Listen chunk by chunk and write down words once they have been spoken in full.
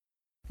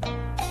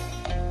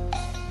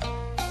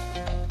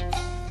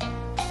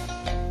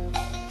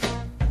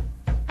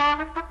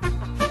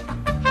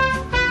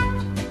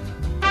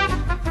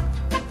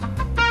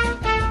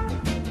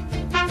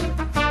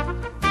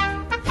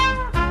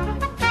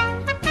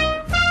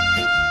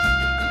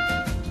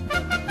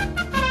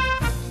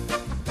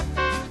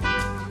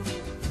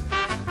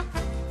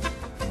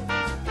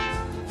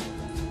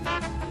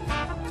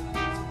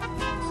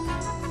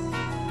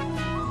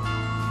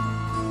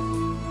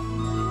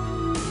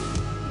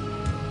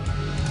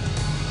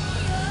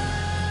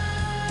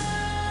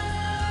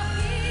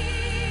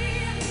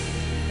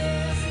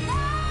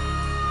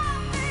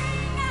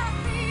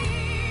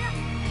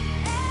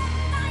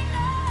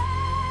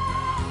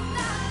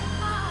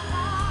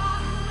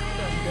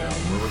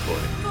We're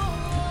recording.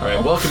 All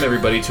right, welcome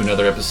everybody to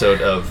another episode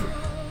of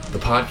the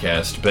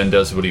podcast, Ben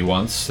Does What He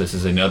Wants. This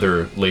is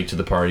another Late to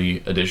the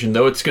Party edition,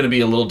 though it's going to be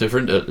a little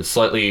different, a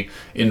slightly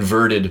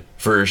inverted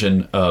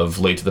version of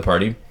Late to the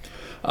Party.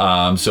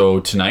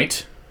 So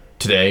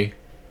today,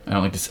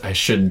 I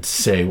shouldn't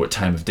say what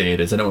time of day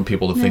it is. I don't want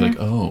people to think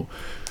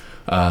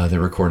they're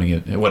recording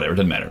it. Whatever, it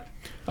doesn't matter.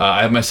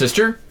 I have my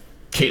sister,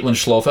 Caitlin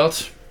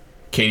Schlofelt,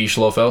 Katie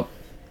Schlofelt,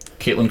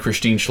 Caitlin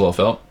Christine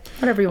Schlofelt.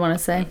 Whatever you want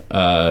to say.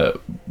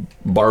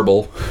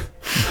 Barble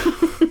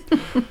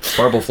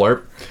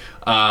Flarp.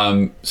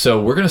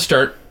 So we're going to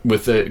start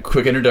with a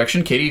quick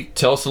introduction. Katie,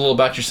 tell us a little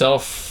about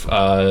yourself.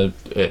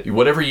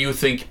 Whatever you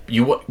think.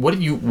 What do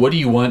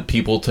you want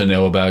people to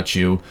know about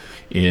you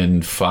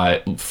in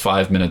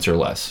five minutes or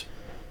less?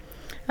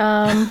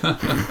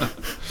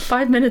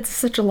 5 minutes is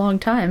such a long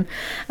time.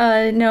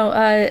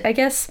 I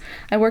guess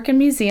I work in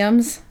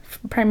museums,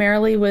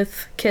 primarily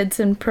with kids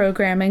and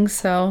programming,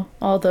 so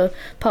all the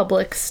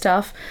public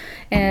stuff.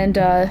 And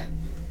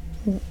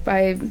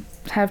I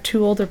have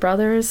two older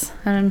brothers,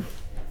 and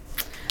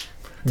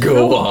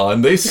Go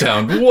on, they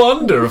sound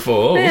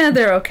wonderful. Yeah,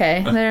 they're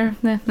okay.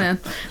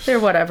 They're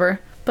whatever.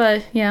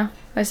 But yeah,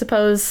 I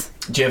suppose.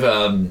 Do you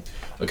have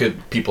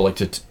people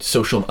like a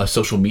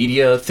social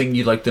media thing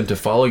you'd like them to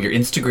follow? Your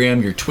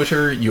Instagram, your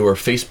Twitter, your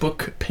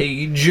Facebook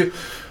page?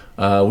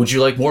 Would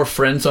you like more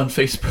friends on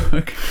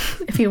Facebook?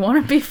 If you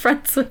want to be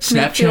friends with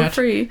Snapchat, me, feel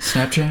free.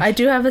 Snapchat? I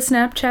do have a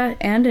Snapchat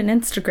and an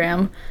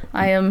Instagram.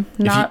 I am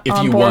not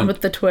on board with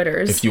the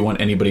Twitters. If you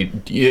want anybody,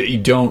 you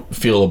don't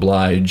feel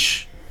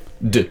obliged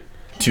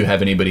to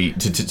have anybody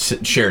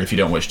to share it if you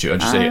don't wish to. I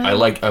just say I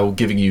will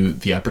giving you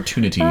the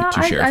opportunity to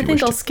share if you wish to. I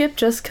think I'll skip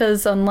just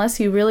because unless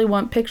you really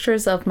want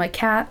pictures of my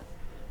cat,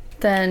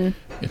 then...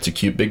 It's a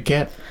cute big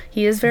cat.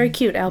 He is very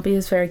cute. Albie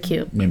is very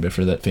cute. Maybe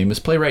for that famous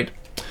playwright.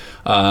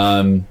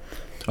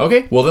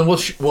 Okay, well then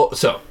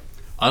so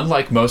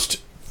unlike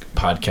most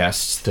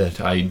podcasts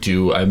that I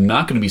do, I'm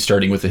not going to be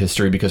starting with the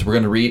history because we're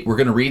going to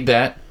read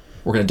that.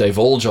 We're going to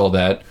divulge all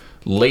that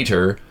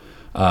later.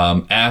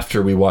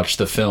 After we watch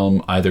the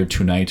film, either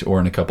tonight or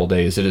in a couple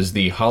days. It is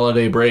the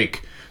holiday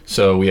break,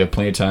 so we have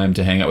plenty of time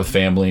to hang out with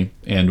family,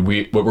 and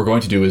what we're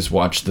going to do is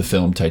watch the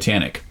film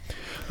Titanic,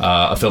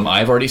 a film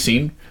I've already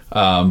seen,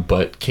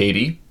 but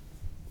Katie,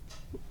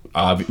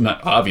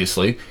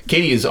 obviously,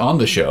 Katie is on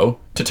the show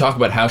to talk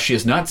about how she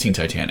has not seen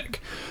Titanic.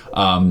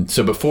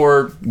 So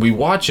before we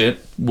watch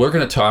it, we're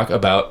going to talk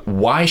about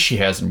why she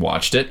hasn't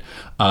watched it,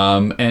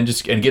 and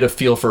get a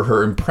feel for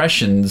her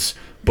impressions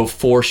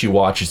before she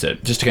watches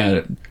it, just to kind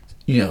of,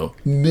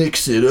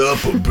 mix it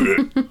up a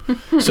bit.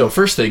 So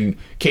first thing,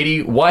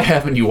 Katie, why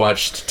haven't you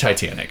watched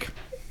Titanic?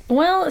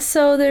 Well,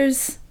 so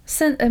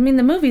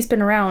the movie's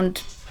been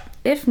around,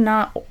 if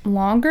not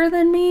longer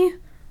than me,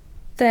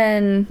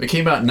 then... It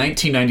came out in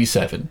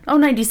 1997. Oh,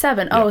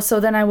 97. Yeah. Oh, so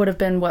then I would have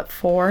been,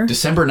 4?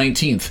 December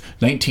 19th,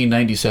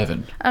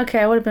 1997. Okay,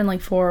 I would have been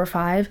 4 or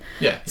 5.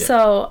 Yeah.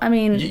 So, I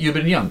mean... You've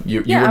been young. You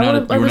were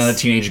not a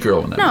teenage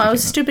girl when that No, I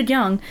was stupid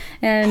young.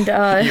 And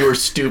you were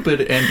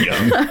stupid and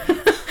young.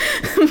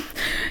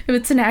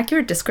 It's an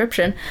accurate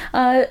description.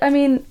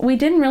 We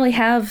didn't really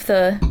have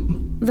the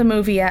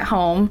movie at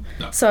home,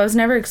 so I was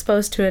never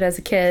exposed to it as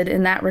a kid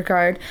in that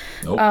regard.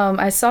 Nope.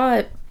 I saw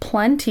it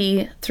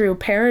plenty through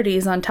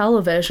parodies on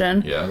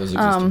television. Yeah, those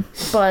existed.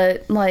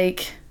 But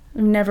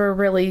never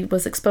really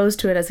was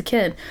exposed to it as a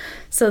kid.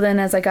 So then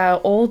as I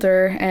got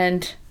older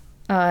and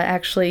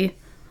actually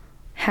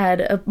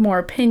had more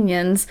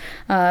opinions,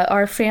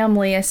 our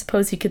family, I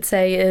suppose you could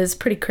say, is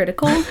pretty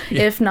critical,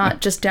 if not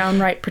just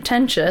downright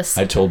pretentious.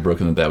 I told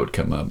Brooklyn that would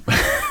come up.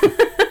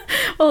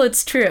 Well,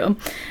 it's true.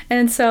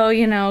 And so,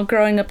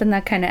 growing up in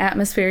that kind of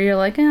atmosphere, you're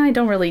like, I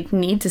don't really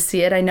need to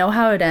see it. I know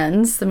how it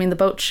ends. I mean, the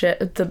boat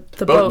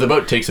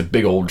takes a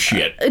big old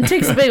shit. It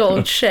takes a big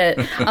old shit.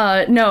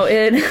 No,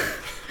 it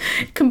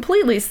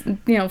completely,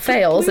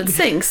 fails. It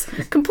sinks.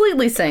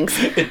 Completely sinks.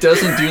 It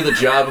doesn't do the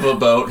job of a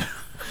boat.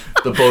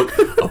 A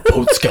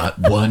boat's got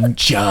one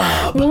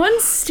job. One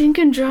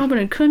stinking job,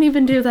 and it couldn't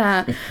even do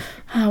that.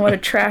 Oh, what a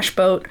trash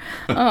boat.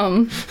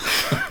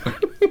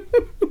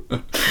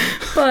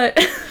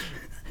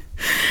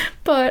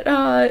 But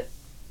I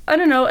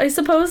don't know. I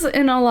suppose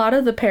in a lot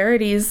of the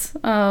parodies,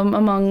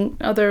 among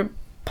other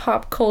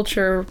pop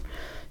culture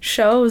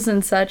shows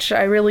and such,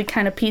 I really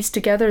kind of pieced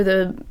together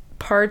the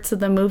parts of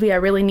the movie I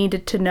really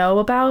needed to know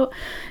about.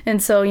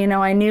 And so,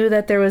 I knew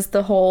that there was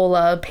the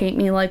whole paint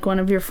me like one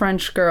of your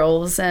French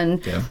girls,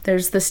 and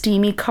there's the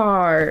steamy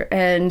car,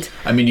 and...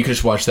 you could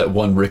just watch that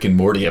one Rick and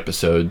Morty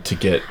episode to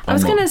get... I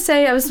was going to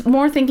say, I was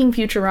more thinking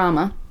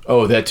Futurama.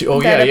 Oh, that too. Oh,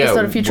 that yeah.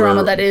 episode of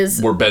Futurama that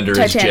is where Bender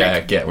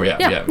Titanic. is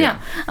Jack. Yeah.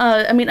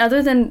 I mean,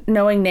 other than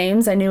knowing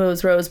names, I knew it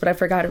was Rose, but I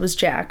forgot it was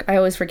Jack. I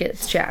always forget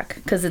it's Jack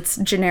because it's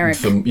generic.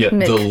 The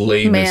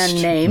lamest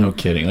man name. No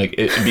kidding. Like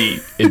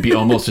it'd be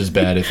almost as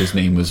bad if his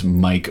name was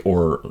Mike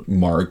or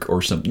Mark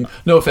or something.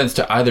 No offense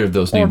to either of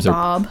those names. Or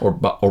Bob.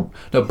 Or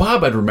no,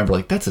 Bob. I'd remember.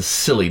 Like that's a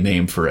silly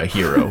name for a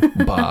hero,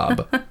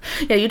 Bob.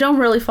 Yeah, you don't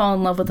really fall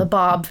in love with a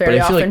Bob very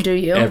But I feel often, like do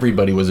you?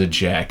 everybody was a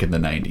Jack in the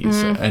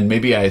 90s. And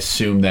maybe I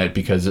assume that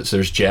because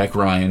there's Jack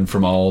Ryan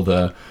from all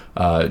the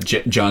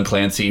John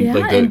Clancy. Yeah,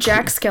 like and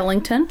Jack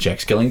Skellington. Jack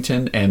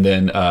Skellington. And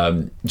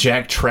then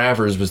Jack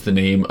Travers was the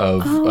name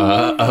of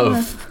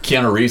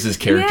Keanu Reeves'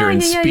 character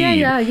in Speed.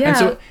 Yeah. And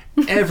so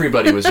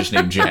everybody was just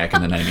named Jack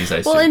in the 90s, I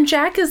assume. Well, and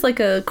Jack is like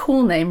a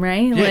cool name,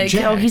 right? Yeah, like,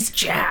 Jack. oh, he's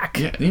Jack.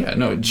 Yeah,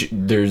 no,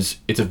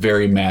 it's a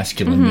very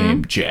masculine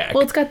name, Jack.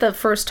 Well, it's got the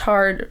first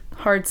hard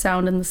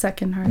sound and the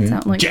second hard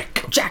sound. Like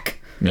Jack.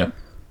 Yeah.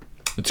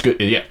 It's good.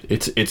 Yeah,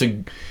 it's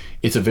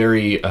a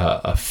very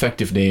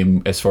effective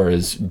name as far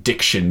as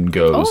diction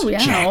goes. Oh yeah,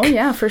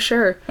 Jack. For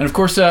sure. And of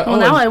course,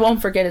 now I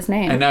won't forget his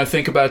name. And now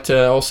think about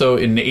also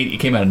it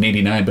came out in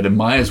 '89, but it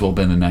might as well have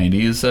been the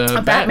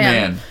 '90s.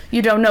 Batman.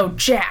 You don't know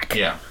Jack.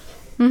 Yeah.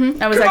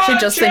 I was actually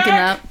just thinking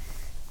that.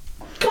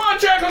 Come on,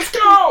 Jack, let's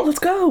go. Let's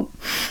go.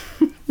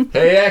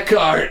 Hey,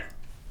 Eckhart.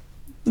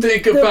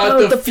 Think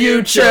about the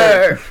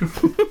future.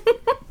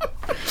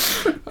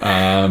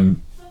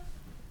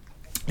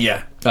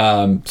 Yeah.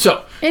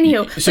 So.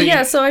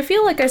 Anywho, so I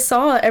feel like I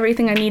saw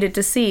everything I needed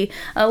to see.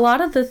 A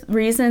lot of the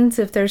reasons,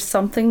 if there's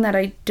something that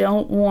I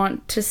don't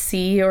want to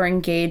see or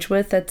engage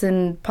with that's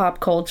in pop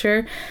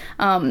culture,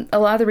 a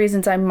lot of the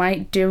reasons I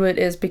might do it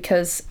is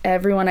because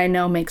everyone I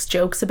know makes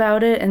jokes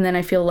about it, and then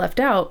I feel left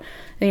out.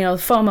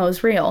 FOMO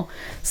is real.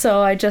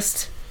 So I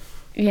just,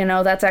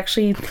 that's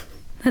actually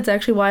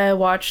why I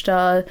watched,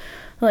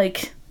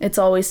 It's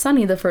Always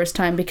Sunny the first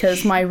time,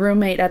 because my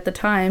roommate at the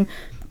time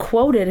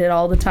quoted it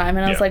all the time,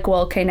 and I was like,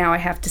 well, okay, now I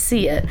have to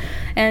see it.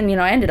 And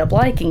I ended up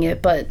liking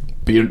it, but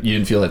you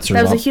didn't feel that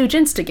was a huge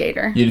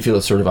instigator. You didn't feel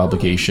a sort of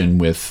obligation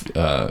with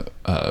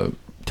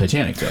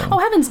Titanic, though. Oh,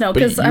 heavens no,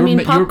 because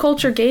pop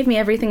culture gave me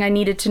everything I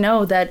needed to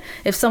know, that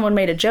if someone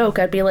made a joke,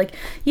 I'd be like,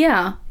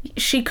 yeah,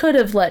 she could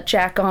have let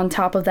Jack on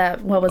top of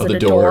that, what was it, a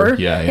door?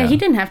 Yeah, he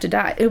didn't have to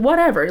die.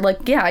 Whatever.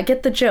 I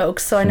get the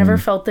jokes, so I never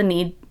felt the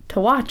need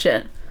to watch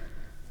it.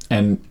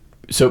 And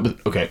so,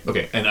 okay.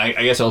 And I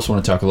guess I also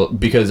want to talk a little,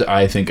 because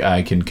I think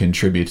I can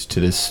contribute to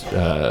this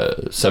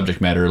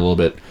subject matter a little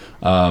bit.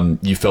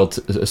 You felt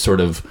a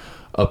sort of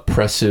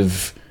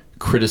oppressive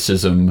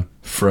criticism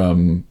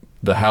from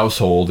the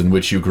household in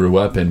which you grew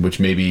up in, which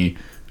maybe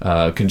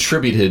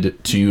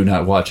contributed to you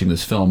not watching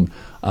this film.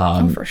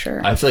 For sure.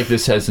 I feel like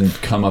this hasn't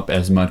come up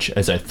as much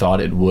as I thought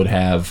it would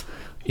have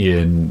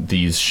in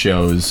these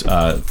shows.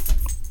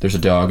 There's a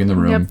dog in the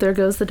room. Yep, there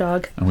goes the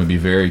dog. I'm going to be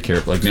very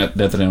careful. Not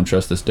that I don't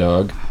trust this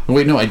dog. Oh,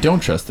 wait, no, I don't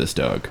trust this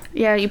dog.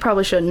 Yeah, you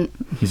probably shouldn't.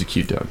 He's a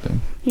cute dog, though.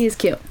 He's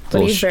cute,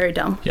 but he's very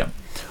dumb. Yeah.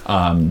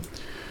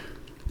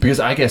 Because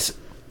I guess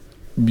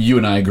you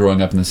and I,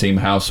 growing up in the same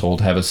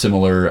household, have a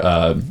similar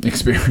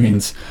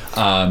experience.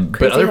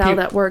 But other how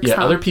that works,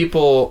 huh? Other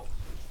people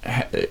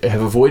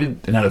have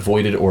not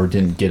avoided or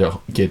didn't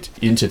get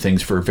into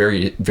things for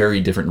very,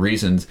 very different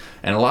reasons.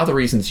 And a lot of the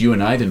reasons you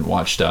and I didn't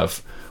watch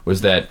stuff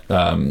was that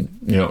that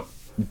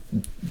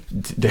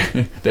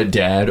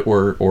dad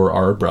or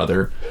our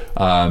brother,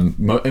 and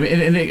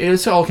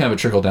it's all kind of a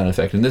trickle down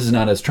effect. And this is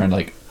not us trying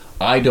to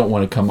I don't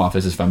want to come off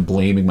as if I'm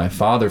blaming my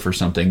father for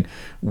something.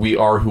 We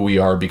are who we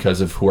are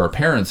because of who our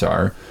parents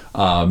are.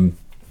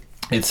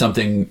 It's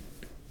something.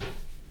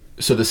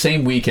 So the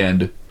same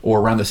weekend, or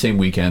around the same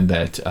weekend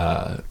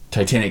that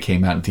Titanic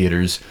came out in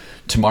theaters,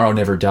 Tomorrow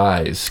Never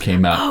Dies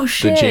came out, oh,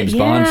 shit, the James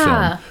Bond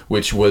film,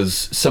 which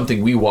was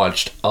something we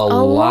watched a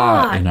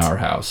lot in our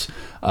house,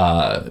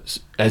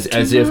 as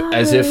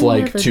if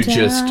like to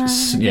just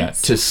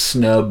to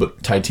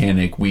snub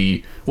Titanic.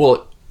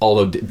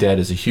 Although Dad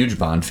is a huge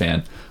Bond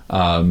fan,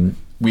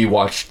 we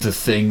watched the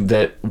thing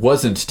that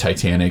wasn't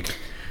Titanic,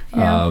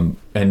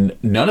 and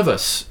none of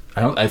us.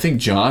 I think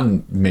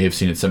John may have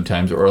seen it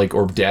sometimes,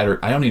 or Dad,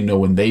 or I don't even know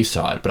when they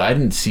saw it, but I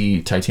didn't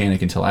see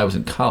Titanic until I was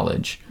in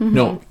college.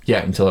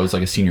 Until I was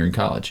a senior in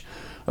college,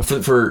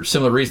 for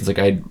similar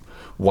reasons.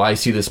 Why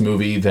see this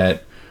movie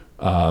that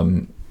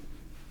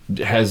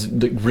has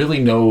really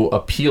no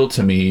appeal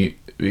to me,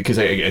 because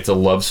it's a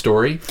love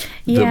story.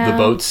 The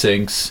boat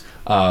sinks.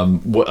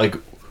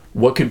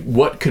 What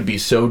could be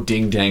so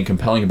ding dang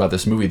compelling about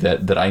this movie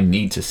that I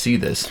need to see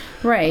this?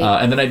 Right.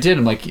 And then I did.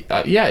 I'm like,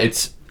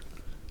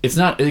 it's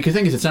not. The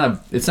thing is, it's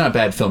not a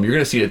bad film. You're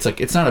gonna see it.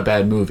 It's not a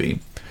bad movie,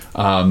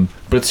 but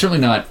it's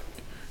certainly not.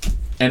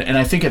 And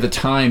I think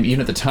even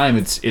at the time,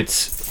 it's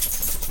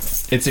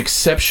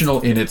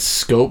exceptional in its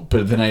scope.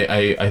 But then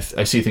I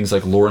see things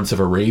like Lawrence of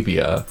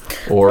Arabia,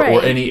 or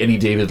any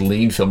David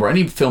Lean film, or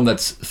any film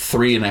that's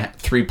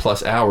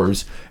 3+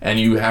 hours, and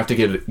you have to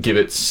give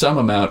it some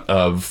amount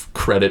of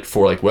credit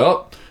for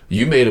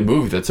you made a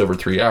movie that's over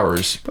 3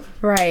 hours.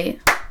 Right.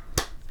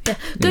 Yeah.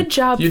 Good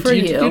job for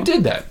you. You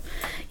did that.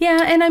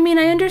 Yeah, and I mean,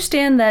 I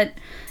understand that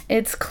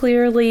it's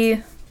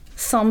clearly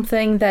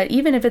something that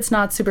even if it's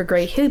not super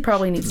great, he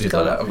probably needs to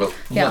go. Let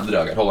the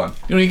dog out. Hold on.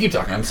 You keep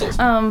talking. I'm still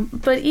listening.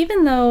 But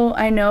even though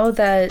I know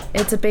that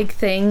it's a big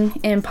thing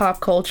in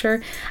pop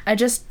culture, I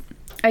guess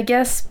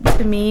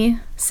to me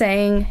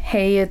saying,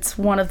 hey, it's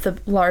one of the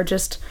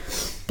largest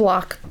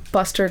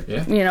blockbuster,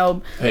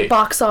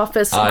 box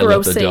office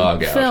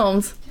grossing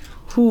films.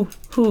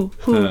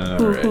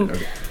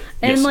 Okay.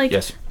 And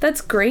yes.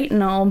 That's great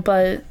and all,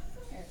 but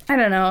I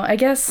don't know. I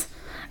guess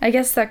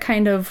that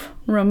kind of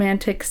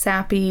romantic,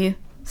 sappy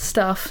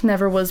stuff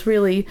never was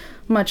really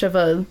much of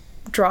a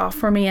draw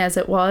for me as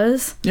it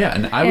was.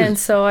 Yeah,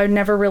 so I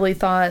never really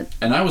thought.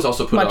 And I was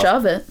also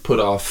put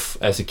off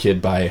as a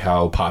kid by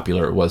how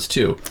popular it was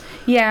too.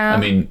 Yeah. I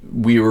mean,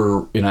 we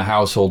were in a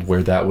household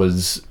where that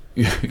was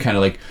kind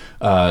of like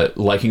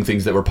liking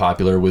things that were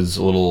popular was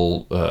a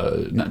little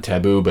not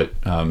taboo, but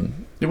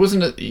it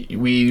wasn't.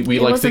 We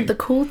liked wasn't the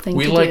cool thing.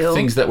 We to liked do.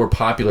 things that were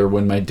popular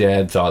when my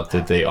dad thought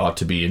that they ought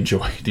to be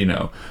enjoyed.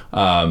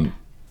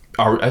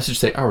 I should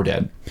say our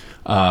dad.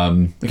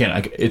 Again,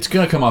 it's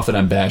gonna come off that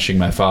I'm bashing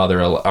our father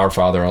a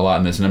lot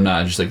in this, and I'm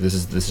not. Just like this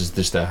is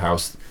just the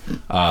house.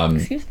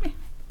 Excuse me.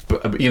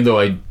 But even though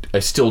I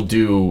still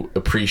do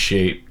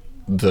appreciate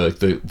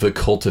the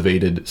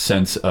cultivated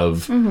sense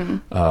of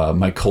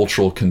my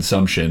cultural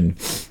consumption,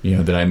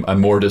 that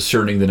I'm more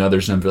discerning than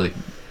others, and I'm really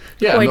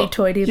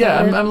hoity-toity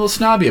about it. I'm a little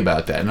snobby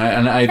about that, and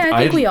I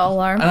think we all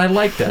are, and I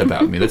like that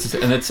about me.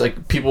 That's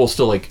like people will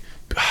still like,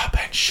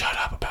 Ben, shut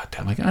up about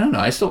that. I'm like, I don't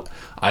know,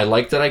 I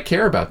like that I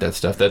care about that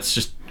stuff. That's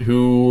just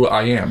who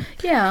I am.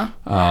 Yeah,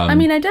 I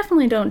mean, I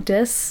definitely don't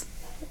diss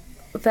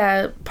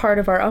that part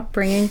of our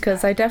upbringing,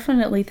 because I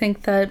definitely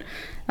think that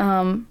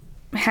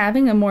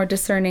having a more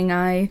discerning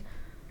eye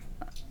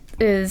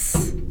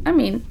is, I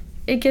mean,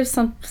 it gives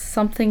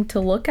something to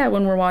look at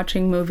when we're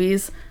watching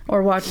movies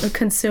or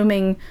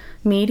consuming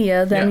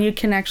media. Then you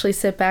can actually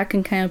sit back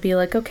and kind of be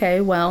like,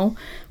 okay, well,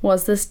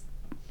 was this,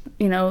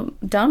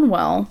 done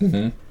well?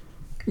 Mm-hmm.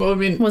 Well, I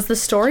mean, was the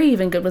story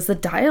even good? Was the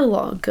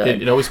dialogue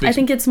good? It always makes I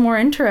think it's more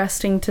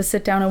interesting to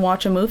sit down and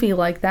watch a movie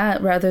like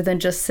that rather than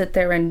just sit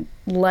there and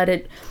let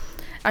it.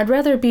 I'd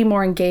rather be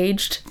more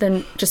engaged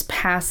than just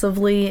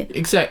passively.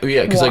 Exactly.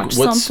 Yeah. Because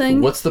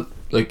what's the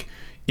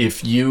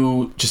if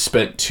you just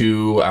spent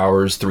 2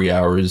 hours, 3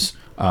 hours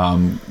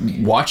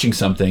watching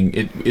something,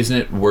 isn't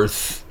it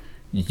worth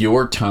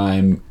your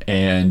time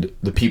and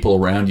the people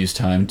around you's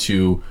time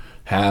to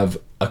have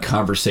a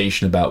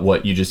conversation about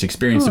what you just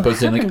experienced? Oh,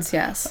 opposed to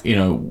yes.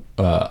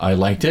 I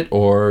liked it,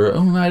 or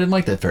I didn't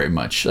like that very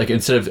much. Like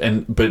instead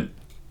of but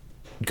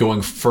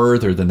going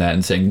further than that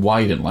and saying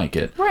why you didn't like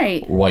it,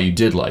 right? Or why you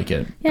did like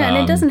it. Yeah, and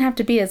it doesn't have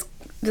to be as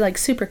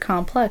super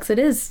complex.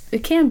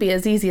 It can be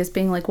as easy as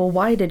being like, well,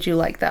 why did you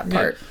like that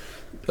part?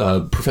 A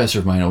professor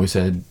of mine always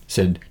said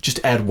just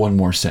add one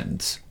more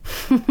sentence.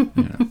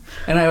 And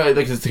I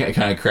like this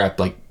kind of crap.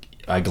 Like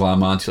I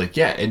glom onto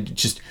and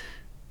just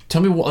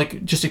tell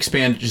me just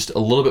expand just a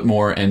little bit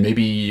more, and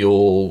maybe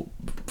you'll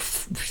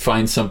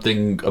find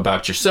something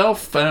about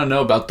yourself. I don't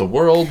know, about the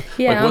world.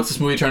 Yeah. Like, what's this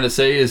movie trying to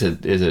say? Is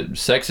it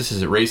sexist?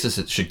 Is it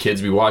racist? Should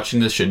kids be watching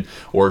this? Should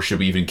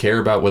we even care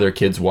about whether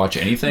kids watch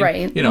anything?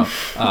 Right.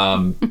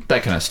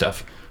 That kind of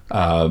stuff.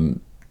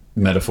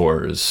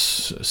 Metaphors,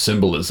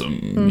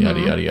 symbolism, yada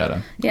yada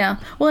yada. Yeah.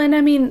 Well, and I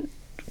mean,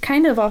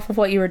 kind of off of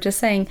what you were just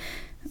saying,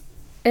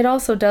 it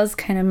also does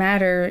kind of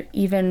matter,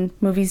 even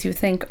movies you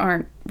think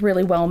aren't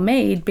really well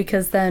made,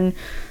 because then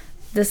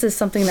this is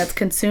something that's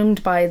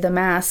consumed by the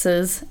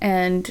masses,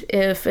 and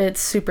if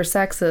it's super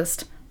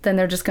sexist, then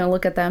they're just going to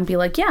look at that and be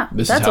like, yeah,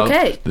 that's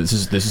okay. This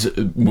is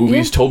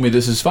movies told me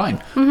this is fine.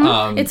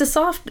 Mm-hmm. It's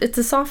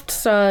a soft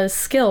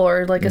skill,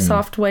 or like a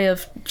soft way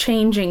of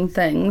changing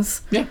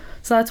things. Yeah.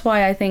 So that's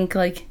why I think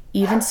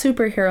even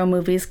superhero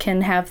movies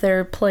can have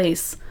their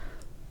place.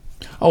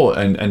 Oh,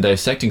 and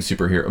dissecting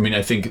superhero. I mean,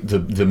 I think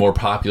the more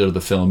popular the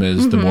film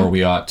is, the more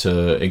we ought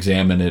to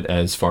examine it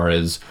as far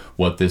as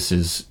what this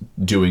is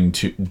doing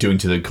to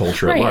the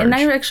culture at large. Right, and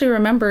I actually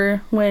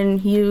remember when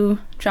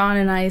John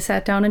and I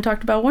sat down and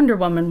talked about Wonder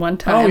Woman one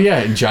time. Oh yeah,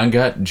 and John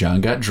got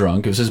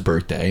drunk. It was his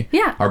birthday.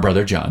 Yeah. Our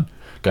brother John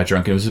got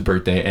drunk. It was his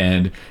birthday,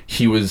 and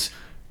he was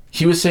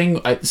saying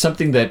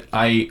something that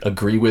I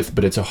agree with,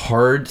 but it's a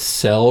hard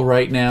sell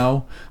right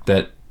now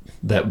that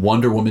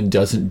Wonder Woman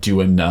doesn't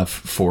do enough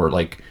for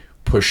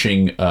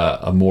pushing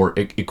a more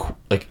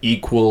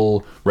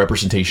equal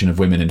representation of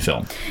women in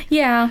film.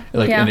 Yeah.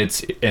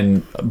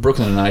 And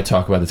Brooklyn and I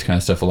talk about this kind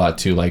of stuff a lot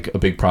too. Like, a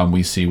big problem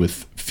we see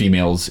with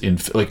females in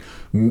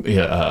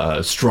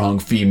strong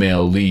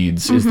female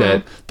leads is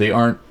that they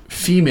aren't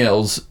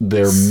females,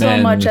 they're men.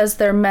 So much as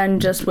they're men,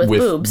 just with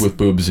boobs. With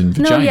boobs and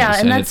vaginas. No, yeah,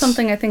 and that's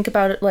something I think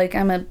about.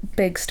 I'm a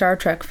big Star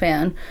Trek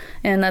fan,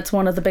 and that's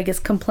one of the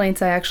biggest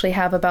complaints I actually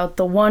have about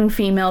the one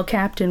female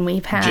captain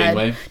we've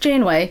had.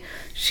 Janeway.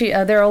 She,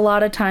 there are a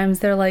lot of times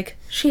they're like,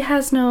 she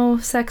has no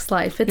sex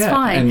life. It's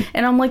fine.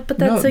 And I'm like, but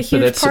that's a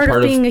huge part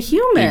of being a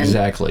human.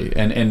 Exactly.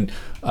 And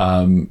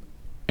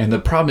the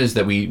problem is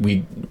that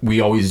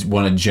we always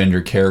want to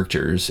gender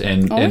characters.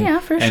 And yeah,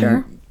 for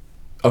sure.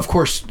 of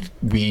course,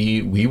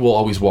 we will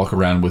always walk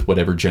around with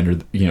whatever gender,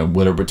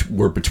 whether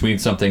we're between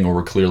something or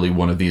we're clearly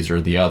one of these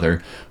or the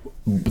other.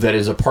 That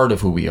is a part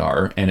of who we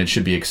are, and it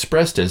should be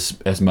expressed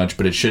as much,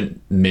 but it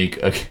shouldn't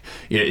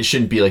it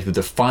shouldn't be like the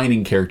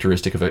defining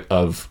characteristic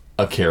of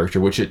a character,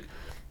 which it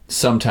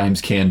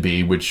sometimes can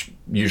be, which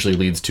usually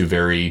leads to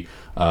very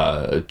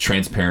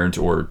transparent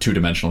or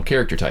two-dimensional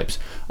character types.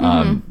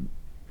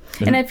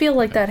 And I feel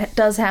like that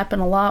does happen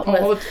a lot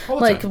with all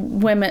the like time.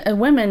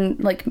 women,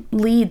 like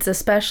leads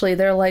especially.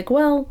 They're like,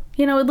 well,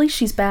 at least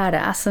she's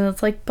badass, and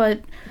it's like,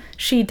 but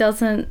she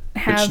doesn't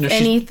have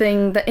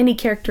any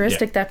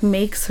characteristic that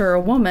makes her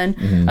a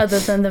woman, other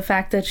than the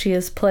fact that she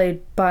is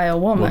played by a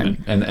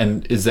woman.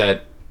 And is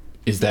that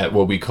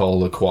what we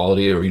call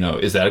equality, or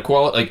is that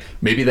equality? Like,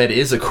 maybe that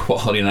is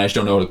equality, and I just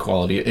don't know what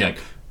equality. Like,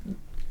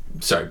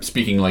 sorry,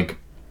 speaking like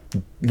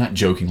not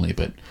jokingly,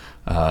 but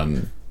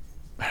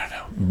I don't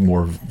know,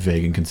 more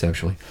vague and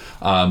conceptually.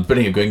 But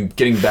anyway,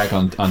 getting back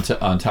on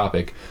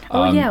topic. We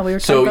were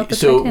talking about the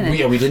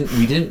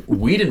Titanic.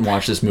 We didn't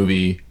watch this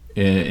movie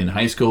in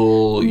high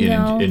school.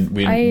 No,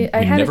 we I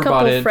had a never couple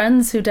bought of it.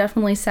 friends who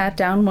definitely sat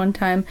down one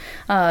time.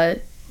 One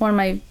of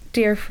my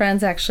dear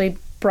friends actually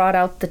brought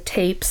out the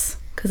tapes,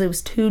 because it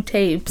was 2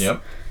 tapes.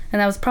 Yep.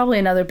 And that was probably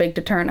another big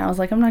deterrent. I was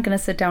like, I'm not going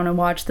to sit down and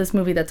watch this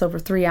movie that's over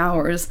 3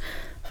 hours.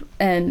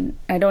 And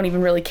I don't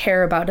even really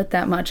care about it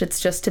that much.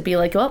 It's just to be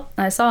like, well,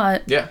 I saw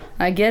it. Yeah.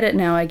 I get it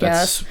now, I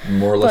guess. That's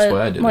more or less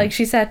what I did. Like,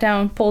 she sat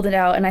down, pulled it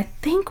out, and I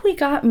think we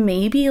got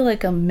maybe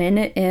like a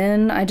minute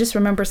in. I just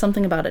remember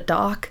something about a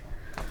dock.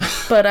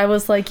 But I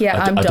was like,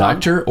 yeah, I'm done. A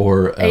doctor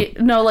or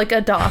no, like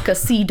a dock, a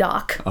sea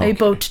dock, Okay. a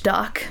boat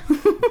dock.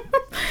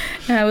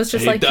 And I was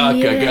just hey, like, Doc,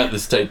 yeah. I got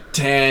this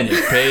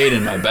Titanic paid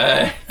in my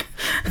bag.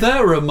 That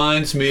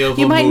reminds me of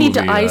You a might movie need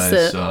to ice I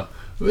it. saw.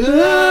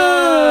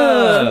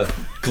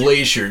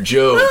 Glacier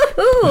joke.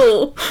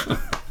 Ooh.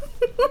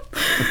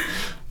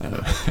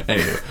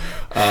 Anyway.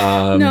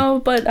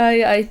 No, but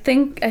I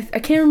think I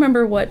can't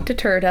remember what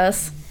deterred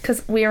us,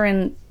 because we were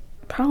in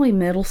probably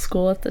middle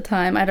school at the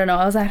time. I don't know.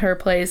 I was at her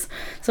place,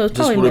 so it was This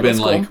probably would have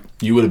middle been school.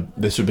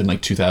 this would have been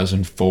like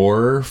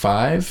 2004,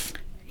 5?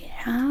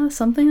 Yeah,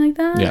 something like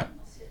that. Yeah.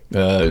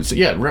 So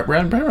yeah,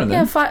 around then.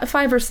 Yeah,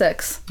 5 or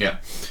 6. Yeah.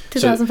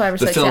 2005 or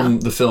 6, yeah.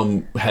 The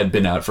film had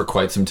been out for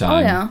quite some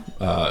time.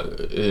 Oh,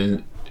 yeah.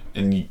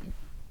 And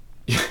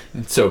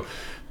so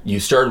you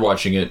started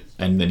watching it,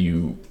 and then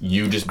you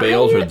just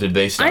bailed, or did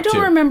they stop I don't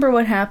too? remember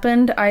what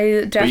happened.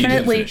 you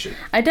didn't finish it.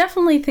 I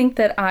definitely think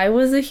that I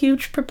was a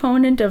huge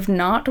proponent of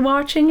not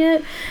watching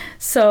it.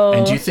 So.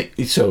 And do you think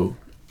so?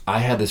 I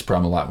had this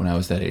problem a lot when I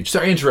was that age.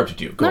 Sorry, I interrupted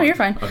you. Go on. You're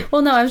fine. Okay.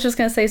 Well, no, I was just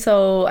going to say,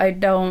 so I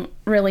don't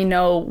really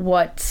know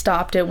what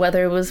stopped it,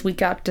 whether it was we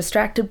got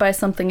distracted by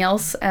something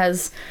else,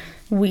 as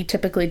we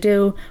typically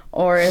do,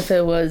 or if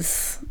it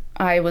was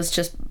I was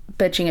just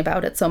bitching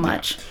about it so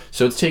much. Yeah.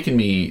 So it's taken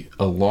me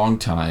a long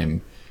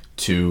time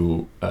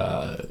to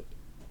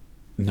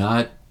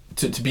not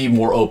to be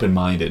more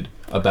open-minded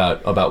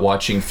about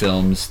watching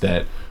films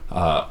that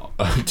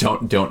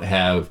don't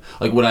have,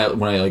 like, when I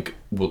like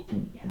will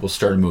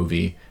start a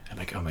movie, I'm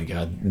like, oh my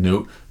god,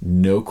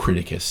 no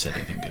critic has said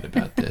anything good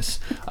about this.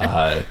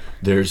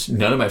 There's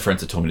none of my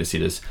friends that told me to see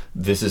this.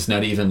 This is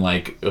not even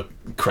like a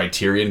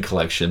Criterion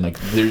Collection. Like,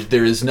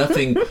 there is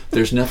nothing.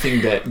 There's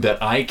nothing that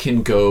I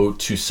can go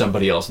to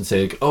somebody else and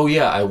say, like, oh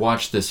yeah, I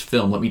watched this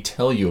film, let me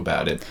tell you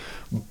about it.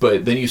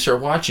 But then you start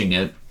watching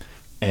it,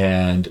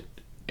 and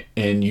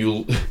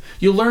you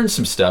learn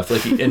some stuff,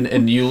 like,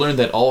 and you learn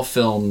that all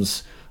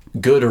films,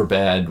 good or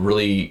bad,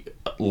 really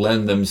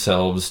lend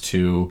themselves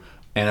to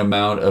an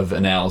amount of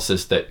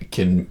analysis that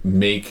can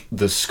make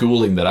the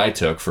schooling that I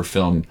took for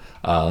film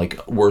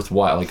like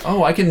worthwhile. Like,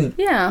 oh, I can.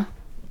 Yeah.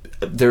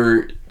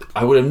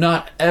 I would have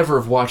not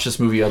ever have watched this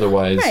movie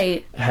otherwise,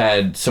 Right.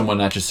 had someone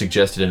not just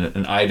suggested it.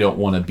 And I don't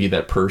want to be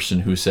that person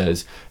who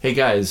says, hey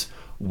guys,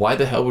 why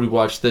the hell would we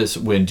watch this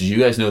when, do you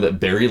guys know that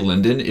Barry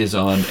Lyndon is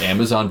on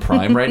Amazon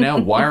Prime right now?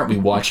 Why aren't we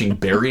watching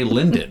Barry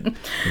Lyndon?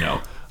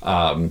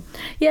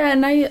 Yeah,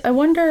 and I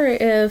wonder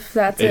if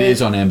that's It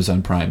is on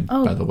Amazon Prime,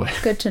 by the way.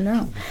 Good to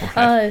know.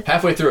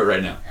 Halfway through it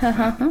right now.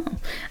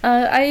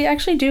 I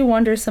actually do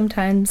wonder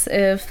sometimes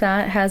if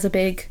that has a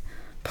big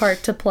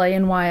part to play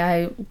in why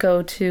I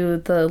go to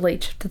the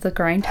Late Shift at the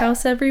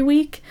Grindhouse every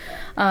week,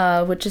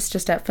 which is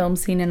just at Film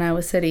Scene in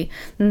Iowa City.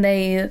 And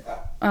they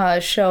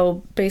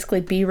show basically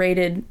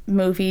B-rated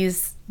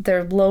movies.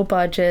 They're low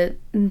budget.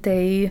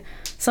 They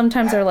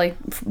sometimes are like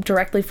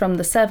directly from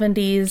the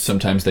 70s.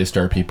 Sometimes they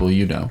star people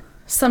you know.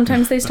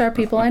 Sometimes they star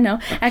people I know.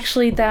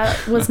 Actually,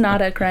 that was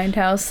not at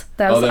Grindhouse.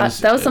 That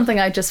was something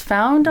I just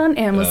found on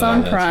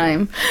Amazon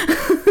Prime.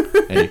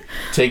 Hey,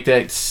 take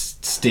that,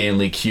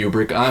 Stanley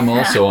Kubrick. I'm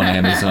also on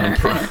Amazon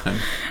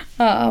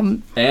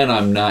Prime. And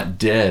I'm not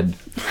dead.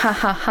 Ha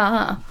ha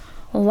ha.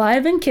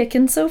 Alive and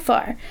kicking so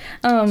far.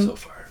 So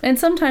far. And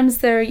sometimes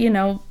they're,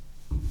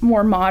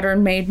 more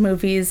modern made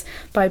movies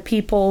by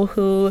people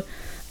who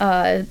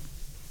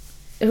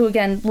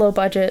again, low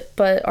budget,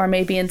 but are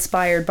maybe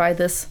inspired by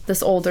this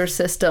older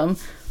system.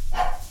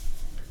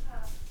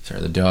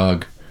 Sorry, the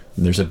dog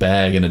And there's a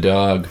bag and a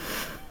dog.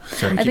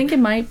 Sorry, I think it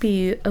might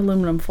be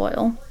aluminum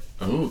foil.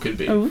 Oh, could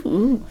be.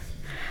 Ooh.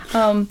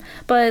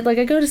 But like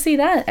I go to see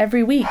that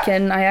every week,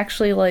 and I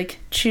actually like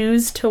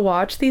choose to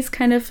watch these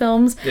kind of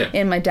films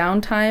in my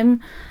downtime.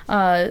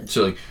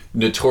 So like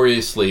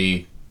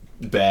notoriously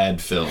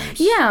bad films.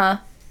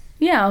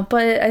 Yeah,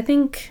 but I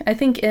think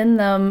in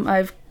them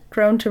I've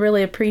grown to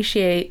really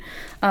appreciate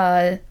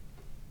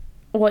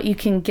what you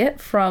can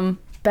get from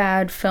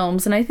bad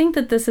films, and I think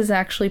that this is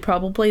actually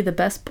probably the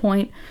best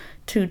point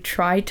to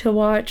try to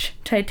watch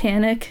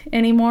Titanic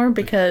anymore,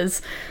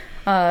 because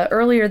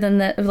earlier than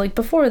that, like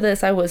before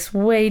this, I was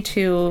way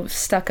too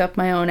stuck up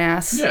my own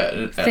ass,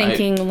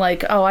 thinking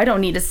like, oh, I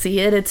don't need to see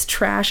it, it's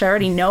trash, I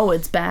already know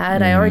it's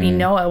bad, I already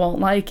know I won't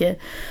like it.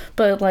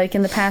 But like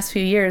in the past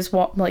few years,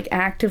 like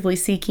actively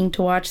seeking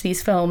to watch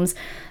these films,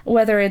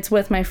 whether it's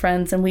with my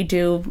friends and we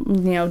do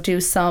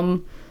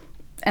some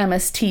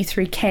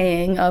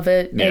MST3King of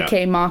it,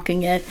 aka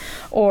mocking it,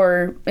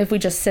 or if we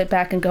just sit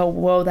back and go,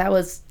 whoa, that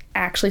was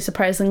actually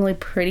surprisingly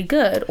pretty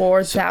good,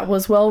 or that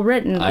was well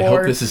written. I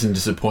hope this isn't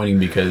disappointing,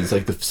 because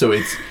like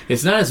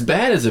it's not as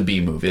bad as a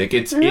B movie. Like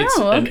it's an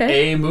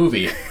A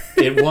movie.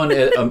 It won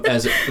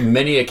as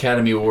many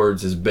Academy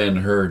Awards as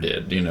Ben-Hur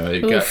did.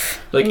 It got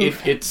like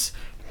it's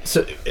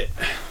so.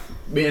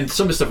 And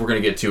some of the stuff we're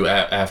going to get to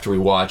after we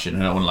watch it,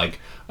 and I don't want to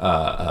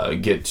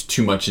like get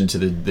too much into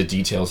the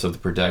details of the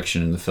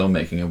production and the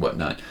filmmaking and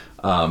whatnot.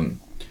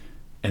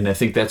 And I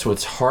think that's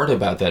what's hard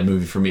about that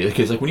movie for me,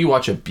 because like when you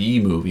watch a B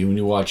movie, when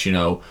you watch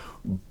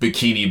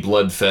Bikini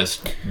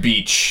Bloodfest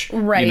Beach,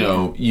 right?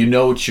 You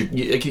know what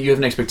you have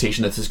an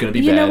expectation that this is going to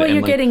be bad. You know what and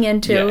you're getting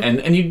into. Yeah,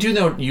 and you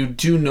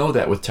do know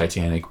that with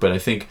Titanic, but I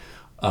think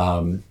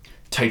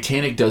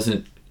Titanic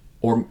doesn't,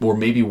 or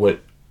maybe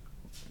what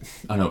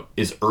I don't know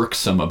is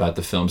irksome about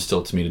the film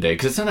still to me today,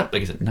 because it's not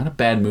like I said, not a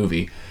bad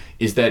movie,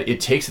 is that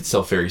it takes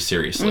itself very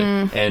seriously,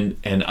 and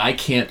I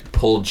can't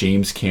pull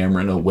James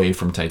Cameron away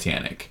from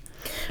Titanic.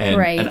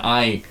 And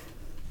I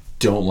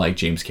don't like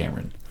James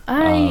Cameron.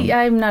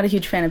 I'm not a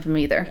huge fan of him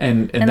either.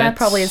 And that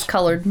probably has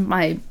colored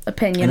my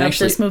opinion of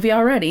this movie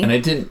already. And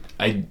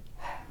I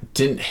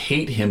didn't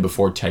hate him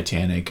before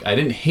Titanic. I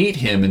didn't hate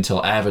him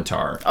until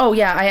Avatar. Oh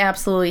yeah, I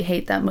absolutely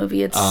hate that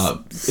movie. It's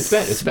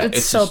bad. It's bad.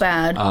 It's so just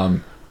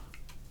bad.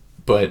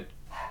 But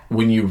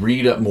when you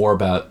read up more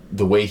about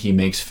the way he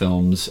makes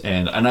films,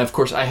 and of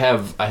course I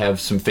have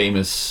some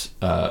famous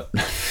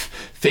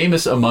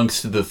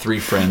amongst the three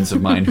friends of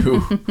mine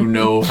who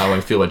know how I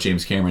feel about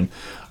James Cameron,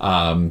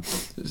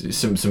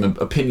 some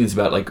opinions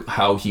about like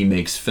how he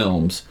makes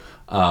films.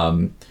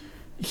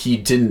 He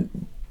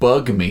didn't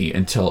bug me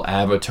until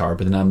Avatar,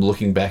 but then I'm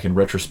looking back in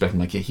retrospect, I'm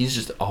like, yeah, he's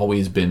just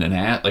always been an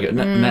ass, like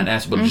not an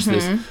ass, but just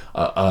this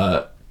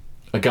a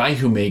guy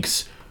who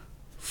makes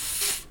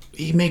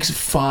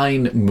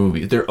fine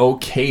movies. They're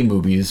okay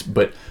movies,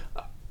 but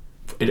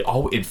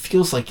it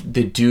feels like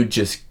the dude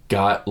just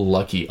got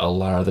lucky a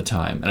lot of the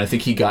time, and I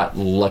think he got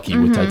lucky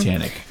with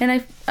Titanic.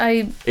 And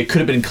it could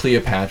have been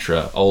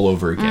Cleopatra all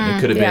over again.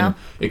 It could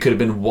have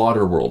been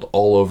Waterworld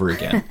all over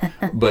again.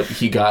 But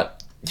he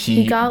got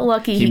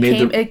lucky.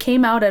 It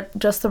came out at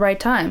just the right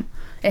time.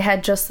 It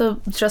had just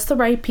the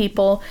right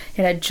people.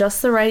 It had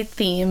just the right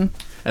theme.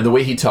 And the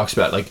way he talks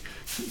about like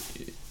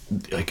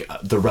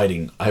the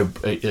writing,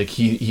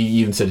 he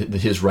even said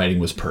that his writing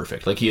was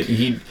perfect. Like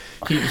he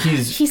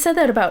said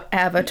that about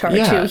Avatar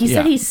too. He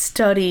said he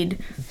studied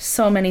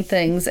so many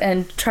things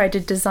and tried to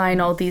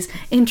design all these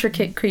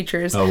intricate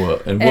creatures.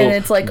 And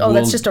it's like,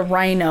 that's just a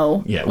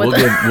rhino. Yeah,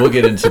 we'll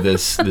get into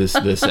this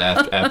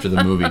after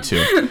the movie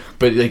too.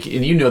 But like,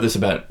 and this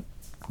about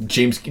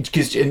James,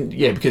 because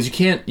you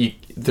can't.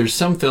 There's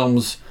some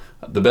films,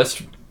 the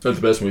best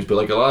movies, but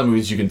like a lot of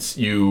movies,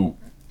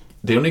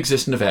 they don't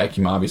exist in a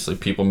vacuum, obviously.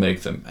 People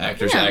make them.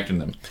 Actors act in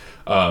them.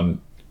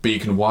 But you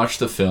can watch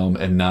the film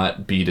and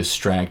not be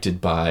distracted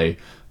by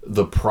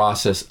the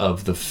process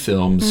of the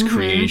film's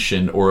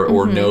creation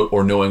or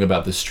knowing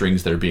about the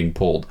strings that are being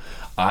pulled.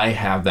 I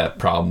have that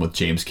problem with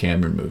James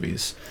Cameron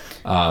movies.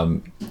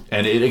 And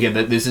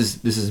this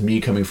is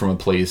me coming from a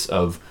place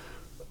of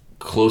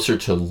closer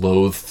to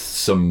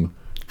loathsome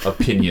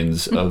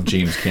opinions of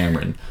James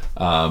Cameron.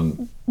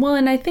 Well,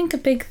 and I think a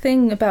big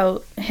thing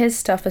about his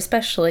stuff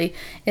especially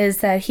is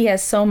that he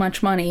has so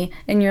much money,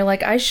 and you're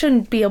like, I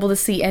shouldn't be able to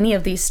see any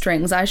of these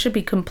strings. I should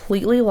be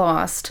completely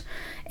lost,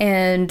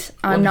 and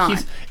I'm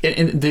not.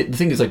 And the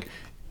thing is, like,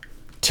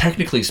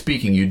 technically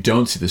speaking, you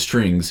don't see the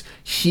strings.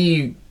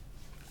 He,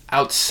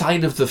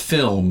 outside of the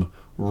film,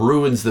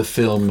 ruins the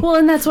film. Well,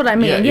 and that's what I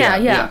mean.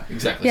 Yeah,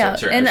 exactly. Yeah,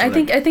 sorry, and I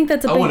think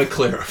that's a big... I want to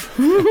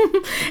clarify.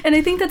 And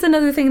I think that's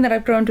another thing that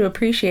I've grown to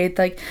appreciate.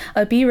 Like,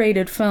 a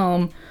B-rated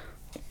film,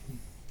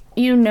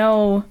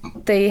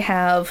 they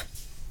have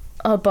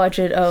a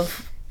budget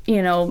of,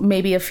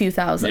 maybe a few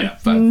thousand. Yeah,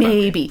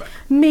 maybe.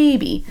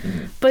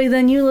 Mm-hmm. But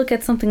then you look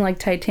at something like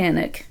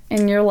Titanic,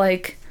 and you're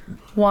like,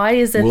 why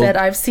is it that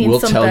I've seen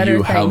some better things? We'll tell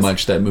you how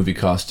much that movie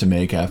costs to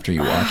make after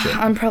you watch it.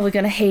 I'm probably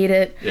going to hate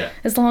it. Yeah.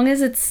 As long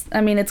as it's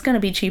going to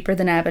be cheaper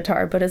than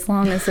Avatar, but as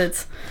long as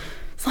it's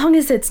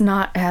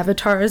not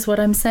Avatar is what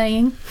I'm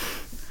saying.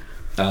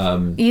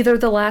 Either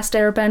The Last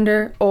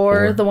Airbender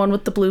or the one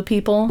with the blue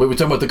people. Wait, we're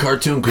talking about the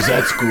cartoon because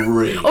that's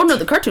great. Oh no,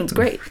 the cartoon's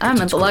great. I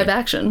meant the live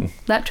action.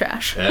 That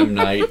trash. M.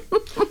 Night.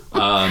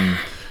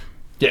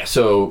 Yeah,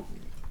 so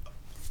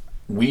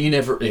we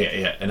never...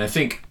 Yeah, and I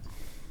think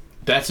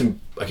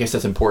I guess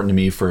that's important to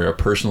me for a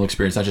personal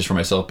experience, not just for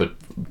myself, but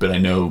I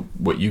know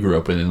what you grew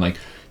up with, and like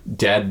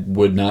Dad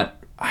would not...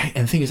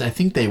 and the thing is, I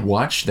think they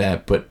watched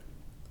that, but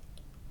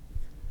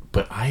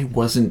I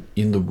wasn't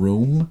in the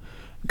room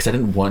because I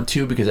didn't want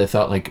to, because I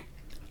thought like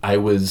I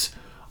was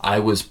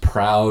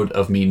proud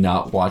of me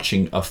not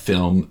watching a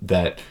film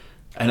that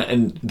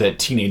and that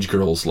teenage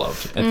girls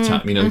loved at the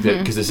time,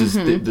 because this is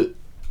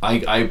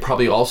I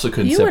probably also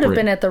couldn't You separate. would have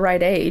been at the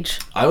right age.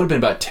 I would have been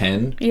about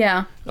 10.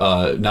 Yeah.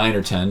 9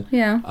 or 10.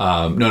 Yeah.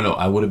 No,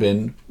 I would have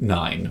been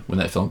 9 when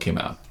that film came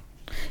out.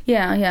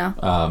 Yeah.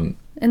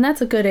 And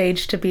that's a good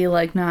age to be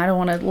like, no, I don't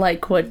want to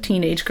like what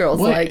teenage girls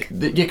like.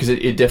 Yeah, because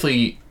it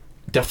definitely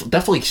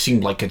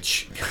seemed like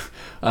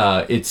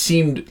it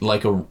seemed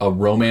like a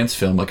romance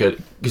film,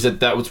 because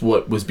that was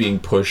what was being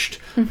pushed,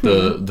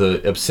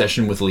 the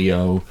obsession with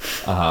Leo,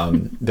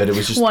 that it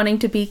was just wanting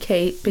to be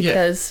Kate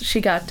because she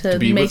got to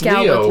be make with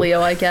out Leo. with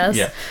Leo, I guess.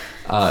 Yeah.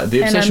 The And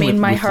I obsession mean, with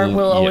My Heart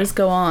Will Always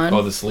Go On.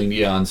 Oh, the Celine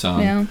Dion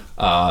song.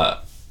 Yeah.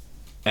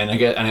 And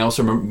I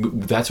also remember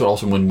that's what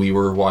also when we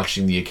were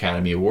watching the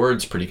Academy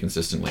Awards pretty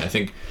consistently. I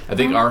think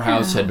our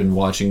house had been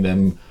watching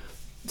them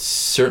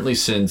certainly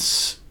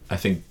since I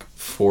think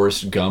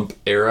Forrest Gump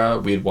era.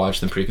 We had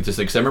watched them pretty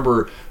consistently because I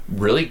remember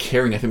really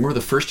caring. I remember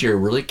the first year I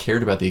really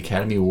cared about the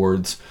Academy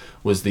Awards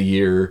was the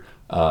year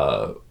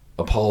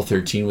Apollo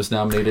 13 was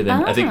nominated,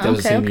 and I think that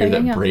was the same year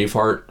that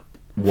Braveheart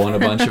won a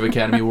bunch of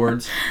Academy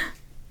Awards.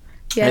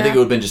 Yeah. I think it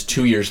would have been just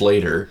 2 years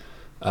later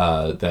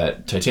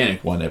that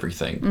Titanic won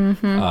everything.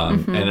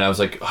 And I was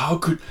like, how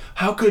could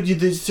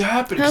this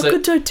happen? How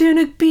could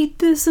Titanic beat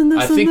this and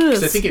this and this? and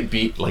Because I think it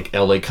beat like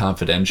L.A.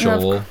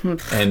 Confidential.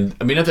 And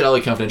I mean, not that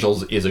L.A.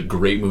 Confidential is a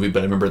great movie, but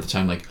I remember at the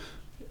time, like,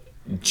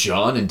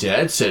 John and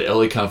Dad said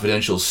L.A.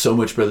 Confidential is so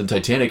much better than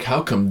Titanic.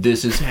 How come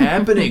this is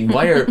happening?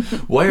 Why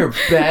are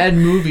bad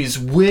movies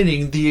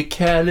winning the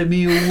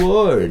Academy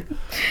Award?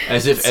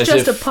 It's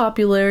just a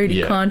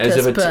popularity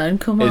contest, Ben.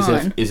 Come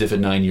on. As if a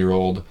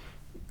 9-year-old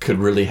could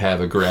really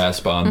have a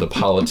grasp on the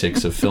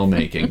politics of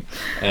filmmaking.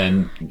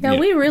 And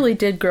we really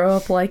did grow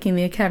up liking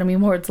the Academy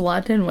Awards a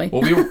lot, didn't we?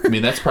 Well,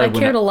 that's probably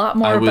I cared a lot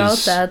more about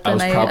that than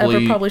I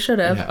ever probably should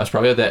have. Yeah, I was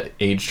probably at that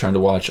age trying to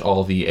watch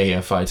all the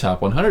AFI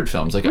Top 100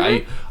 films.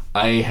 Like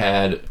I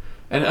had,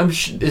 and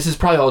this is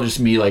probably all just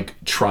me like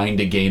trying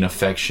to gain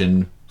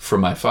affection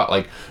from my father,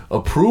 like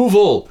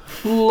approval,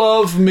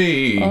 love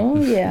me. Oh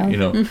yeah.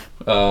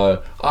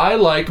 I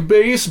like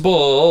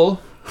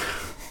baseball.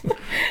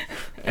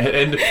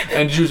 And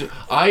just,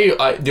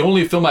 the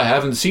only film I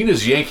haven't seen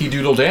is Yankee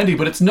Doodle Dandy,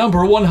 but it's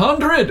number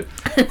 100.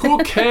 Who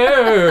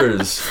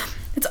cares?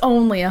 It's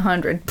only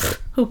 100.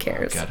 Who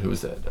cares? Oh God, who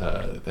was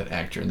that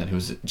actor? And then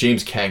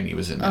James Cagney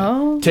was in that.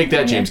 Oh, Take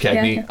that, James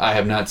Cagney. Yeah. I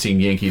have not seen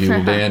Yankee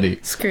Doodle Dandy.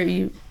 Screw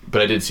you.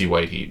 But I did see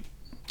White Heat,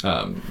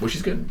 which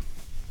is good.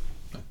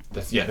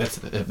 That's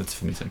a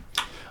funny thing.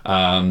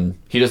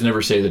 He doesn't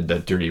ever say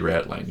that dirty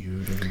rat line.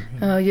 You dirty rat.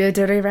 Oh, you a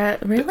dirty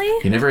rat?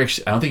 Really? He never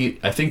actually. I don't think.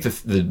 I think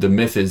the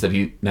myth is that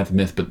not the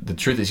myth, but the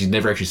truth is he's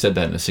never actually said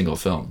that in a single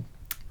film.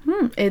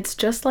 It's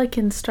just like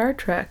in Star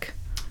Trek.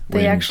 They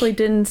When- actually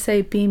didn't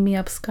say "Beam me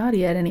up,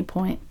 Scotty" at any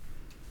point.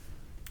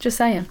 Just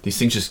saying. These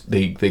things just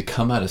they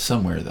come out of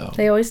somewhere though.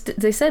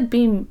 They said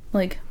beam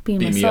us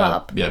me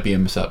up. Yeah,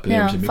 beam us up. They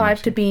never Yeah, said beam 5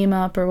 us to up. beam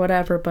up or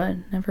whatever, but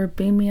never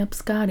beam me up,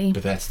 Scotty.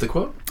 But that's the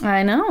quote.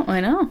 I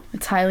know.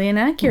 It's highly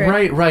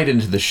inaccurate. Right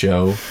into the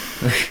show.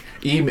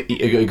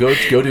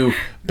 Go to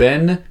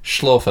Ben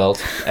Schlofelt,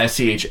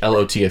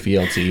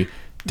 SCHLOTFELT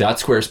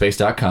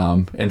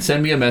 .squarespace.com and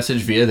send me a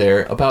message via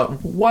there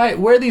about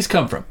where these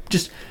come from.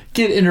 Just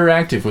get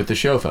interactive with the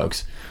show,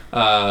 folks.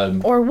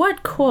 Or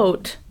what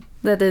quote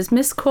that is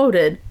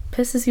misquoted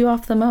pisses you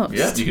off the most.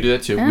 Yeah, you could do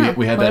that too. Yeah,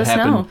 we had let that us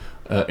happen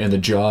in the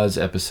Jaws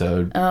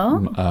episode. Oh?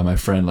 My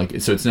friend,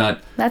 so it's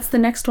not... That's the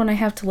next one I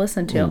have to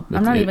listen to. Well,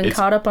 I'm not even it's-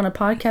 caught up on a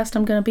podcast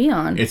I'm going to be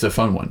on. It's a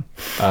fun one.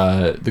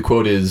 The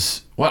quote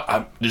is...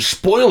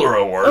 spoiler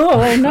alert!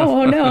 Oh,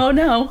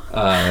 no.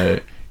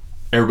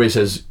 Everybody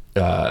says...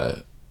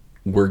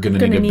 we're gonna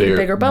need a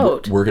bigger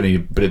boat. We're gonna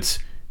need, but it's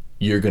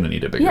you're gonna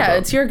need a bigger boat. Yeah,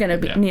 it's you're gonna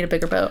need a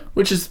bigger boat.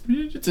 Which is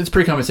it's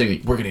pretty common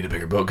saying we're gonna need a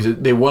bigger boat because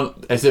they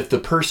want as if the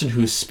person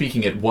who's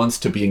speaking it wants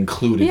to be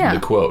included in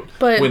the quote.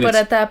 But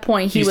at that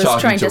point he he's was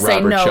talking trying to say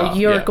Robert no, Shaw.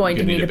 you're going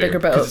to need a bigger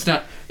boat. 'Cause it's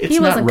not. He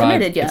wasn't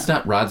committed yet. It's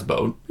not Rod's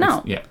boat.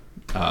 No.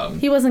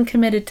 He wasn't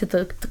committed to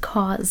the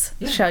cause,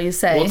 shall you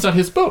say? Well, it's not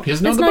his boat. He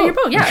doesn't own It's the not boat. your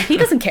boat. Yeah, he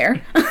doesn't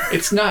care.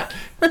 It's not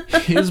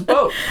his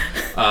boat.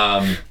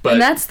 But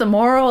and that's the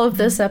moral of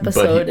this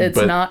episode. It's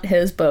not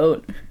his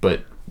boat.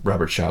 But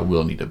Robert Shaw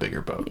will need a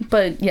bigger boat.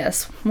 But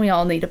yes, we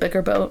all need a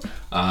bigger boat.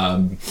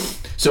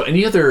 So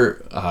any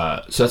other?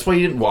 So that's why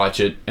you didn't watch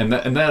it, and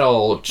that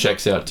all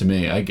checks out to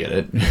me. I get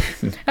it.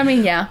 I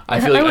mean, yeah.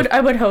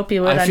 I would hope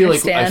you would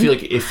understand. I feel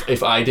like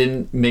if I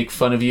didn't make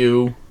fun of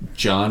you,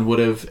 John would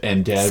have,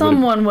 and Dad.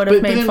 Someone would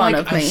have made fun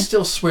of me. I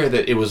still swear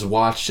that it was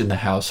watched in the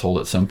household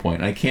at some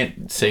point. I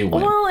can't say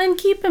when. Well, and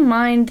keep in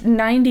mind,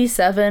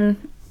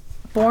 97,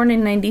 born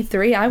in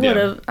 93. I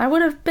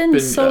would have been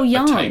so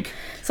young.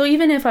 So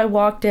even if I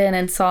walked in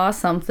and saw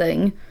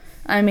something,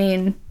 I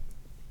mean,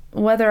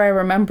 whether I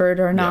remembered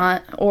or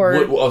not,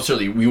 or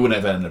certainly we wouldn't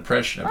have had an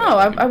impression of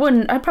it. I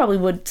wouldn't. I probably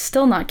would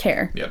still not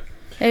care. Yep.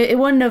 It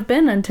wouldn't have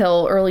been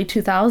until early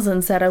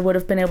 2000s that I would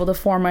have been able to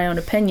form my own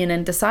opinion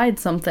and decide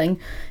something.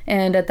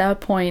 And at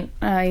that point,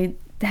 I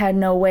had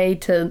no way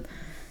to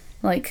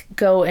like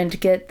go and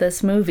get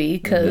this movie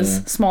because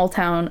small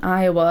town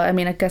Iowa. I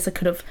mean, I guess I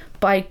could have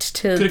biked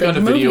to the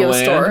Movio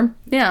store.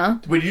 Yeah.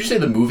 Wait, did you say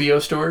the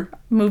Movio store?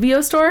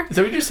 Movio store? Is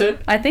that what you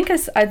said? I think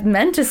I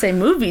meant to say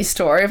movie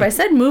store. If I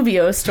said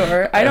Movio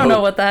store, I don't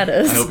know what that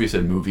is. I hope you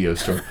said Movio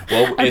store.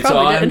 Well, it's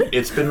on. Did.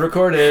 It's been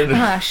recorded.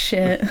 Ah,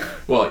 shit.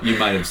 Well, you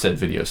might have said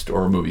video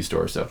store or movie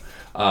store, so.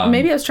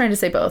 Maybe I was trying to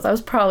say both. I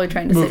was probably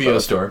trying to say both. Movio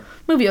store.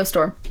 Movio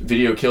store.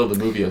 Video killed the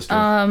Movio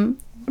store.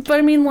 But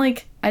I mean,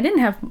 like, I didn't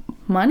have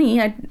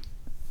money.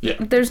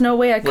 There's no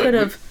way I could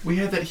have. We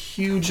had that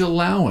huge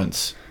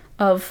allowance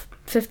of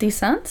 50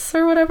 cents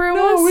or whatever it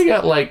was. No, we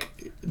got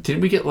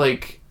didn't we get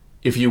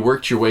if you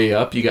worked your way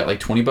up, you got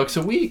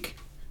 $20 a week?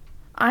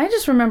 I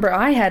just remember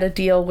I had a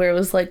deal where it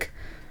was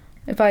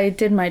if I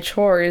did my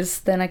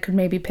chores, then I could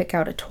maybe pick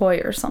out a toy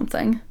or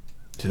something.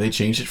 Did they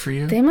change it for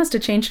you? They must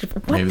have changed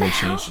it. Maybe they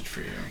changed it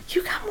for you.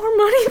 You got more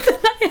money than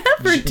I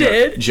ever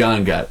did.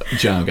 John got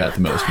the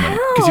most money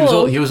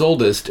because he was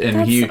oldest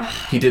and he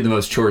did the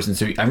most chores, and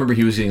so I remember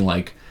he was getting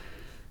 $15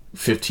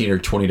 or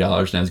 $20,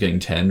 and I was getting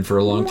 10 for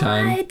a long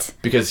time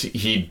because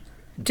he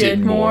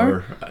did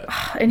more.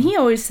 And he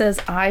always says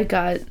I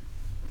got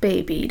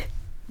babied.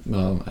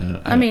 Well,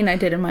 I mean, I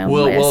did in my own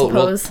way, I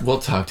suppose. We'll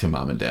talk to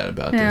Mom and Dad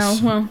about this.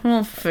 Yeah, well,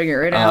 we'll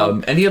figure it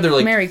out. Any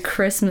other Merry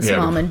Christmas,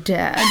 Mom and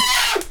Dad.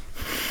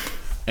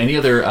 Any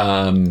other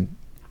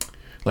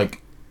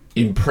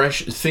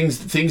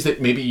things that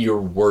maybe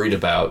you're worried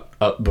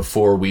about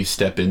before we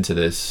step into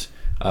this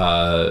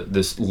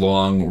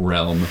long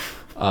realm?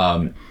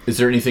 Is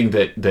there anything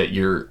that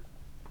you're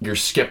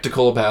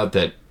skeptical about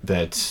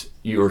that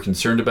you are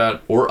concerned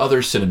about, or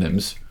other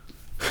synonyms?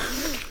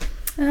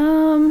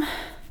 And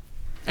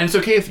it's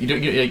okay if you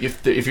don't.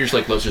 If you're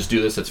just let's just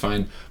do this, that's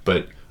fine.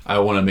 But I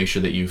want to make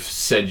sure that you've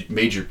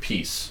made your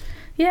piece.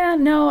 Yeah.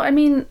 No. I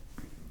mean,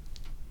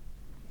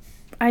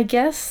 I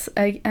guess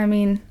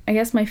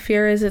my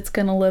fear is it's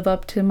gonna live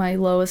up to my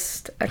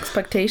lowest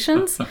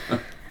expectations,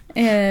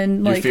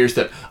 and your fears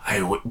that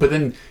but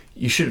then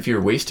you shouldn't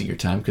fear wasting your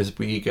time because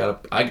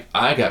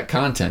I got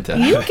content out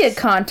of it. You get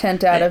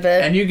content out of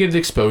it, and you get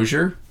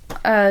exposure.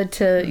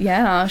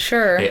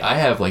 Sure. Hey, I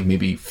have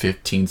maybe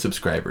 15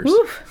 subscribers.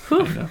 Oof.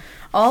 I know.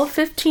 All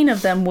 15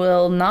 of them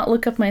will not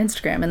look up my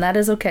Instagram, and that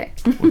is okay.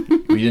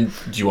 Do you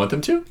want them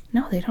to?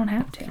 No, they don't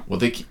have to.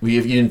 Well,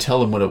 you didn't tell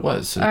them what it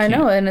was. So I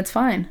know, and it's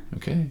fine.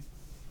 Okay.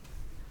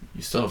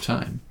 You still have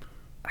time.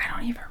 I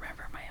don't even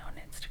remember my own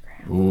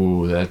Instagram.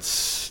 Ooh,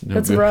 that's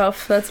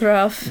rough. That's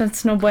rough.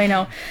 That's no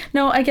bueno.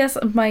 No, I guess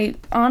my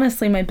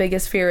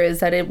biggest fear is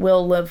that it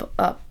will live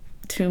up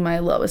to my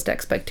lowest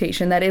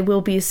expectation, that it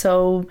will be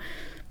so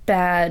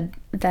bad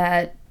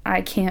that I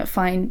can't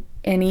find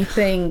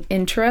anything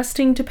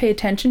interesting to pay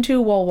attention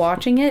to while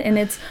watching it, and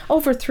it's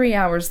over 3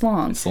 hours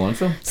long. It's a long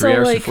film? 3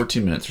 hours and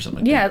 14 minutes or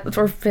something like that.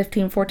 Yeah, or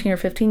 14 or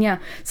 15, yeah.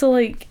 So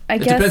I guess...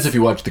 It depends if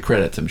you watch the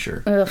credits, I'm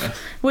sure.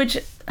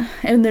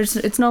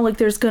 It's not like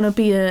there's gonna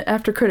be an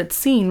after credits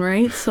scene,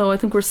 right? So I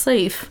think we're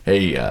safe.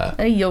 Hey,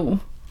 yo.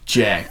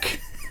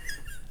 Jack.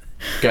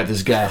 Got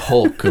this guy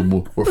Hulk,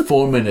 and we're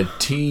forming a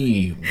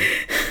team.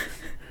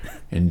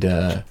 And,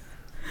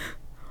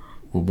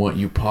 we want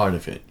you part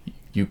of it.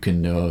 You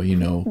can,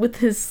 with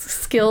his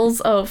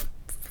skills of...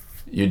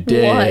 You're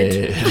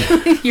dead.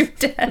 What? You're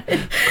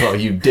dead. Call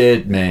you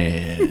dead,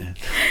 man.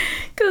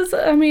 Because,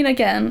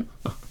 again,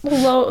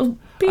 I'm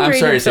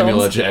sorry,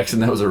 Samuel L. Jackson.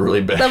 That was a really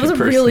bad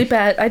really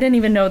bad. I didn't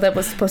even know that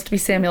was supposed to be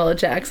Samuel L.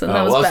 Jackson.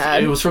 That was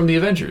bad. It was from the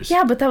Avengers.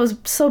 Yeah, but that was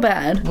so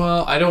bad.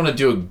 Well, I don't want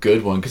to do a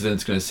good one because then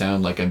it's going to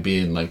sound like I'm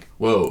being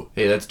whoa,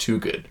 hey, that's too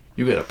good.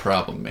 You got a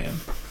problem, man.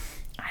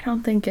 I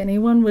don't think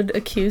anyone would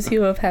accuse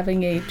you of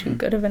having a too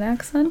good of an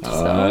accent. So.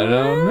 I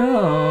don't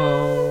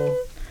know.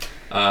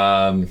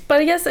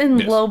 But I guess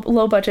in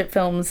low budget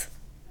films,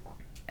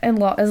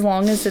 and as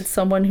long as it's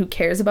someone who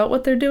cares about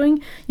what they're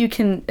doing, you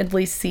can at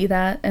least see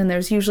that, and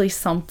there's usually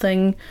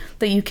something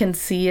that you can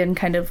see and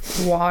kind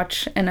of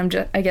watch.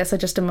 And I guess I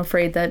just am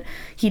afraid that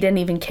he didn't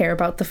even care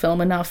about the film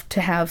enough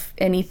to have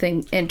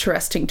anything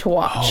interesting to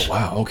watch. Oh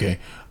wow, okay.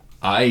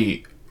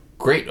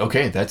 Great.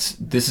 Okay, this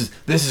is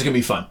gonna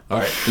be fun. All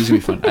right, this is gonna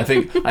be fun.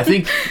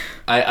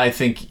 I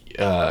think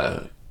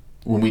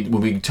when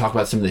we talk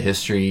about some of the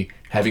history,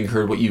 having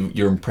heard what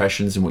your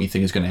impressions and what you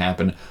think is going to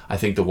happen, I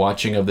think the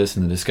watching of this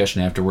and the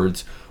discussion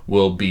afterwards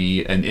will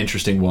be an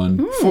interesting one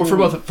for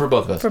both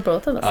of us. For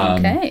both of us,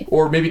 okay.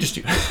 Or maybe just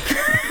you.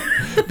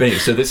 But anyway,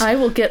 so this. I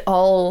will get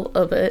all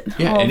of it.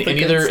 Yeah. All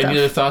Any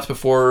other thoughts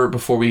before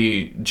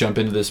we jump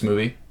into this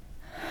movie?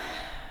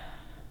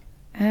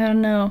 I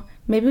don't know.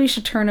 Maybe we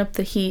should turn up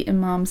the heat in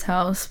Mom's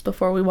house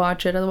before we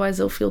watch it. Otherwise,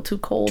 it'll feel too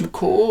cold. Too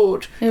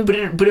cold. But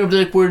I'm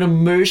like, we're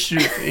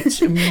immersive. It's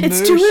immersive.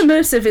 It's too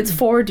immersive. It's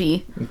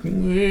 4D.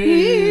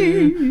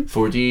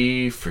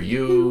 4D for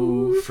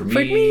you, for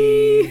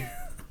me.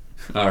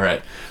 All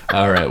right.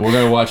 We're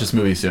gonna watch this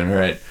movie soon. All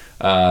right.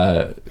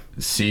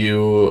 See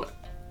you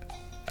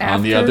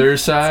on the other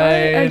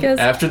side. I guess.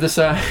 After the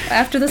side.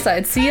 After the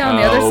side. See you on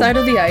the other side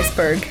of the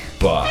iceberg.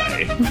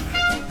 Bye.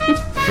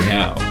 For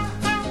now.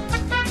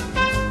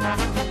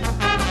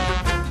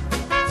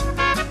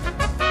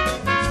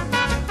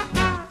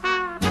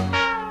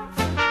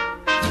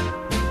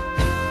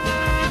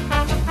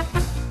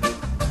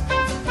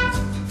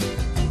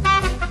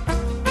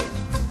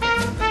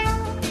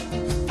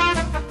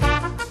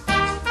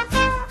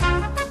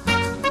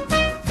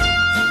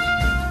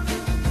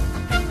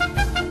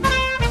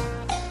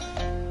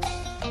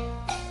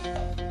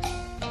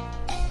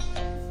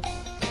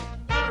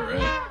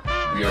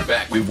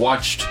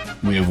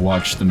 We have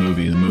watched the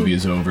movie. The movie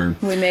is over.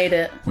 We made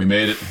it.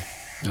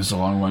 It was a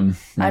long one.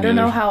 I don't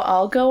know how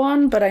I'll go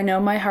on, but I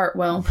know my heart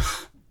will.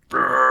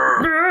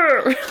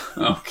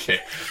 Okay.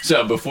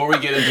 So before we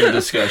get into the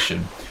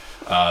discussion,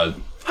 how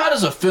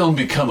does a film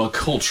become a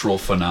cultural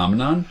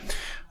phenomenon?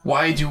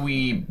 Why do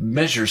we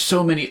measure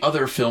so many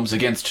other films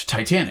against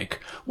Titanic?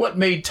 What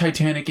made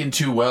Titanic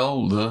into,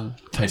 well, the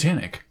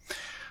Titanic?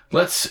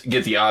 Let's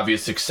get the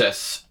obvious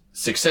success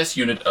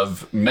unit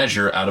of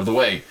measure out of the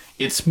way.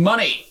 It's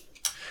money.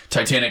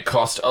 Titanic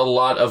cost a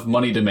lot of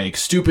money to make.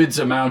 Stupid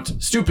amounts of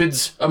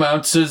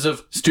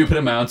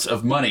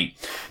money.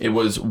 It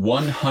was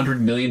 $100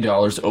 million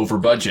over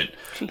budget,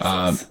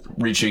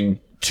 reaching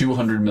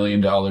 $200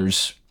 million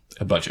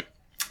a budget.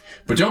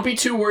 But don't be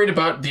too worried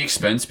about the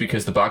expense,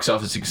 because the box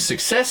office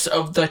success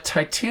of the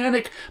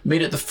Titanic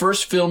made it the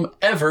first film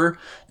ever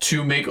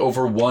to make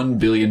over $1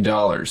 billion.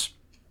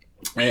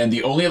 And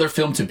the only other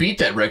film to beat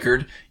that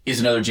record is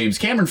another James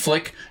Cameron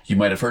flick. You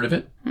might have heard of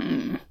it.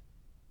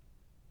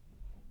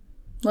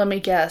 Let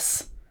me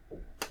guess.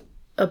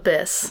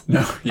 Abyss.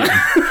 No,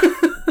 yeah.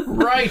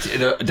 Right.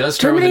 It does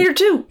start Terminator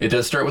 2. It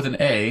does start with an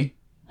A.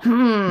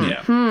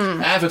 Yeah.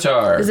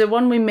 Avatar. Is it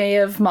one we may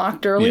have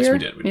mocked earlier?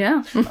 Yes, we did.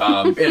 Yeah.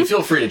 And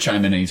feel free to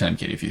chime in anytime,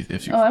 Katie,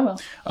 if you. Oh, I will.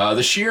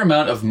 The sheer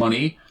amount of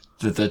money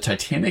that the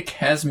Titanic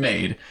has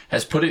made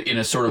has put it in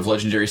a sort of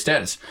legendary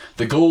status.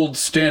 The gold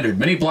standard.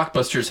 Many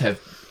blockbusters have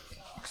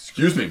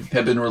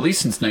been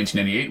released since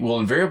 1998 will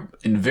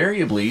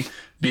invariably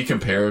be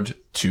compared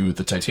to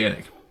the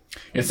Titanic.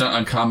 It's not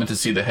uncommon to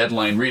see the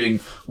headline reading,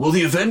 "Will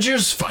the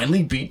Avengers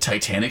finally beat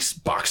Titanic's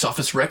box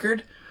office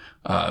record?"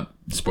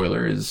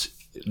 Spoiler is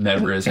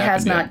never has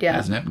happened yet. It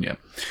hasn't happened yet.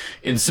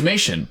 In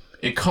summation,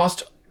 it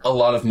cost a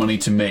lot of money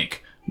to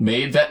make,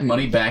 made that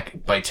money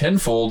back by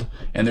tenfold,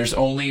 and there's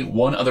only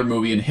one other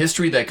movie in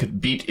history that could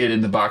beat it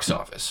in the box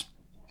office.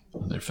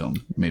 Another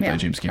film made by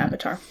James Cameron.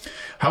 Avatar.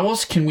 How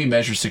else can we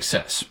measure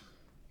success?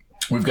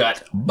 We've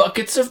got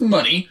buckets of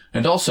money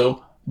and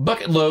also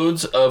bucket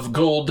loads of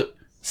gold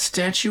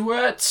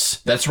statuettes.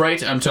 That's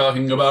right, I'm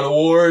talking about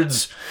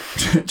awards.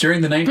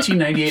 During the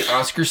 1998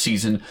 Oscar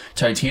season,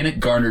 Titanic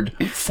garnered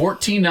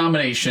 14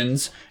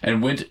 nominations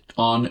and went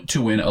on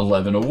to win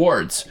 11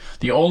 awards.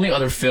 The only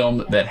other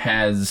film that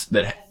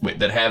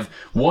have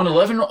won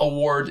 11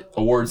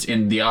 awards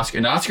in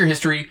Oscar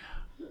history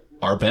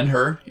are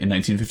Ben-Hur in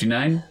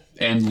 1959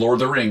 and Lord of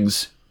the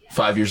Rings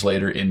 5 years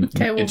later in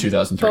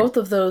 2003. Both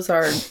of those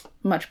are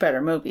much better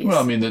movies.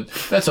 Well, I mean,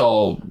 that's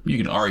all, you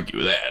can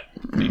argue that.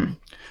 I mean,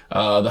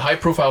 the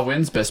high-profile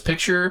wins: Best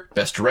Picture,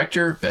 Best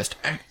Director, Best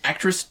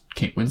Actress,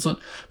 Kate Winslet,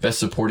 Best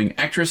Supporting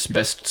Actress,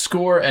 Best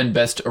Score, and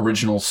Best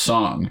Original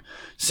Song.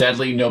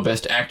 Sadly, no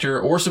Best Actor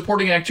or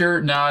Supporting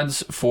Actor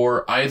nods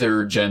for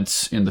either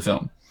gents in the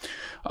film.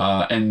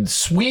 And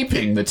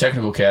sweeping the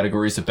technical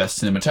categories of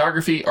Best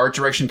Cinematography, Art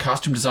Direction,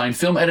 Costume Design,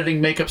 Film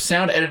Editing, Makeup,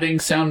 Sound Editing,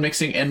 Sound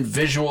Mixing, and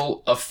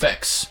Visual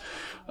Effects.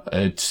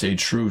 It's a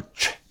true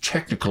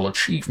technical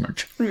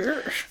achievement.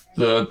 Yes.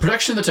 The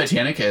production of the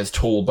Titanic, as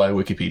told by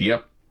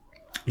Wikipedia,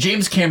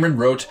 James Cameron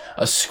wrote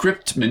a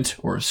script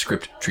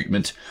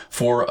treatment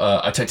for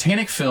a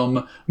Titanic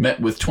film, met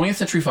with 20th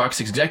Century Fox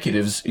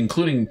executives,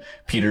 including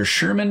Peter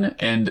Sherman,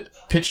 and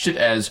pitched it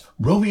as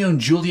Romeo and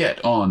Juliet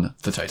on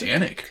the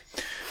Titanic.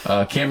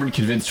 Cameron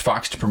convinced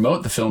Fox to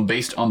promote the film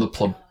based on the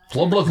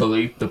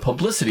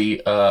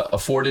publicity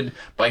afforded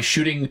by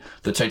shooting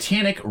the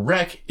Titanic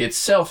wreck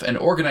itself, and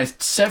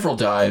organized several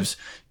dives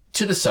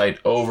to the site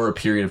over a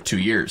period of 2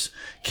 years.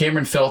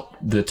 Cameron felt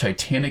the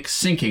Titanic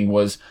sinking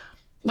was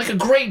like a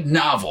great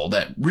novel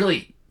that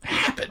really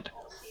happened,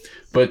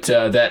 but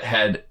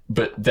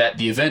that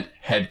the event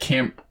had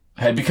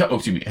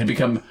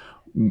become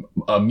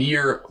a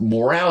mere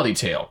morality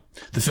tale.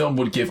 The film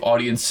would give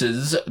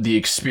audiences the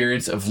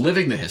experience of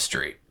living the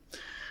history.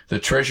 The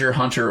treasure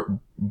hunter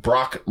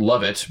Brock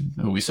Lovett,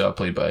 who we saw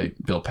played by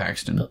Bill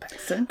Paxton,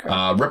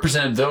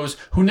 represented those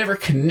who never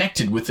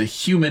connected with the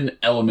human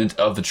element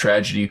of the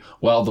tragedy,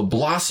 while the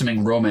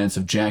blossoming romance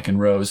of Jack and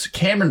Rose,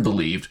 Cameron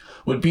believed,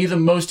 would be the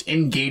most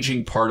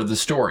engaging part of the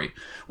story.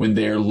 When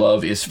their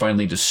love is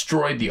finally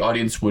destroyed, the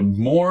audience would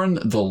mourn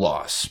the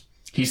loss.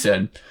 He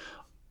said,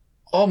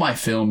 "All my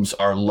films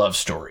are love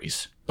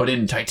stories, but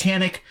in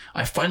Titanic,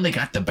 I finally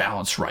got the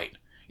balance right.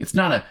 It's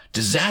not a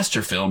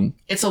disaster film,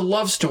 it's a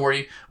love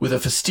story with a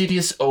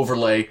fastidious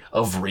overlay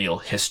of real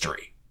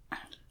history."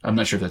 I'm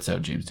not sure if that's how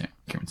James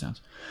Cameron sounds.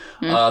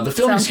 The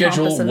filming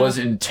schedule was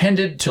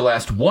intended to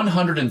last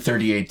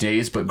 138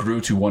 days, but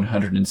grew to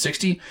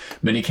 160.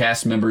 Many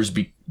cast members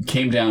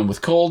came down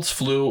with colds,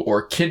 flu,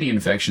 or kidney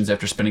infections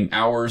after spending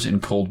hours in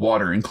cold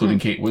water, including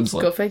Kate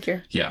Winslet. Go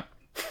figure. Yeah.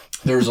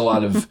 There's a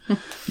lot of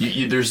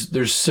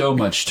there's so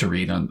much to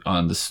read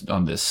on this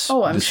this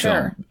sure.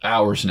 film.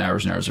 Hours and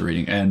hours and hours of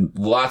reading, and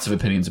lots of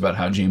opinions about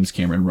how James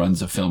Cameron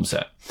runs a film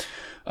set.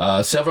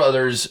 Several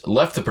others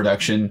left the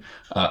production.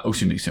 In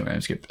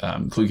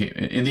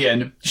the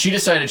end, she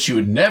decided she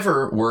would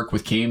never work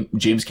with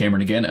James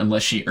Cameron again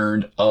unless she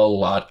earned a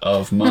lot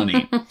of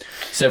money.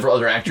 Several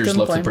other actors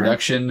left the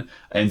production,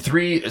 and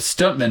 3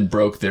 stuntmen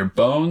broke their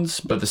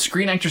bones. But the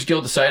Screen Actors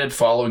Guild decided,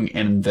 following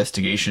an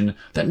investigation,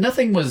 that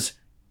nothing was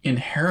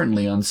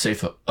inherently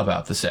unsafe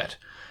about the set.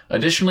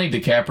 Additionally,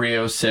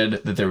 DiCaprio said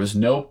that there was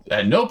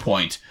at no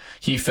point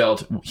he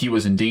felt he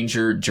was in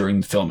danger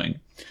during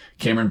filming.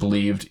 Cameron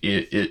believed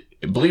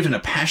in a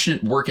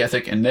passionate work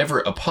ethic and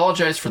never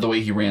apologized for the way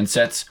he ran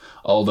sets,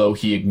 although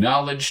he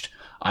acknowledged,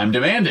 "I'm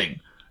demanding,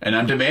 and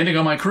I'm demanding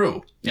on my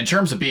crew. In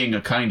terms of being a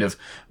kind of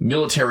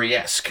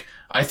military-esque,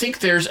 I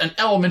think there's an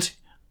element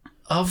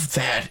of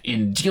that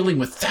in dealing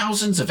with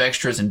thousands of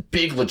extras and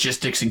big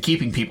logistics and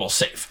keeping people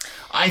safe.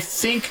 I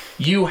think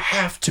you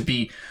have to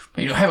be,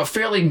 have a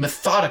fairly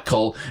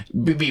methodical,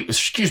 be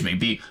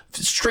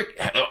strict."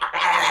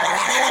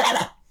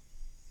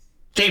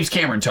 James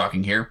Cameron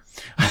talking here.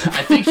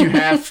 "I think you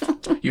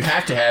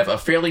have to have a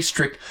fairly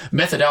strict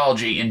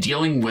methodology in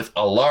dealing with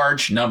a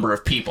large number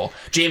of people.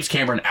 James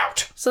Cameron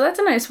out." So that's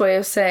a nice way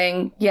of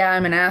saying, yeah,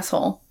 I'm an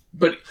asshole.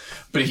 But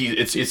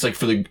it's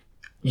like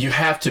you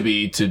have to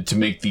be to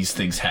make these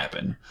things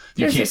happen.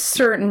 There's a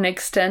certain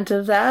extent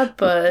of that,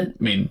 but I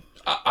mean,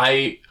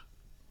 I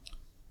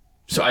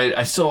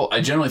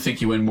generally think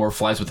you win more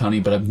flies with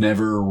honey, but I've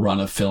never run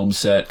a film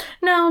set.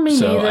 No, me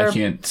so neither. I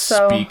can't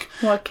speak.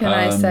 What can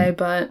I say?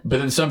 But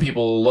then some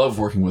people love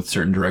working with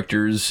certain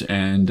directors,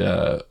 and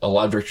a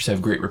lot of directors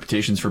have great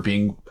reputations for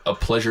being a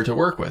pleasure to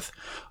work with.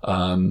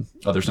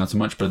 Others not so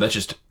much, but that's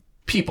just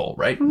people,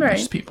 right? Right.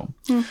 Just people.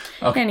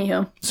 Okay.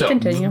 Anywho, so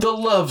continue. The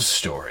love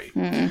story.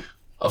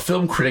 A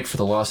film critic for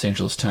the Los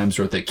Angeles Times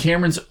wrote that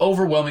Cameron's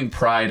overwhelming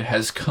pride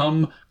has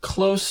come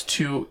close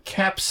to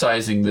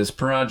capsizing this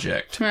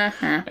project,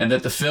 and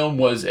that the film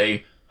was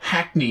a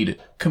hackneyed,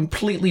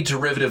 completely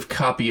derivative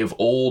copy of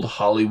old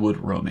Hollywood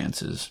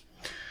romances.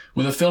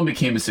 When the film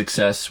became a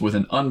success with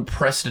an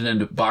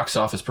unprecedented box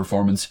office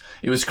performance,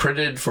 it was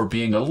credited for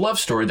being a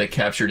love story that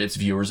captured its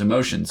viewers'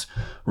 emotions.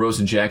 Rose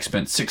and Jack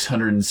spent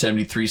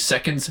 673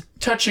 seconds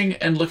touching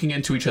and looking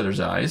into each other's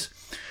eyes.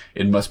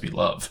 It must be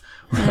love.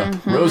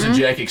 Rose and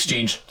Jack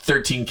exchanged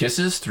 13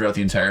 kisses throughout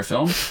the entire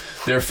film.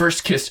 Their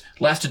first kiss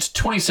lasted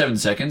 27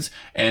 seconds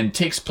and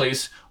takes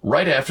place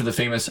right after the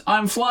famous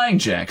 "I'm flying,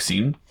 Jack"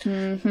 scene.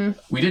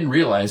 We didn't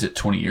realize it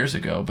 20 years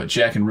ago, but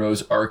Jack and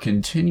Rose are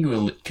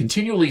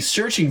continually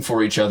searching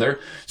for each other,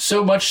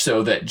 so much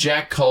so that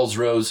Jack calls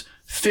Rose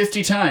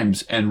 50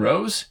 times, and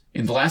Rose,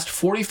 in the last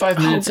 45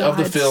 minutes of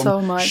the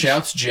film,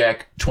 shouts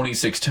Jack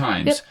 26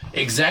 times. Yep.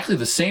 Exactly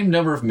the same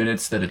number of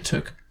minutes that it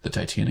took the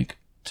Titanic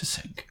to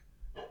sink.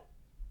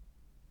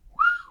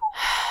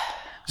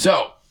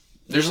 So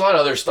there's a lot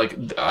of others. Like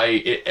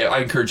I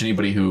encourage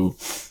anybody who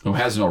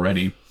hasn't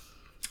already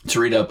to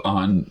read up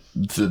on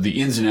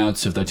the ins and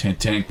outs of the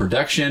Titanic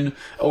production,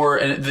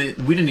 we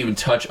didn't even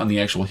touch on the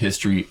actual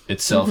history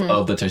itself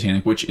of the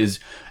Titanic, which is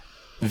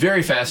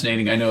very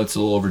fascinating. I know it's a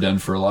little overdone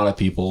for a lot of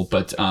people,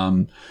 but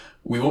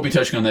we won't be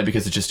touching on that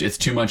because it's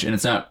too much, and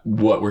it's not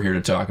what we're here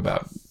to talk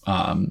about.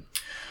 And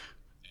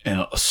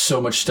so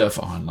much stuff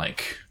on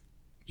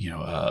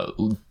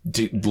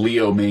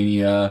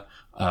Leomania.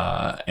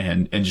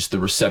 And just the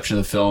reception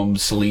of the film,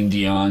 Celine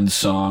Dion's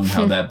song,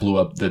 how that blew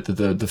up.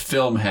 The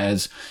film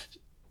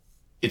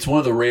it's one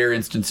of the rare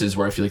instances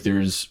where I feel like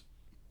there's,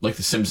 like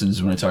The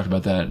Simpsons when I talked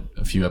about that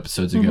a few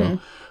episodes ago,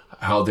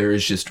 how there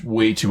is just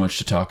way too much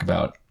to talk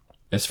about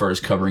as far as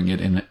covering it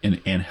in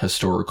an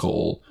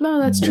historical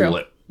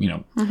bullet,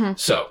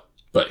 So,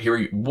 but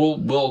here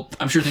we'll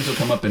I'm sure things will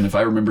come up, and if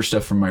I remember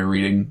stuff from my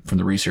reading, from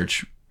the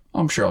research,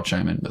 I'm sure I'll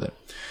chime in with it.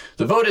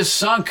 The vote is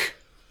sunk.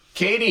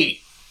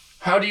 Katie,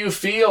 how do you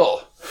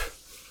feel?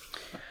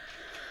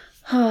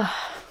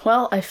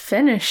 Well, I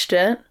finished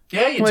it.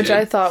 Yeah, you did. Which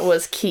I thought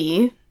was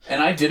key.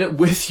 And I did it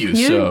with you,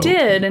 You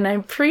did, and I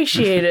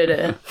appreciated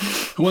it.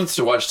 Who wants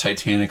to watch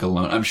Titanic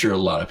alone? I'm sure a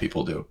lot of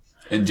people do.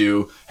 and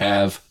do,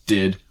 have,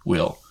 did,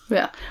 will.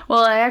 Yeah.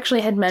 Well, I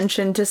actually had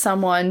mentioned to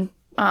someone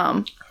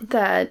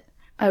that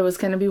I was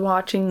going to be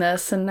watching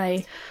this, and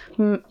I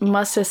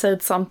must have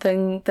said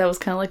something that was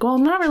kind of like, well,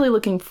 I'm not really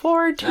looking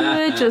forward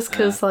to it just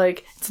because,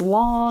 like, it's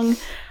long.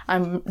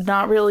 I'm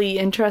not really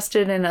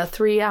interested in a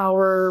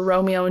 3-hour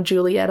Romeo and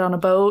Juliet on a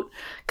boat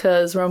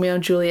because Romeo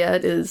and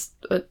Juliet is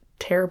a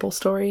terrible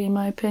story, in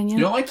my opinion.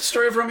 You don't like the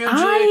story of Romeo and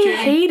Juliet, I Katie?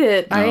 hate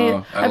it.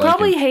 No, I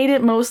probably hate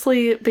it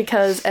mostly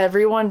because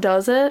everyone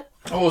does it.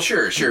 Oh, well,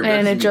 sure.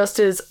 And it just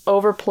is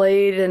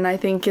overplayed, and I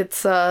think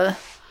it's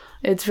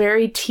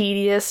very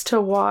tedious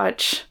to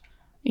watch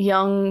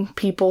young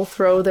people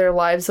throw their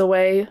lives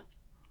away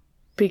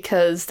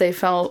because they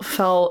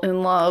fell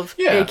in love,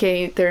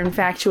 aka they're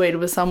infatuated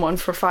with someone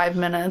for 5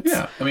 minutes.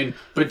 Yeah, I mean,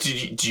 but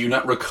do you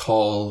not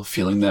recall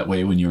feeling that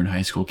way when you were in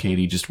high school,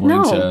 Katie? Just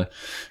wanting to...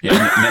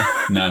 Yeah,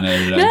 no.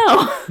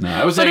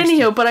 I was... But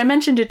anyhow, but I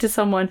mentioned it to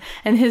someone,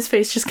 and his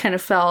face just kind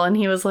of fell, and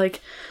he was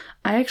like,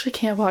 I actually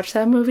can't watch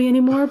that movie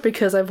anymore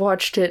because I've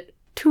watched it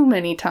too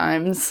many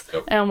times.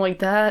 Yep. And I'm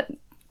like,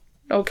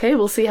 okay,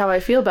 we'll see how I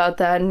feel about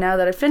that. And now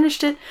that I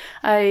finished it,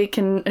 I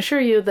can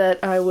assure you that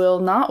I will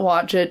not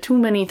watch it too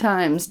many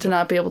times to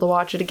not be able to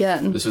watch it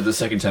again. This is the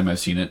second time I've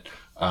seen it.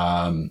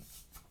 And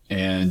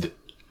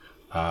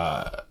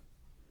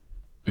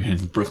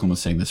Brooklyn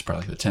was saying this is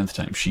probably the 10th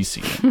time she's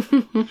seen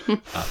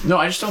it. No,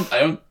 I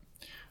don't...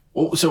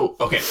 Oh, so,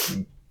 okay.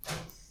 So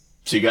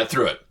you got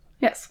through it.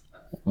 Yes.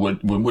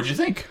 What'd you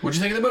think? What'd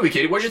you think of the movie,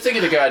 Katie? What'd you think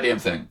of the goddamn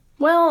thing?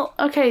 Well,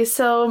 okay,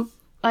 so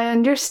I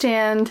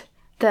understand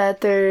that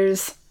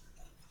there's...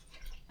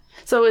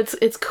 So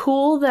it's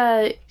cool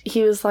that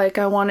he was like,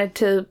 I wanted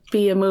to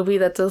be a movie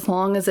that's as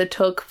long as it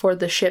took for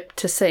the ship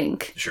to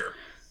sink. Sure.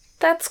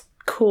 That's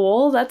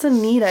cool. That's a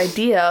neat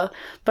idea.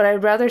 But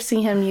I'd rather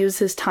see him use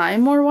his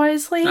time more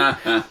wisely.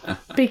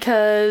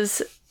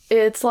 Because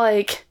it's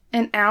like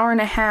an hour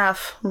and a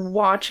half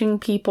watching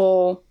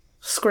people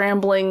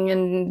scrambling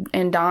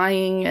and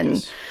dying,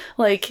 and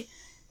like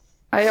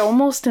I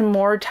almost am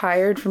more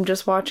tired from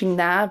just watching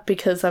that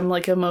because I'm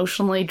like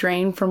emotionally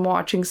drained from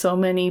watching so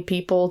many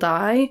people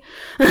die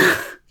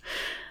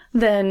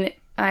than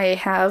I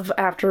have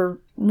after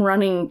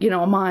running,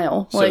 a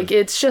mile. So, like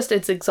it's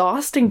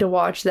exhausting to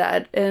watch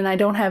that, and I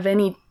don't have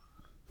any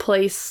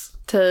place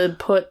to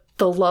put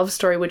the love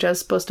story, which I was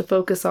supposed to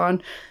focus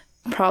on,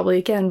 probably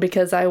again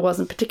because I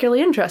wasn't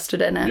particularly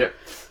interested in it. Yeah,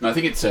 I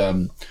think it's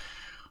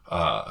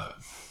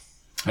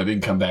I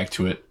didn't come back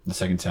to it the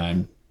second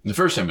time. The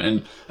first time,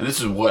 and this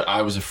is what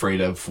I was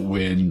afraid of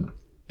when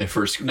it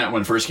first, not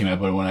when it first came out,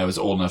 but when I was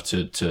old enough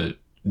to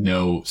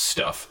know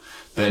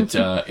stuff. That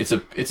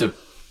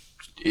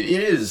it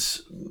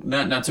is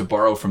not to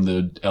borrow from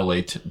the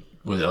LA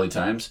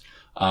Times.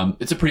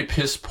 It's a pretty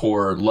piss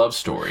poor love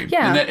story.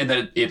 Yeah, and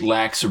that it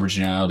lacks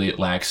originality. It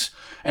lacks,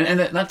 and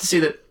that, not to say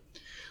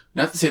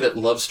that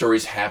love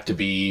stories have to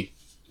be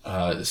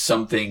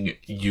something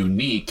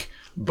unique.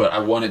 But I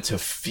want it to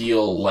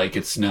feel like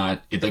it's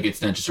not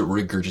just a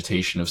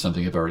regurgitation of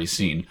something I've already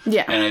seen.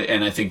 Yeah.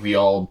 And I think we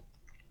all,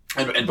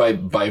 and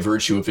by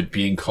virtue of it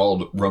being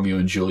called Romeo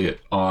and Juliet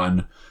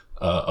on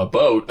a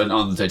boat and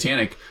on the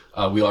Titanic,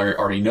 we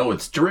already know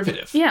it's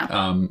derivative. Yeah.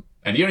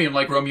 And you don't even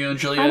like Romeo and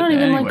Juliet. I don't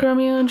even like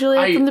Romeo and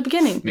Juliet from the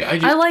beginning. Yeah,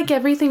 I like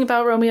everything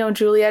about Romeo and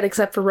Juliet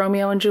except for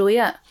Romeo and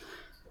Juliet.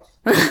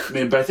 But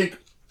I think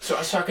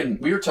so.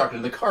 We were talking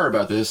in the car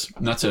about this,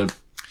 not to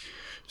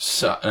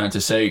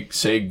say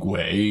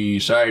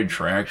segue,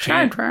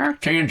 sidetrack,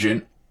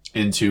 tangent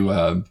into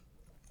a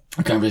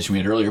conversation we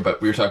had earlier,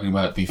 but we were talking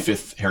about the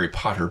 5th Harry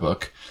Potter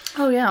book.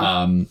 Oh,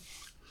 yeah.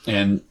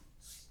 And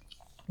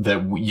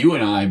that you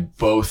and I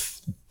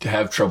both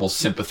have trouble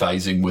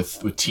sympathizing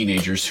with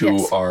teenagers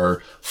who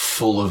are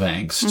full of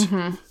angst.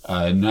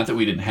 Mm-hmm. Not that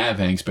we didn't have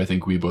angst, but I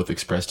think we both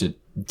expressed it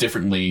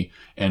differently,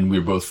 and we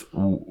were both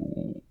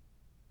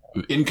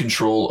in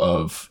control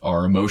of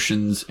our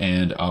emotions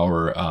and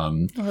our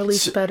or at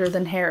least better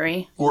than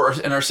Harry,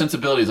 and our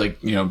sensibilities. Like,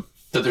 that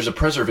there's a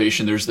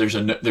preservation. There's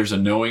a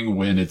knowing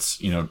when it's,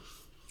 you got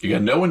to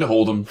know when to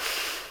hold them,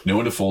 know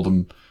when to fold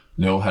them,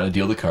 know how to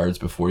deal the cards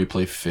before you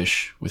play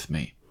fish with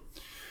me.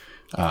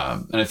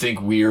 And I think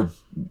we're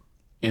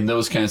in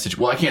those kind of situations.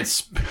 Well,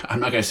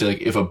 I'm not going to say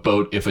like if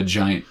a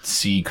giant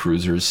sea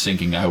cruiser is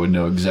sinking, I would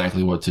know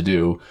exactly what to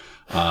do.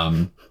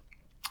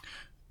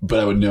 But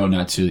I would know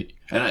not to.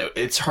 And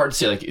it's hard to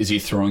say, like, is he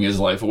throwing his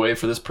life away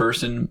for this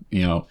person?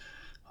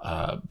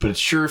 But it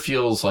sure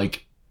feels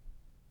like,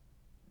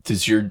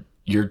 does your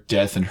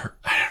death and her...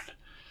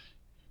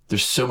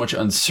 There's so much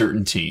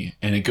uncertainty,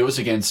 and it goes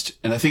against...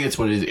 And I think that's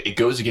what it is. It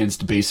goes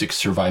against basic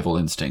survival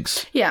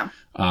instincts. Yeah.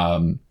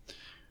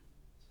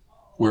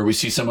 Where we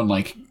see someone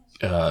like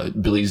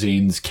Billy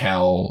Zane's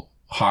Cal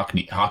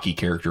hockey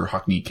character.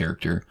 Hockney,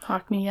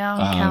 yeah.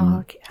 Cal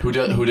Hockey.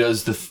 Who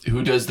does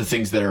the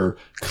things that are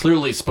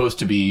clearly supposed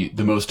to be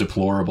the most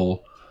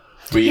deplorable,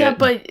 but yet,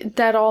 but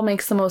that all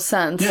makes the most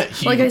sense. Yeah,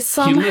 he lives,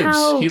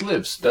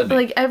 doesn't he?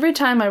 Like every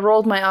time I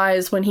rolled my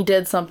eyes when he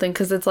did something,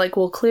 because it's like,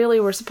 well, clearly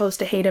we're supposed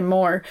to hate him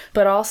more,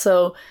 but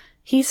also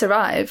he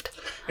survived.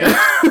 Yeah,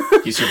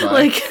 he survived.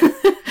 Like,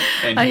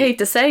 and I hate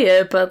to say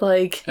it, but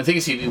like, the thing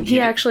is, he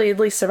actually at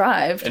least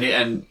survived.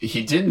 And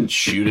he didn't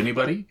shoot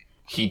anybody.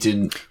 He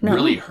didn't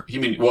really hurt.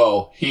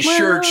 He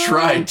sure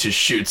tried to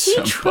shoot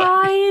somebody. He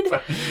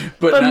tried,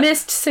 but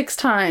missed 6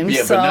 times.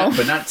 Yeah,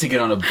 but not to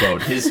get on a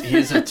boat.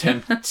 His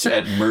attempts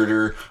at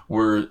murder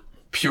were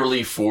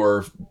purely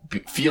for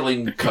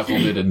feeling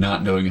cuckolded and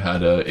not knowing how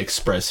to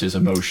express his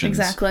emotions.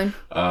 Exactly.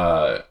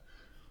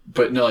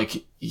 But no,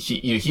 like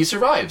he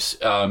survives,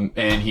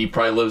 and he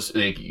probably lives.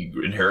 Like, he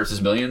inherits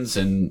his millions,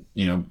 and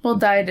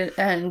died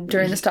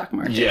during the stock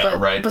market. Yeah, but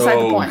right. Beside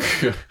the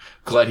point.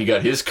 Glad he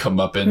got his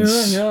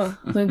comeuppance. Yeah,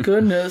 thank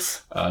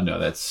goodness. No,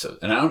 that's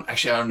and I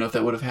don't know if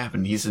that would have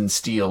happened. He's in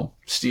Steel.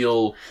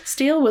 Steel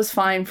was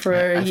fine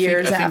for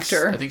years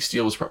after. I think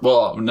Steel was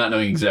not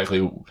knowing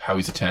exactly how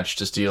he's attached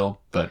to Steel,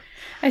 but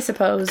I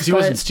suppose because he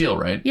was in Steel,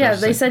 right? Yeah,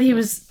 they said he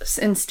was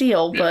in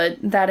Steel, but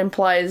that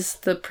implies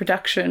the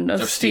production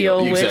of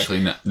Steel,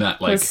 exactly, which not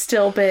like was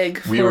still big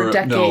for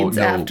decades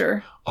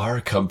after.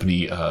 Our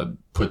company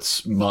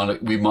puts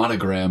we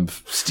monogram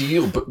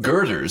steel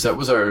girders. That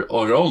was our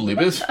only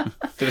business.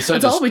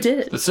 That's all we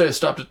did. Let's say I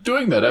stopped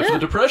doing that after the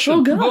Depression.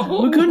 Oh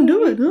God, we couldn't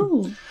do it.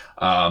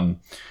 Oh.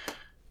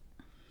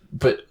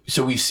 But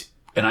so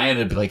and I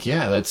ended up like,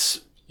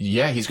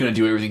 he's going to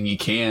do everything he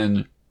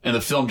can, and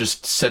the film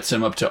just sets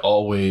him up to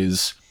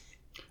always,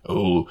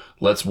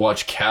 let's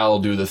watch Cal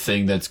do the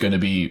thing that's going to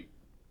be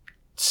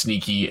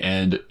sneaky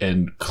and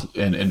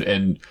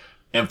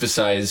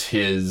emphasize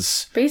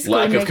his basically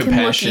lack of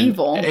compassion. Him look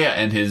evil. Yeah,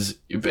 and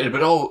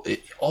but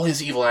all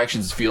his evil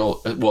actions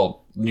feel,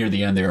 well, near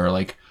the end they are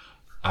like,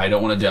 I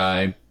don't want to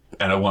die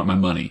and I want my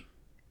money.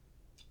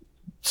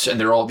 And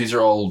these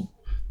are all,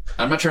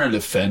 I'm not trying to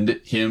defend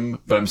him,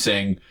 but I'm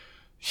saying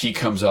he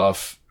comes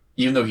off,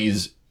 even though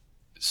he's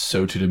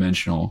so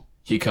two-dimensional,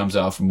 he comes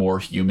off more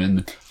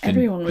human.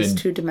 Everyone was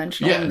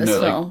two-dimensional in this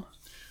film.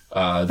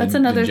 That's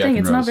another thing.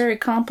 It's not very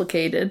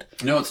complicated.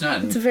 No, it's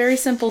not. It's a very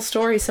simple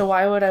story. So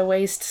why would I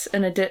waste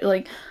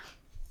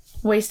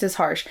waste is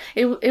harsh.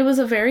 It was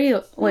a very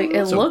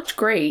looked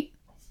great.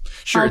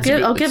 Sure,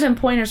 I'll give him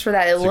pointers for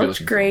that. It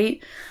looked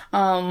great.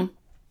 And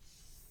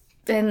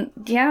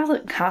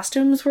the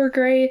costumes were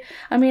great.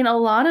 I mean, a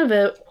lot of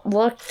it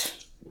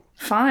looked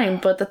fine,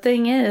 but the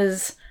thing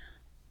is,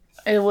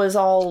 it was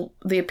all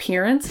the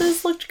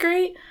appearances looked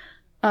great.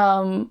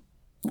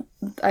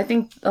 I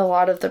think a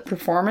lot of the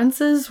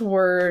performances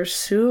were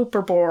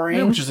super boring.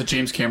 Yeah, which is a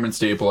James Cameron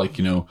staple, like,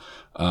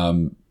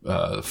 not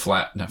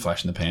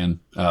flash in the pan.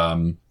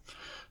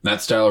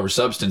 Not style over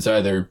substance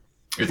either.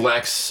 It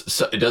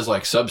does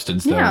lack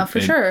substance, though. Yeah,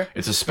 for sure.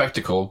 It's a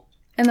spectacle.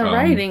 And the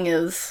writing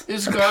is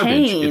garbage.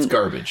 Pain. It's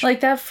garbage. Like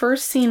that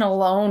first scene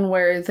alone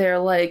where they're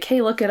like,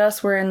 hey, look at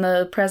us. We're in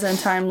the present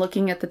time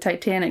looking at the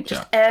Titanic.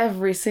 Just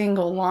every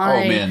single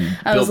line. Oh, man.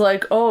 I was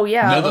like, oh,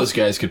 yeah. None of those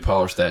guys could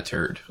polish that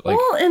turd.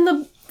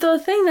 And the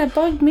thing that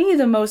bugged me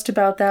the most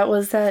about that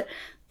was that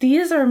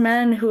these are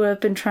men who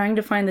have been trying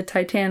to find the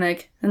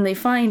Titanic, and they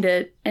find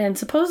it, and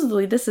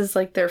supposedly this is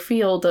like their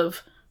field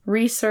of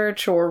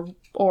research or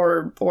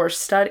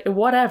study,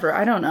 whatever,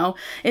 I don't know.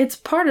 It's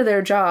part of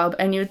their job,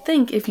 and you'd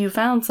think if you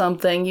found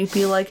something, you'd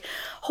be like,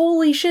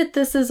 holy shit,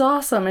 this is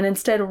awesome. And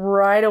instead,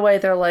 right away,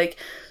 they're like,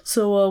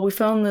 so we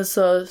found this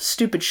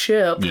stupid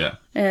ship. Yeah.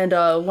 And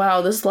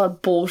wow, this is a lot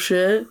of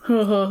bullshit.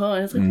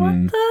 And it's like,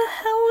 what the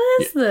hell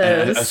is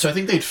this? So I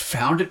think they'd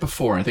found it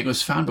before. I think it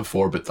was found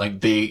before, but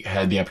like they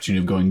had the opportunity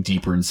of going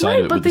deeper inside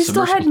of it. But they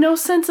still had no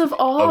sense of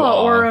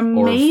awe or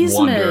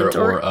amazement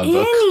or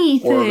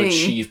anything. Or of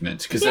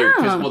achievement. Because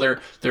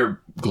they're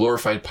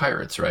glorified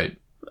pirates, right?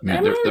 I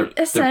mean,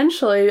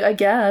 essentially, I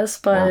guess,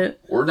 but...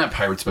 Or not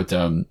pirates, but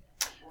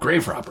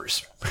grave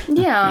robbers.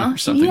 Yeah. Or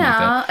something like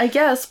that. I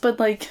guess, but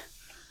like,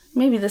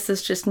 maybe this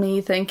is just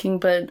me thinking,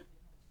 but...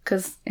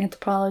 Because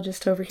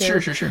anthropologist over here.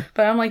 Sure.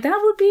 But I'm like, that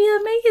would be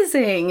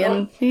amazing.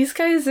 And these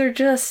guys are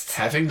just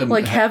having them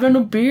having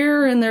a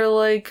beer, and they're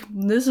like,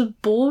 this is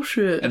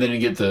bullshit. And then you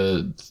get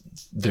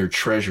their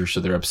treasure, so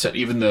they're upset,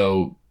 even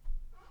though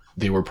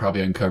they were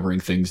probably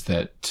uncovering things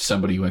that to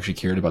somebody who actually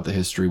cared about the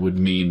history would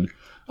mean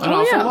an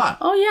awful lot.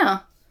 Oh yeah.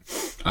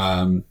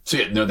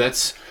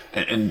 That's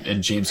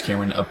and James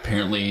Cameron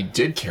apparently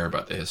did care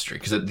about the history,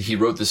 because he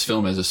wrote this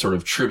film as a sort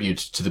of tribute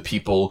to the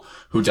people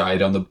who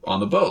died on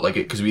the boat. Like,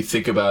 because we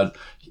think about,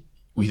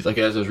 as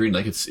I was reading,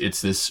 like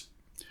it's this.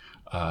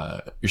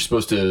 You're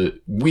supposed to.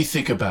 We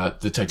think about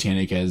the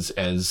Titanic as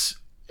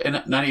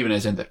and not even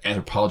as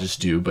anthropologists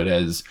do, but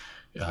as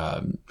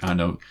I don't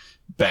know,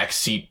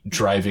 backseat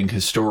driving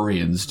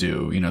historians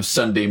do,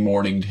 Sunday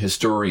morning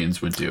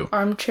historians would do.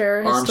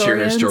 Armchair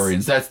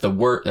historians. That's the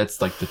word.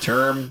 That's like the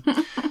term.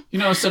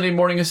 Sunday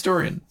morning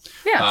historian.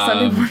 Yeah,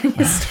 Sunday morning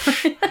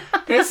historian.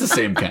 It's the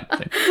same kind of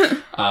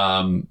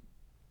thing.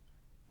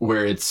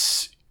 Where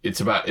it's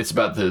about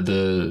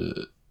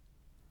the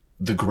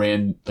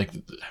grand, like,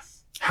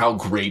 how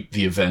great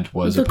the event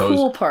was. The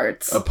cool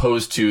parts.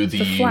 Opposed to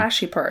the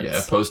flashy parts. Yeah,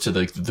 opposed to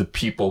the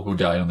people who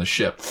died on the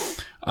ship.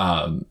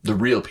 The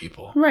real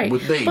people. Right.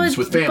 With names,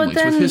 with families,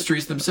 with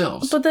histories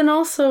themselves. But then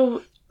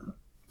also,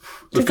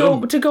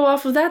 to go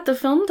off of that, the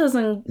film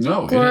doesn't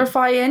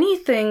glorify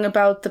anything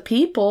about the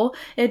people.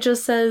 It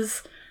just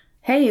says,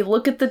 hey,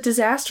 look at the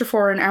disaster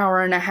for an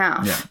hour and a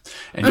half. Yeah.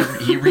 And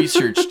he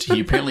researched,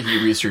 apparently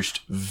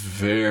researched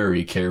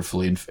very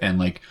carefully and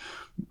like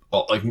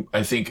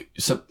I think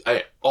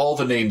all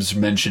the names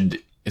mentioned,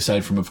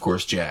 aside from, of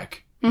course,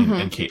 Jack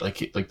and Kate, like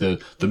the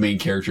main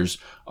characters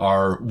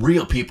are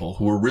real people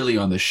who were really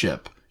on the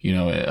ship, you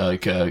know,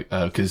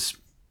 because,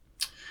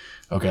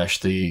 oh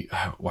gosh,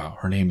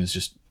 her name is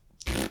just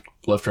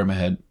left from my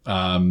head.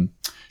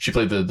 She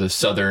played the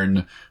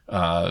Southern.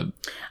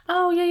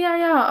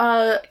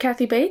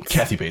 Kathy Bates.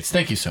 Kathy Bates,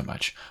 thank you so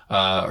much.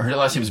 Her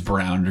last name is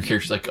Brown. Her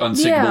character's like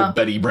unsinkable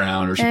Betty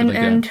Brown or something like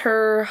that. And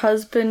her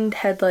husband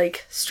had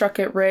like struck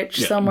it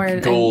rich somewhere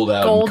in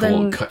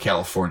Golden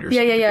California. Or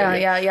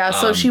Yeah.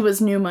 So she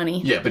was new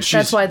money. Yeah, but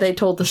that's why they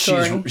told the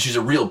story. She's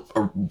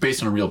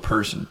based on a real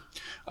person.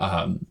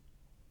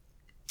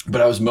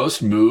 But I was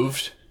most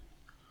moved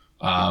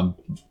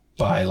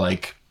by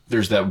like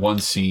there's that one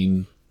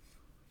scene.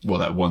 Well,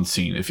 that one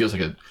scene. It feels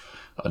like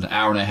an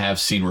hour and a half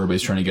scene where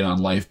everybody's trying to get on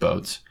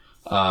lifeboats,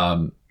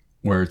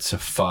 where it's a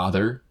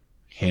father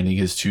handing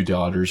his two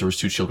daughters or his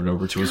two children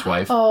over to his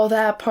wife. Oh,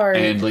 that part.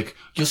 And like,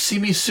 you'll see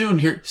me soon.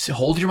 Here,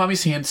 hold your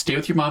mommy's hand. Stay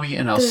with your mommy,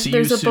 and I'll see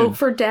you soon. There's a boat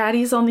for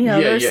daddies on the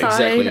other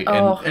side. Exactly.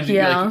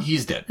 And like,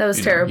 he's dead. That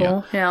was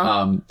terrible.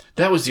 Yeah.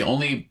 That was the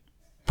only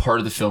part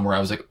of the film where I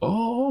was like,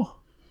 oh.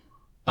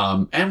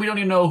 And we don't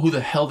even know who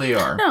the hell they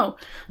are. No.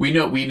 We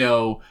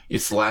know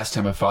it's the last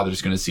time a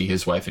father's going to see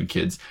his wife and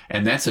kids,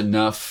 and that's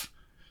enough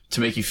to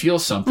make you feel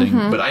something.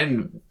 But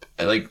I'm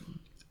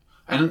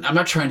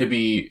not trying to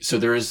be. So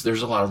there's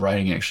a lot of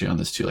writing actually on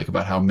this too, like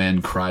about how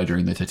men cry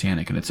during the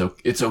Titanic, and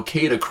it's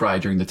okay to cry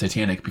during the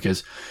Titanic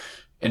because,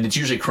 and it's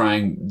usually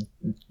crying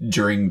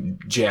during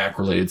Jack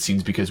related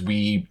scenes because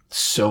we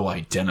so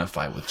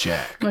identify with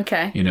Jack.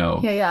 Okay. You know.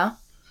 Yeah.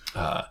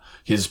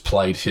 His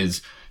plight,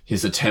 his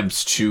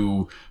attempts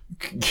to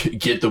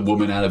get the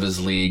woman out of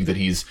his league, that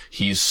he's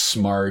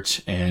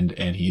smart and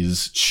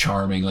he's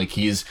charming, like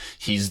he's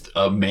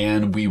a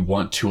man we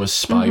want to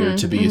aspire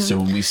to be. So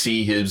when we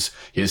see his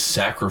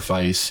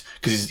sacrifice,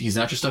 because he's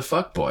not just a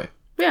fuckboy.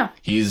 Yeah.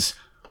 He's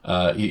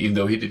even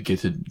though he did get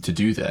to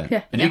do that.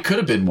 Yeah. And he could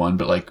have been one,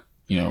 but like,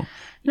 you know.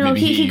 No,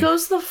 he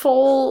goes the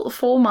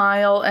full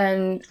mile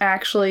and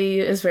actually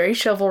is very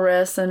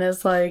chivalrous and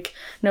is like,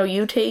 no,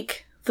 you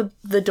take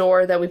the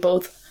door that we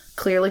both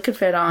clearly could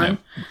fit on.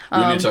 Yeah. We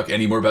don't need to talk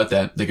any more about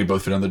that. They could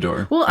both fit on the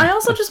door. Well, I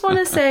also just want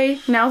to say,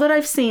 now that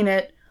I've seen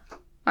it,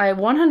 I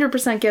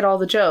 100% get all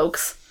the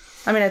jokes.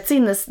 I mean, I'd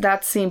seen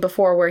that scene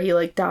before where he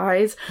like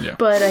dies,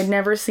 but I'd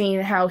never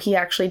seen how he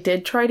actually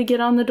did try to get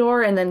on the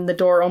door and then the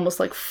door almost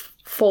like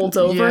folds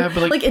over. Yeah,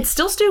 but like it's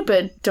still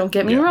stupid. Don't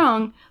get me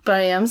wrong, but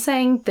I am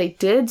saying they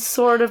did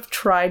sort of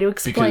try to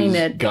explain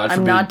it. God forbid,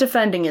 I'm not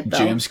defending it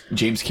though.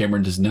 James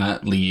Cameron does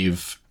not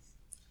leave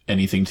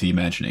anything to the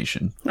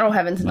imagination. Oh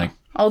heavens, like.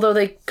 Although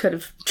they could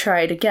have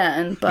tried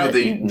again, but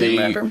they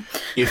whatever.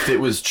 If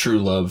it was true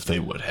love, they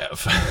would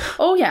have.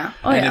 Oh yeah,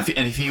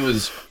 if he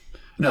was,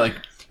 like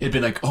it'd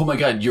been like, oh my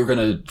god, you're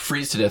gonna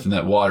freeze to death in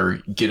that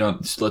water. Get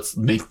on, let's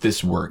make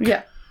this work.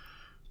 Yeah,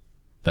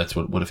 that's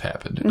what would have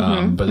happened.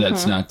 But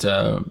that's not.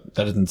 That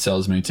doesn't sell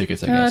as many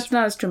tickets. I guess. No, it's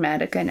not as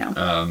dramatic. I know.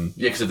 Yeah,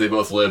 because if they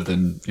both lived,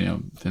 then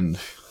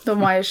then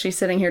why is she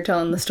sitting here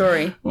telling the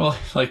story? Well,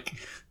 like.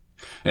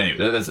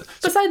 Anyway, that's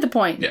beside the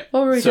point. Yeah.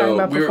 What were we talking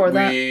about before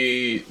that?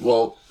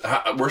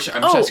 I'm just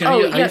asking how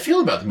you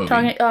feel about the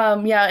movie.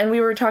 And we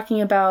were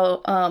talking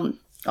about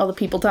all the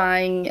people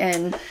dying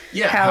and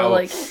how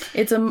like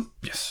it's a.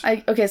 Yes.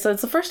 So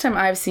it's the first time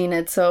I've seen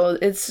it, so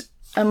it's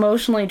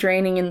emotionally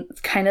draining and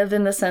kind of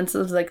in the sense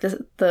of like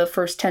the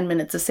first 10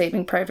 minutes of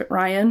Saving Private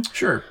Ryan.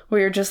 Sure. Where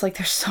you're just like,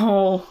 there's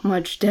so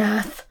much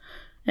death,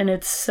 and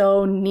it's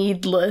so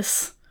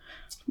needless.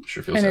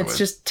 Sure feels and that it's way.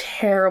 just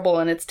terrible,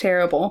 and it's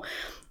terrible.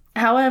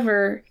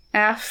 However,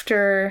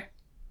 after,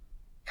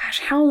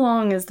 how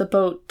long is the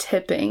boat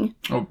tipping?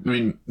 Oh, I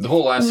mean, the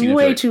whole last scene.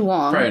 Way too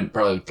long.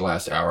 Probably like the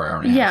last hour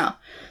and a half. Yeah.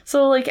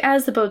 So, like,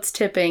 as the boat's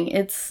tipping,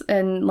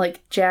 and,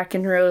 like, Jack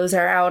and Rose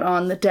are out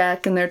on the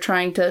deck, and they're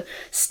trying to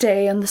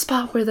stay on the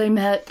spot where they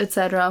met,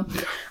 etc.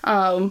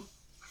 Yeah.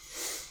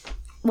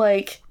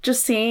 Like,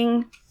 just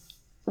seeing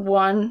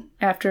one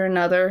after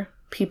another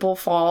people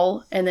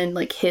fall and then,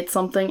 like, hit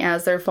something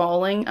as they're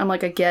falling, I'm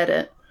like, I get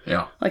it.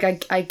 Yeah.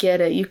 Like, I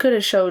get it. You could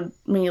have showed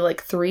me,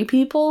 like, 3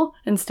 people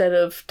instead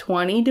of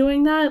 20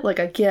 doing that. Like,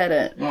 I get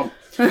it. Well,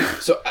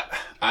 so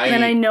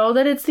And I know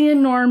that it's the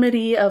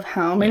enormity of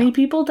how many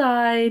people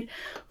died,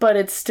 but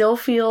it still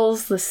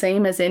feels the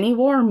same as any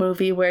war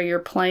movie where you're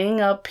playing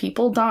up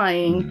people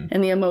dying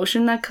and the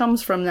emotion that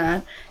comes from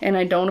that. And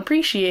I don't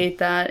appreciate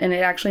that, and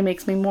it actually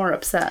makes me more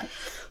upset.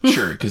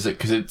 Sure, because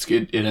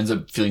it ends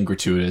up feeling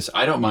gratuitous.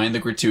 I don't mind the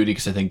gratuity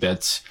because I think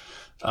that's...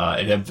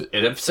 It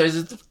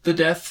emphasizes the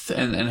death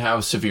and how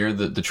severe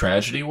the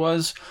tragedy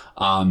was.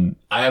 I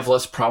have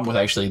less problem with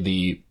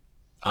actually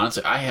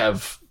honestly, I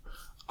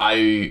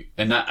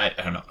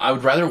don't know. I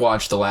would rather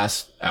watch the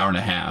last hour and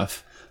a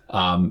half,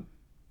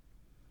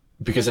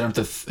 because I don't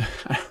have to,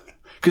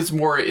 because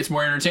it's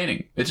more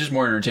entertaining. It's just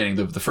more entertaining.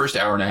 The first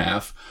hour and a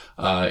half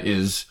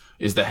is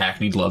the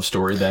hackneyed love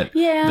story that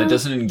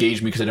doesn't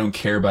engage me because I don't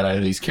care about either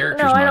of these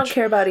characters. No, much. I don't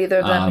care about either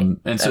of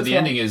them. And so the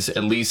ending is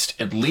at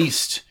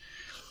least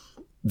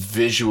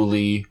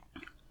visually,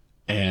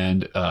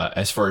 and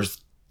as far as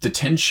the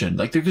tension,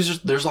 like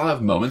there's a lot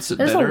of moments that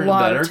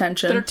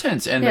are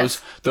tense, and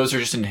those are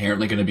just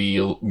inherently going to be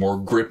more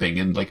gripping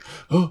and like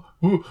or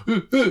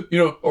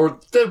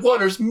that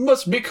waters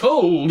must be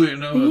cold,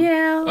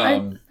 Yeah,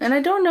 and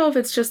I don't know if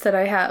it's just that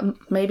I have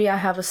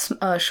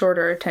a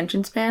shorter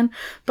attention span,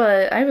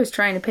 but I was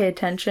trying to pay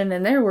attention,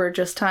 and there were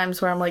just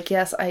times where I'm like,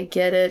 yes, I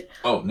get it.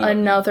 Oh no,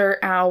 another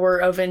hour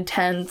of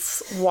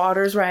intense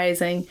waters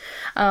rising.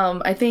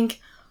 I think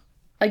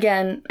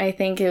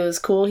it was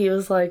cool. He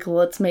was like,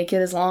 let's make it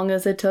as long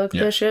as it took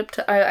the ship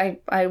to...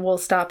 I will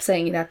stop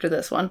saying it after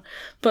this one.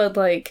 But,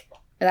 like,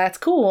 that's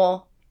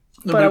cool.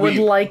 No, but I would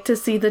like to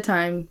see the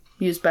time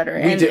used better.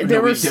 And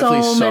there were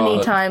so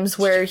many times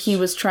where he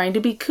was trying to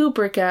be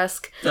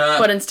Kubrick-esque,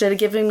 but instead of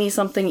giving me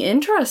something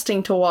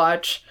interesting to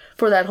watch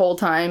for that whole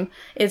time,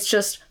 it's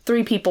just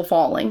 3 people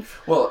falling.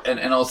 Well,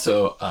 and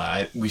also,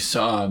 we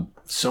saw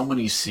so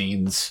many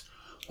scenes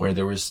where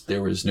there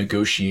was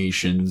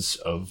negotiations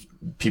of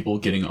people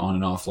getting on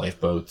and off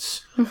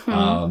lifeboats,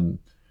 the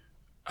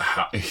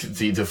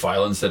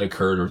violence that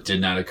occurred or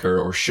did not occur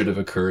or should have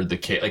occurred, the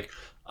chaos.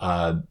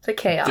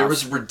 There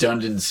was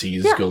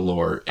redundancies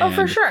galore. And,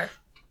 for sure.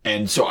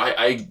 And so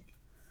I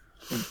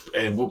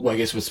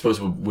guess what suppose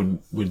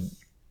would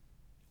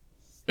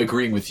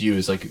agreeing with you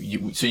is like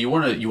you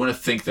want to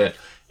think that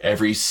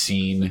every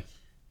scene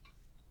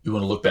you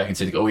want to look back and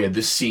say, oh yeah,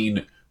 this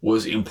scene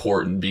was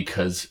important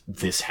because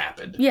this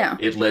happened. Yeah.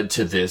 It led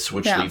to this,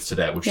 which leads to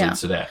that, which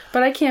leads to that.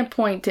 But I can't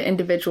point to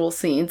individual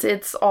scenes.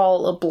 It's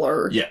all a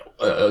blur. Yeah.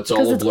 It's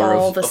all a blur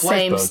of the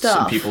same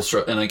stuff. And people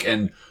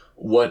and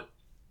what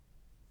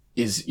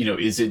is,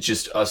 is it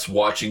just us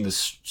watching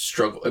this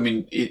struggle? I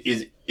mean,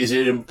 is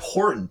it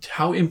important?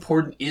 How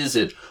important is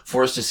it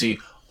for us to see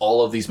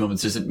all of these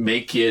moments? Does it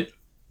make it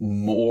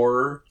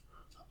more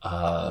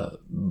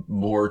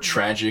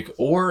tragic,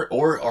 or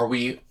are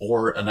we,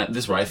 and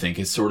this is what I think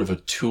is sort of a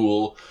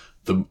tool.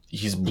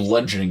 He's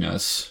bludgeoning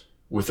us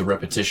with the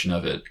repetition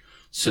of it,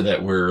 so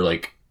that we're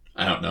like,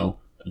 I don't know,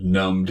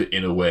 numbed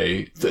in a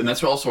way, and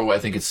that's also why I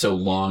think it's so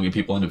long, and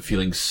people end up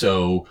feeling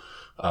so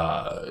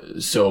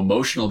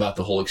emotional about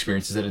the whole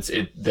experience. Is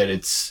that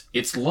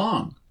it's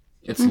long,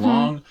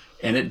 long,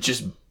 and it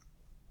just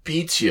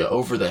beats you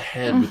over the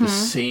head with the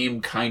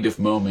same kind of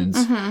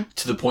moments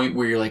to the point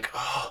where you're like,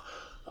 oh,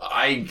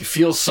 I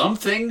feel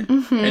something,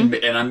 and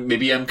I'm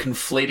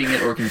conflating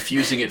it or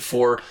confusing it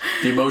for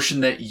the emotion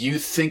that you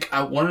think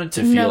I wanted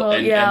to feel,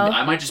 and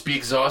I might just be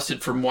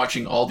exhausted from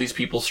watching all these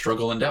people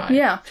struggle and die.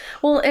 Yeah,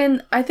 well,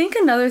 and I think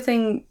another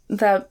thing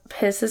that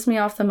pisses me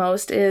off the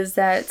most is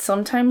that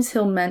sometimes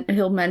he'll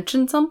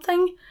mention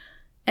something,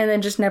 and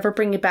then just never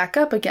bring it back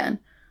up again,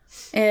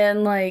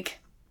 and like.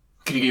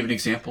 Can you give an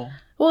example?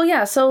 Well,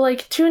 yeah. So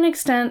like to an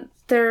extent,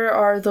 there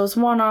are those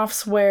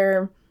one-offs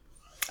where.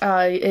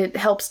 It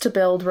helps to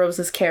build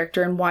Rose's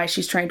character and why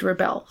she's trying to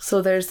rebel.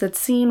 So there's that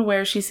scene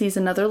where she sees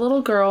another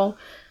little girl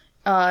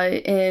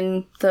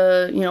in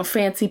the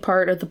fancy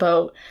part of the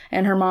boat,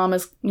 and her mom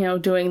is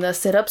doing the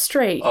sit up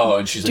straight. Oh,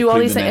 and she's like, do all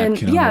these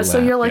things, and so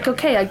you're like,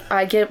 okay,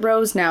 I get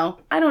Rose now.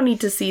 I don't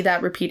need to see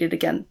that repeated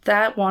again.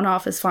 That one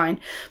off is fine.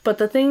 But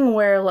the thing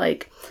where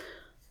like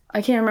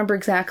I can't remember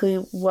exactly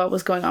what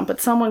was going on,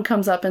 but someone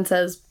comes up and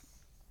says,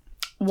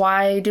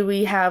 why do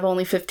we have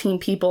only 15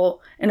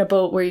 people in a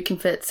boat where you can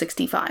fit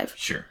 65?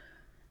 Sure.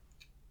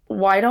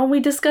 Why don't we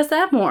discuss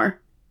that more?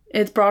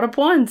 It's brought up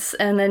once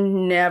and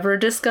then never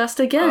discussed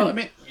again. Oh, I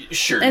mean,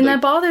 sure. And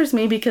that bothers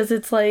me because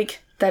it's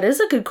like, that is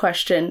a good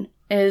question.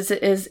 Is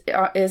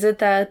it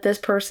that this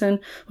person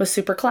was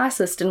super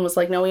classist and was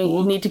like, no,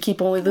 we need to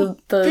keep only the...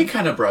 They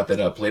kind of brought that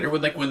up later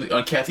when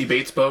on Kathy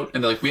Bates' boat,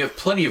 and they're like, we have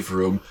plenty of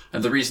room,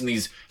 and the reason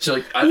these... So,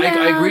 like,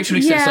 I agree to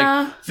an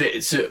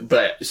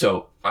extent.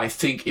 So I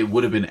think it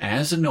would have been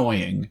as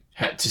annoying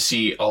to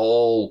see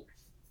all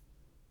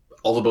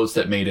the boats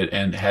that made it,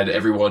 and had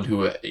every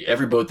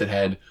boat that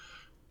had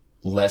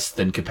less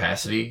than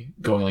capacity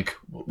going like,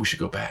 we should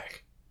go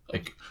back.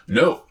 Like,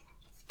 no,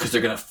 because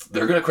they're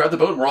gonna crowd the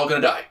boat and we're all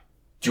gonna die.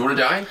 Do you want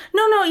to die?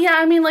 No, yeah,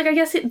 I mean, like, I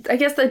guess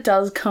that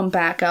does come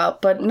back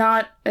up, but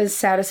not as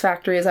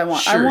satisfactory as I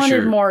want. Sure,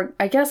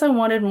 I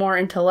wanted more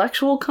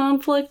intellectual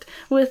conflict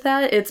with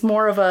that. It's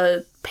more of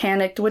a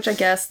panicked, which I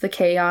guess the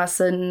chaos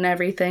and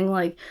everything,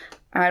 like,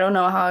 I don't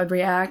know how I'd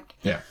react.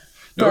 Yeah.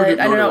 But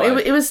I don't know,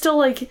 it was still,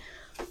 like,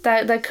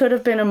 that could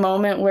have been a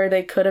moment where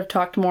they could have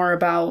talked more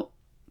about,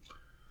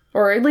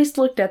 or at least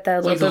looked at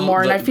that a little bit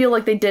more, and I feel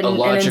like they didn't,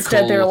 and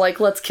instead they were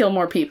like, let's kill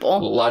more people.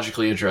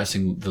 Logically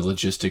addressing the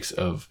logistics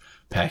of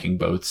packing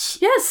boats.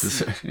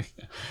 Yes.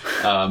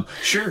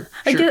 Sure.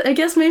 I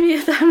guess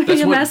maybe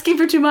I'm asking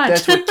for too much.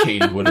 That's what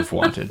Katie would have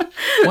wanted.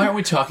 Why aren't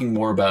we talking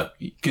more about...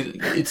 'cause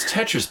it's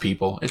Tetris,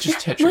 people. It's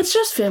just Tetris. Let's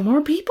just fit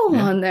more people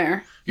on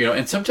there. You know,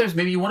 and sometimes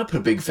maybe you want to put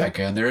a big fat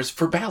guy on there as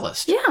for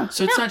ballast. Yeah.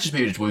 So it's not just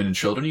maybe just women and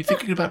children. You're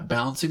thinking about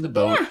balancing the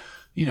boat. Yeah.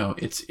 You know,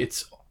 it's...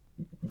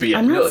 But yeah,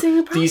 I'm not seeing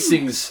a problem.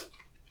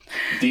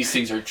 These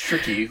things are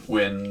tricky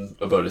when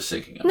a boat is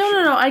sinking.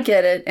 No, I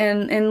get it.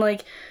 And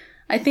like...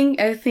 I think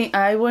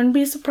I wouldn't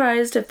be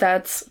surprised if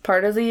that's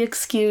part of the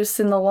excuse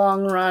in the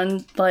long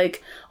run.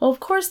 Like, well,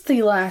 of course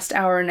the last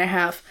hour and a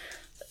half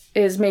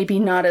is maybe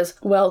not as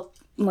well,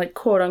 like,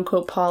 quote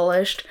unquote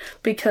polished,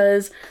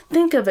 because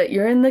think of it,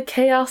 you're in the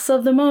chaos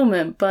of the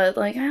moment, but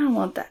like, I don't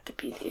want that to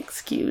be the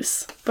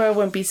excuse. But I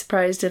wouldn't be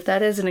surprised if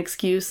that is an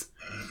excuse.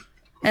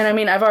 And I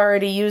mean, I've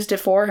already used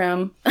it for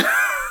him.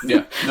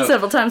 Yeah, no.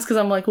 Several times, because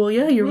I'm like, well,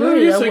 yeah, you're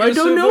right. I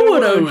don't know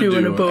what I would do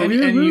in a boat.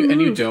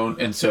 And you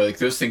don't. And so, like,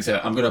 those things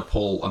that I'm not going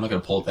to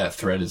pull at that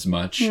thread as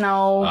much.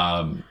 No.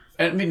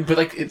 I mean, but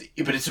like,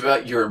 but it's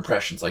about your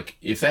impressions. Like,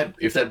 if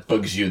that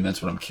bugs you, and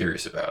that's what I'm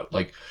curious about.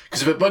 Like,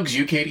 because if it bugs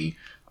you, Katie,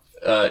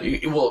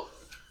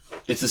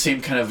 it's the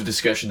same kind of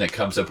discussion that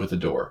comes up with the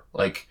door.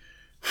 Like,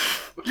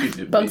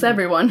 bugs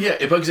everyone. Yeah,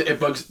 it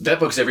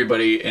bugs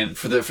everybody, and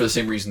for the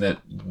same reason that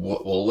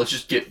let's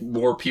just get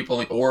more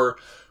people, or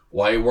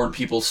why weren't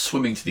people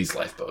swimming to these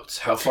lifeboats?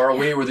 How far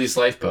away were these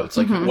lifeboats?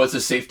 Like, what's a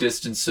safe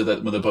distance so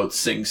that when the boat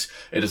sinks,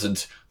 it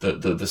doesn't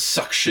the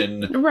suction,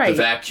 the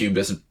vacuum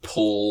doesn't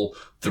pull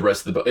the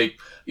rest of the boat. Like,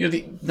 you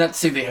know, not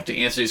saying they have to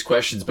answer these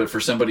questions, but for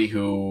somebody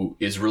who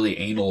is really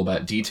anal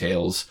about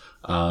details,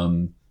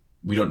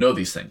 we don't know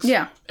these things.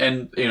 Yeah,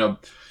 and you know,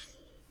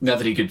 not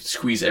that he could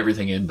squeeze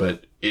everything in,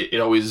 but it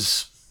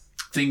always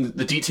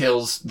the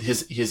details,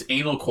 his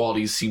anal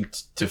qualities seem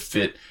to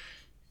fit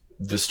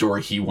the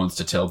story he wants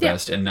to tell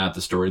best, and not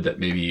the story that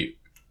maybe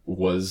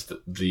was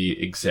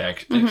the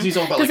exact. Because he's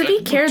all about, because if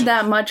he cared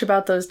that much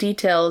about those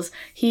details,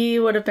 he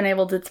would have been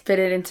able to fit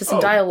it into some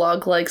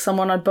dialogue. Like,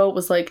 someone on boat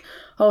was like,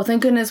 "Oh,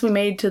 thank goodness we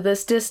made to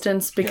this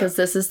distance because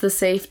this is the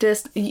safe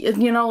distance."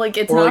 You know, like,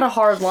 it's not like a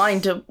hard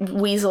line to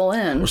weasel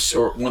in.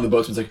 Or one of the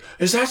boatmen's like,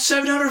 "Is that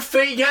 700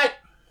 feet yet?"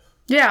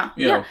 Yeah,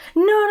 you know,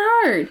 not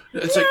hard.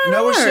 It's not like,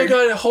 no, we're still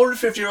got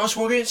 150, or else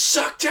we're getting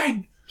sucked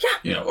in. Yeah,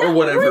 you know, or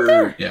whatever.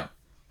 Right, yeah.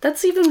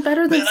 That's even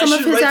better than some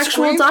of his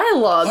actual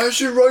dialogue. I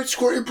should write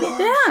screenplays.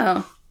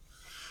 Yeah.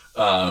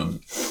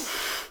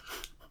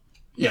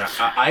 Yeah,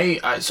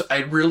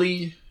 I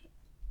really,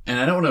 and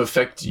I don't want to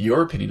affect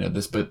your opinion of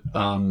this, but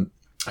I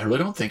really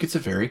don't think it's a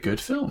very good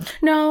film.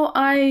 No,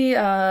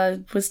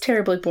 I was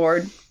terribly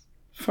bored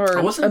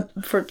for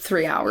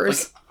 3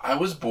 hours. Like, I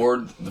was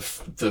bored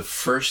the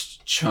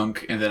first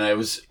chunk, and then I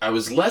was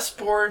less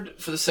bored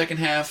for the second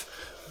half,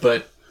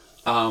 but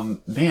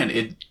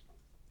man,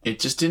 it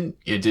just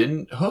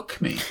didn't hook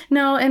me.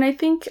 No, and I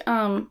think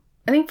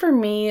for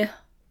me,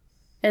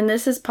 and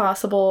this is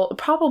possible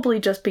probably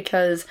just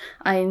because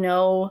I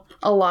know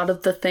a lot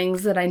of the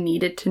things that I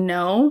needed to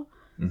know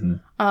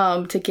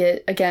to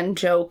get, again,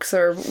 jokes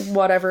or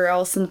whatever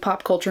else in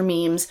pop culture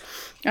memes.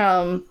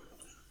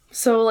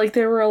 So, like,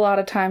 there were a lot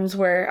of times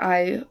where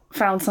I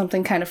found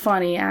something kind of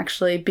funny,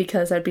 actually,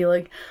 because I'd be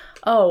like,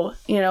 oh,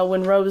 you know,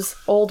 when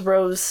old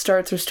Rose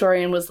starts her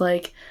story and was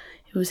like,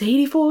 it was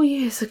 84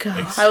 years ago.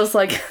 I was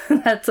like,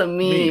 that's a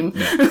meme.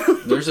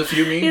 There's a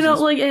few memes. You know,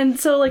 like, and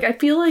so, like, I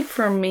feel like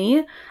for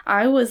me,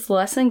 I was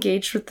less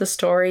engaged with the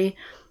story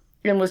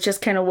and was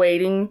just kind of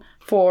waiting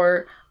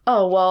for,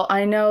 oh, well,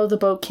 I know the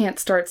boat can't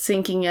start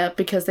sinking yet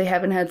because they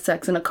haven't had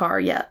sex in a car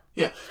yet.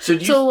 Yeah. Do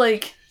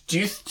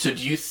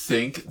you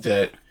think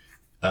that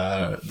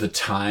the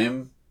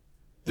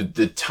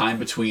time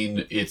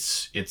between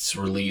its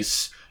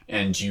release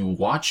and you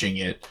watching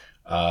it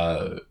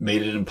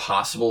made it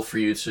impossible for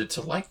you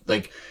to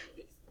like,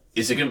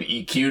 is it gonna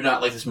be, can you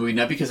not like this movie,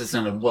 not because it's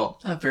not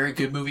a very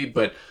good movie,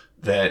 but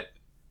that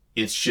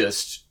it's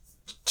just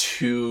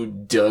too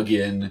dug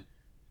in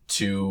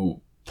to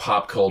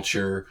pop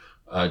culture,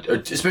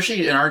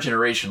 especially in our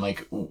generation,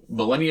 like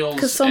millennials,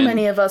 because so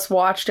many of us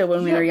watched it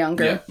when we were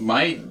younger.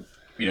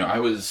 Yeah, I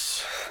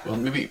was, well,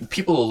 maybe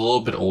people a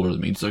little bit older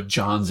than me, so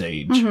John's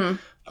age,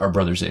 our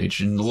brother's age,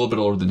 and a little bit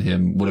older than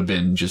him would have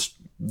been just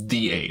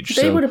the age.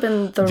 They would have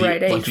been the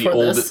right age for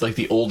this. Like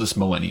the oldest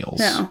millennials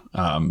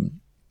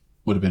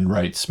would have been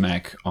right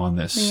smack on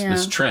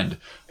this trend.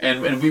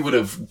 And we would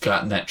have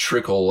gotten that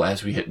trickle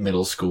as we hit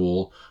middle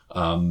school,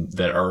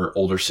 that our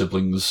older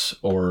siblings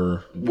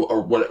or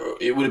what,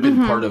 it would have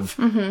been part of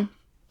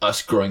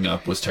us growing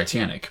up was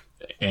Titanic.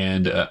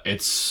 And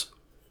it's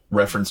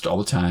referenced all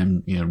the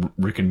time, you know,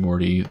 Rick and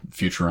Morty,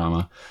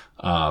 Futurama.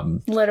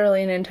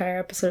 Literally an entire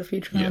episode of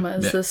Futurama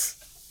is this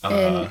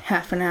in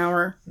half an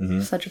hour.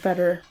 Such a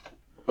better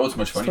it's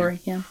much funnier. Story,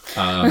 yeah.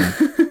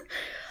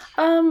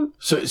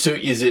 So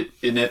is it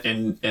in it,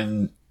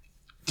 and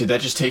did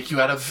that just take you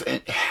out of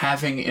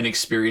having an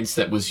experience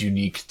that was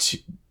unique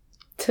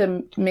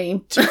to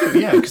me?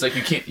 Yeah, because like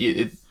you can't.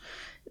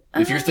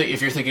 If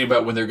you're thinking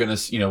about when they're gonna,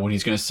 you know, when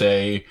he's gonna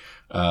say,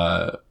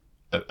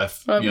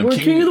 we're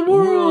king of the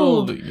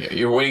world.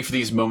 You're waiting for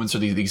these moments or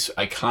these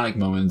iconic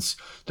moments.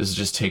 Does it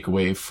just take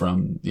away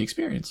from the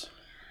experience?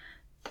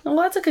 Well,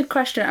 that's a good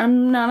question.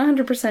 I'm not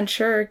 100%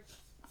 sure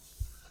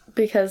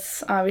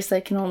because obviously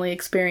I can only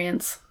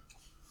experience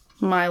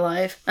my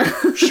life.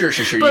 Sure.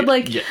 But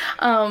like, yeah.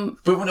 But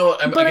no,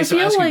 I guess I'm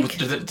asking, like,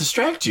 does it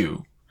distract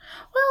you?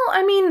 Well,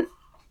 I mean,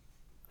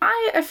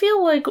 I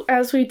feel like,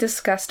 as we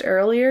discussed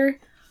earlier,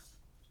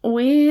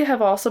 we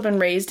have also been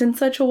raised in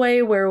such a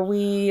way where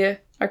we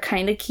are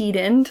kind of keyed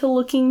into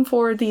looking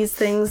for these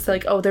things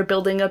like, oh, they're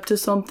building up to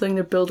something,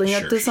 they're building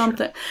up to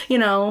something, you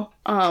know,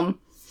 and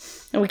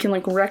we can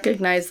like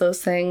recognize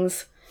those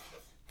things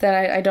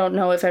that I don't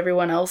know if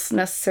everyone else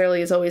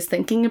necessarily is always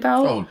thinking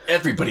about. Oh,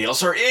 everybody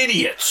else are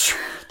idiots.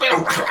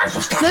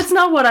 That's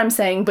not what I'm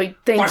saying, but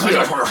thank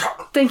you.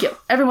 Thank you.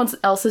 Everyone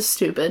else is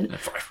stupid.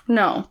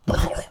 No.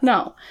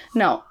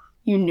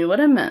 You knew what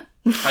I meant.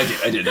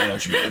 I did. I know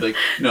what you meant. Like,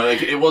 no,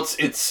 like,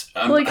 it's...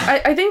 like,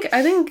 I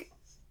think...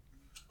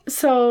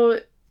 So,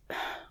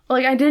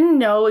 like, I didn't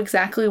know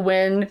exactly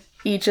when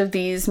each of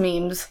these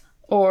memes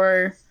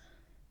or,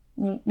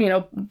 you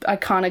know,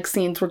 iconic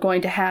scenes were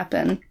going to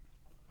happen.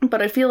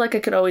 But I feel like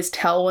I could always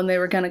tell when they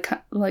were gonna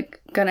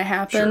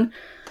happen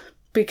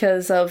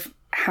because of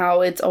how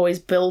it's always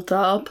built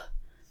up.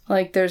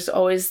 Like, there's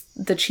always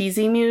the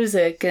cheesy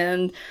music,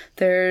 and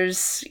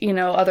there's, you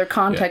know, other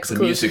context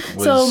clues. The music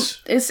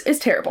was it's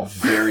terrible.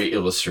 Very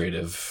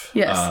illustrative,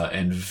 yes,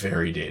 and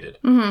very dated.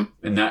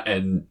 Mm-hmm.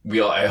 And we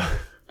all.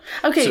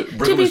 Okay, so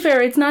to be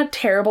fair, it's not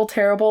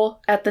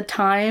terrible. At the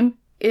time,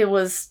 it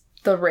was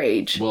the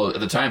rage. Well, at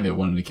the time, it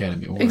won an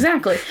Academy Award.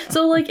 Exactly.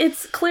 So, like,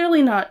 it's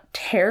clearly not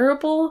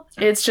terrible.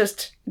 It's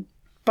just,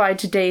 by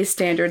today's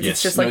standards,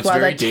 it's just like, wow,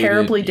 that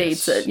terribly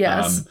dates it.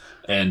 Yes.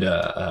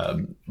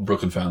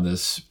 Brooklyn found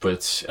this,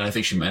 and I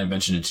think she might have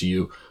mentioned it to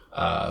you,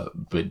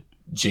 but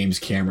James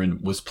Cameron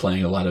was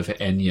playing a lot of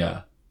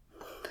Enya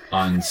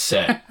on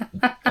set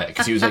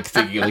because he was like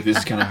thinking like, this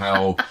is kind of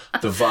how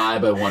the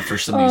vibe I want for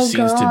some of these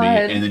scenes to be.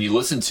 And then you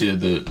listen to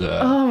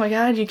the oh my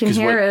god, you can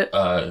hear it.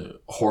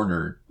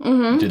 Horner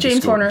did James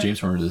the score. Horner.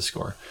 James Horner did the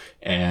score,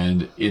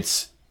 and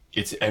it's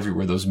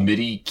everywhere. Those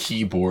MIDI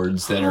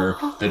keyboards that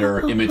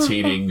are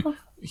imitating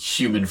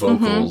human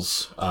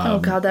vocals. Oh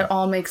god, that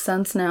all makes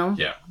sense now.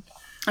 Yeah,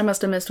 I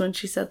must have missed when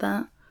she said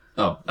that.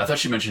 Oh, I thought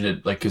she mentioned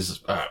it like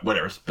because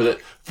whatever. But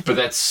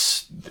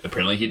that's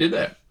apparently he did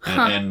that,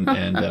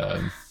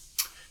 and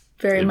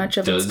very much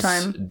of its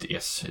time.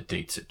 Yes, it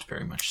dates it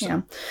very much. So.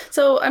 Yeah.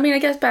 So I mean, I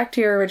guess back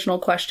to your original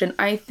question.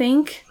 I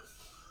think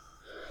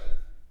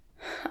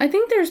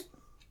if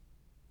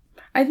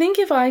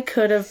I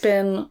could have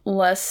been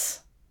less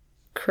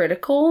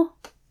critical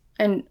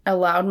and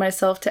allowed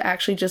myself to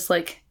actually just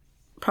like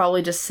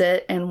probably just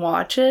sit and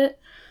watch it,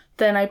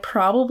 then I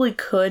probably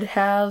could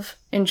have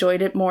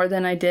enjoyed it more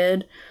than I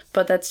did.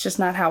 But that's just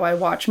not how I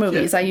watch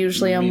movies. Yeah, I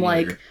usually am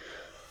like,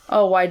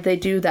 oh, why'd they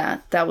do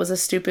that? That was a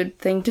stupid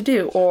thing to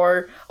do.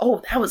 Or,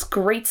 oh, that was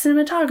great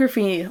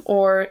cinematography.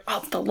 Or,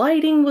 oh, the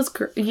lighting was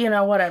great. You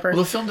know, whatever.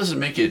 Well, the film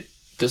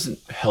doesn't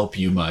help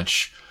you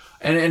much.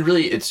 And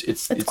really, it's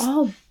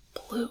all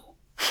blue.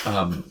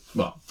 And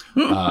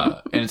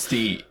it's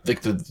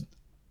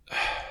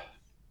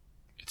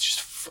it's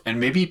just, and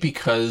maybe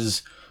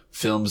because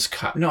films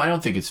no, I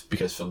don't think it's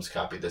because films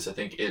copy this. I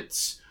think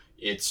it's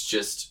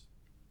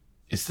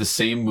the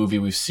same movie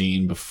we've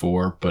seen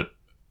before, but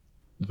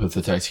with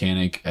the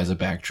Titanic as a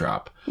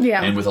backdrop.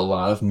 Yeah. And with a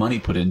lot of money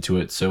put into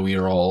it, so we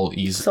are all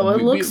easy. So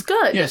it looks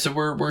good. Yeah, so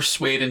we're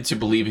swayed into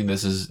believing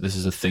this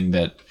is a thing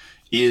that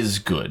is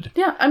good.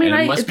 Yeah, I mean,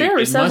 there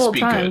were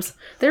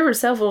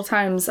several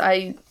times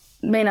I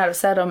may not have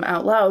said them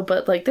out loud,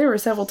 but like there were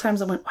several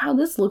times I went, wow,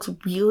 this looks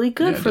really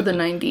good for the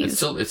 90s. It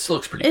still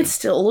looks pretty good. It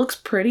still looks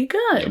pretty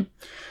good.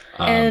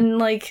 Yeah. And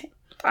like,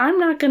 I'm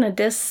not going to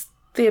diss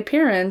the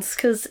appearance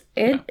because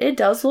it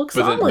does look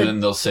solid. But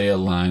then they'll say a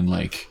line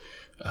like,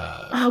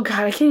 oh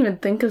god, I can't even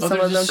think of some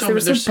of them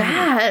because they were so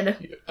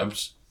bad.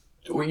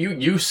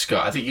 You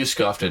scoffed. I think you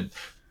scoffed at,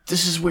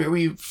 this is where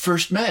we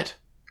first met.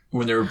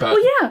 When they were about...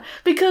 Well, yeah,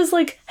 because,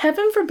 like,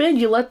 heaven forbid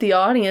you let the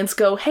audience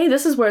go, hey,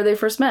 this is where they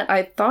first met.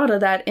 I thought of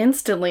that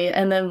instantly,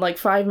 and then, like,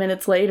 5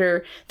 minutes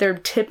later, they're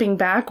tipping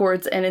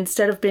backwards, and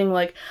instead of being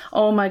like,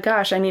 oh my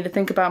gosh, I need to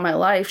think about my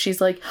life,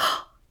 she's like,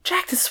 oh,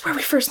 Jack, this is where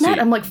we first met.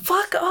 I'm like,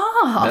 fuck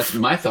off. That's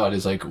my thought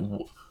is, like,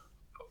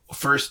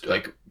 first,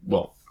 like,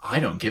 well... I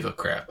don't give a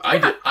crap. I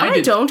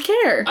don't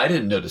care. I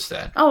didn't notice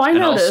that. Oh, I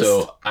noticed. And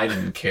also, I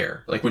didn't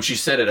care. Like, when she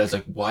said it, I was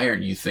like, why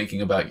aren't you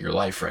thinking about your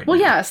life right now? Well,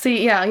 yeah,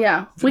 see,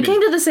 yeah. We came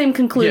to the same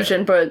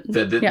conclusion, but...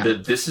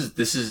 This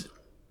is...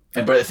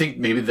 But I think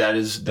maybe that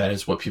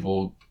is what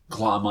people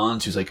glom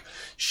onto. Is like,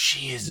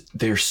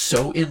 they're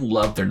so in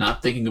love, they're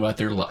not thinking about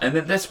their love. And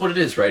that's what it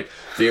is, right?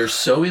 They are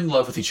so in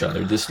love with each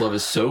other. This love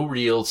is so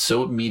real,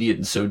 so immediate,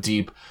 and so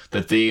deep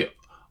that they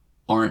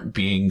aren't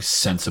being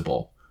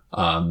sensible.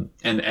 And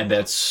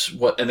that's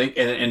what, and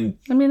I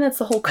mean, that's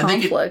the whole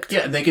conflict.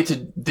 And they get to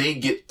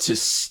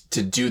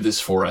do this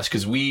for us.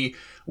 Cause we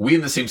in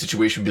the same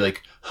situation be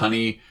like,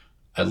 honey,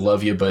 I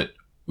love you, but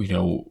you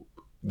know,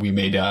 we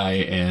may die,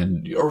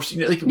 and or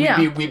like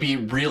we'd be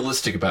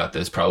realistic about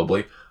this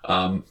probably,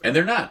 and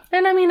they're not.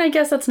 And I mean, I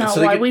guess that's not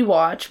why we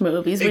watch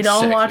movies. We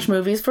don't watch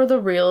movies for the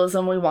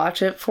realism. We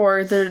watch it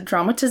for the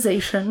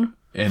dramatization.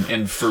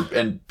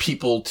 And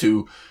people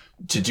to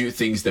do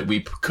things that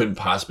we couldn't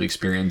possibly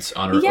experience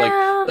on Earth,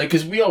 like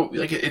because we all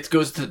like it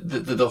goes to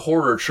the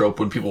horror trope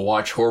when people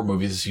watch horror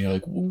movies. You know,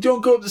 like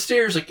don't go up the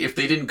stairs. Like if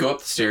they didn't go up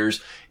the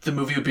stairs, the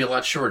movie would be a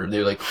lot shorter.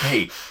 They're like,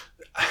 hey,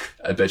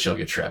 I bet you I'll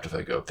get trapped if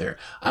I go up there.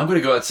 I'm going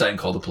to go outside and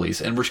call the police,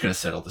 and we're just going to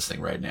settle this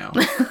thing right now.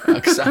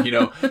 Because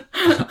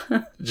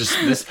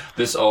just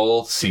this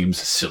all seems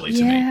silly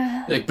to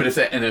me. Like, but if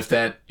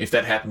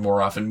that happened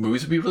more often,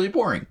 movies would be really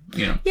boring.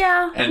 You know.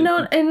 Yeah. And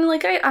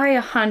like I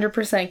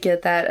 100%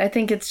 get that. I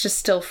think it's just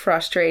still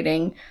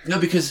frustrating. No,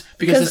 because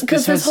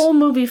this whole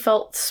movie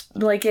felt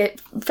like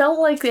it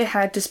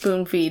had to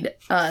spoon feed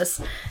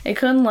us. It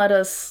couldn't let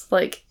us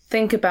like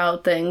think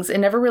about things. It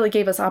never really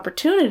gave us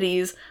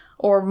opportunities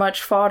or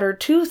much fodder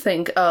to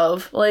think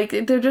of.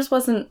 Like, there just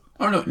wasn't...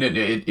 Oh, no.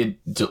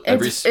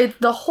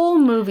 The whole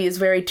movie is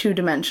very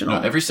two-dimensional.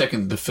 No, every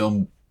second the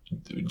film,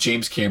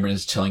 James Cameron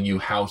is telling you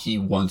how he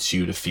wants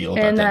you to feel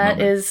about that moment. And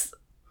that is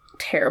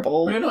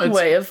terrible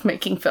way of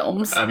making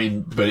films. I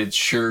mean, but it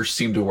sure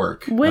seemed to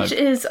work. Which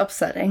is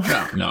upsetting.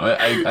 No,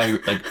 I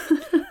like...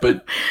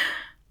 But...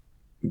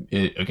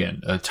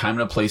 again, a time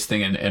and a place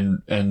thing,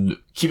 and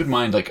keep in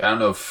mind, like, I don't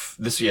know if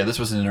this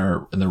wasn't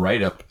in the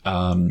write-up,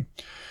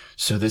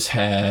 so this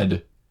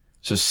had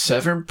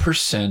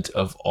 7%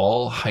 of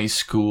all high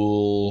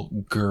school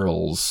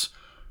girls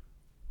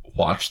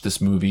watched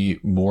this movie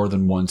more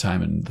than one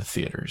time in the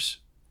theaters.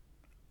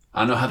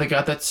 I don't know how they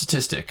got that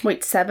statistic.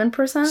 Wait, 7%?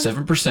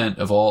 7%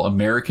 of all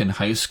American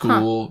high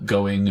school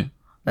going.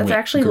 That's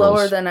actually girls.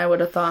 Lower than I would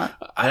have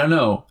thought. I don't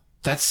know.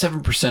 That's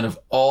 7% of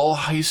all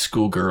high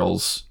school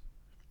girls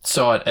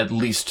saw it at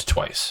least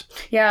twice.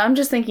 Yeah, I'm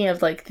just thinking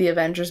of like the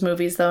Avengers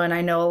movies though, and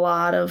I know a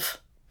lot of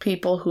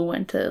people who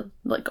went to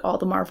like all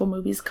the Marvel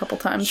movies a couple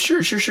times.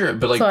 Sure.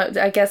 But like,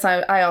 so I guess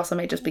I also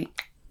may just be.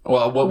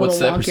 Well, what's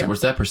that percent?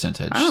 What's that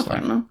percentage? I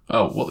don't know.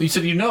 Oh, well, you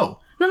said you know.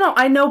 No,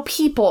 I know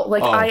people.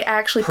 Like I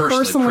actually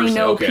personally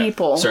know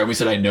people. Sorry, we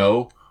said I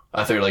know.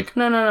 I thought you were like...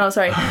 No,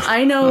 sorry.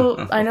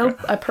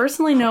 I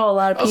personally know a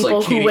lot of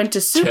people who went to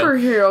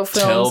superhero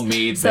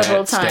films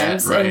several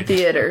times in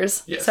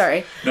theaters. Yes.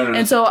 Sorry. No.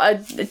 And so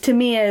to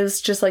me, it's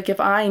just like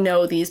if I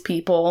know these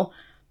people,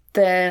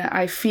 then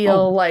I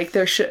feel like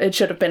it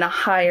should have been a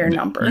higher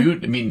number.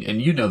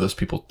 You know those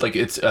people. Like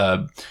it's...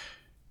 and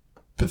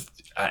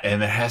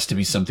it has to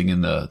be something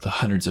in the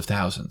hundreds of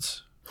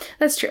thousands.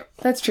 That's true.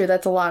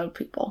 That's a lot of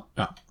people.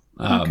 Oh.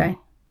 Okay.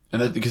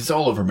 And that, because it's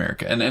all over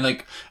America, and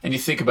you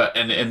think about,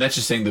 and that's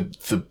just saying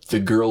the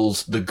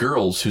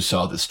girls who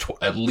saw this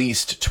at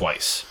least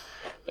twice.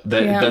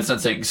 That's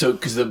not saying so,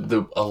 because a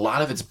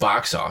lot of its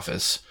box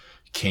office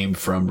came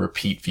from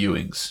repeat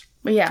viewings.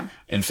 Yeah.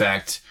 In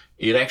fact,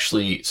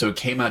 it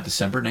came out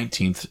December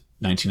 19th,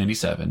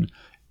 1997,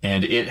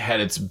 and it had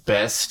its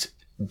best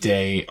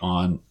day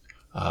on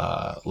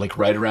like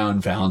right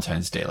around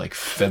Valentine's Day, like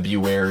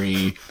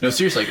February. No,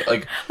 seriously,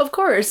 like of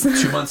course.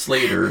 2 months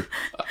later,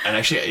 and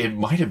actually, it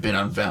might have been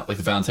on the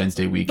Valentine's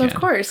Day weekend. Of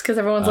course, because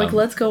everyone's like,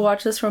 "Let's go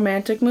watch this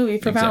romantic movie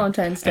for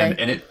Valentine's Day."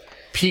 And it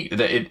peaked.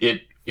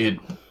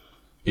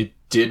 It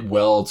did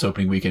well its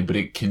opening weekend, but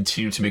it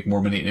continued to make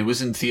more money, and it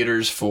was in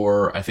theaters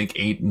for I think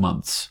 8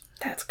 months.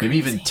 That's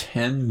crazy. Maybe even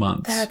 10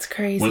 months. That's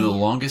crazy. One of the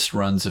longest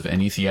runs of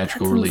any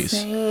theatrical release.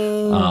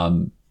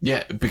 Insane.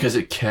 Yeah, because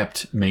it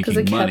kept making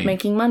money. Because it kept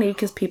making money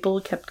because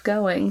people kept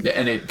going. Yeah,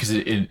 and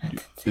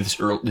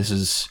this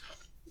is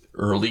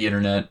early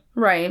internet,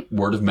 right?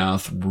 Word of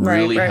mouth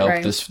really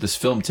helped this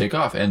film take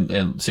off,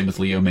 and same with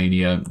Leo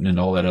Mania and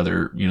all that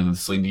other, the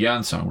Celine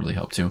Dion song really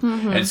helped too.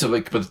 Mm-hmm. And so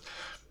but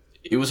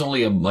it was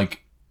only the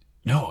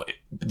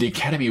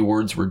Academy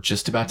Awards were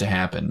just about to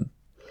happen,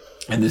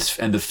 and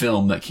the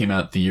film that came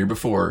out the year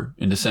before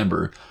in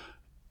December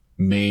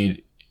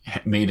made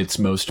its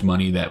most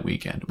money that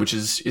weekend, which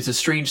is a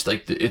strange,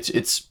 like,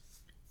 it's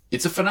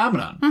a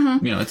phenomenon.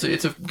 Mm-hmm.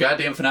 It's a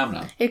goddamn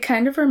phenomenon. It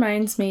kind of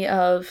reminds me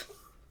of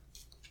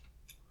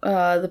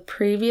the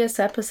previous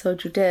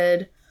episode you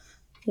did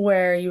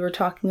where you were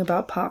talking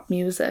about pop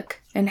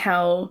music and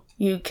how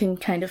you can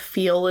kind of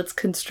feel it's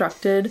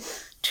constructed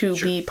to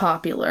be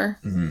popular.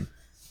 Mm-hmm.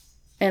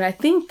 And I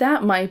think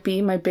that might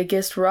be my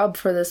biggest rub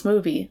for this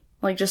movie.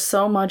 Like, just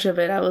so much of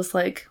it, I was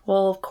like,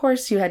 well, of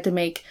course you had to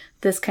make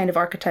this kind of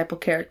archetypal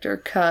character,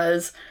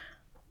 because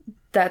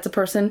that's a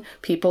person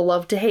people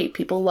love to hate.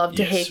 People love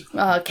to hate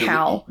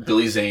Cal.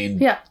 Billy Zane.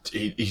 Yeah.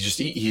 He's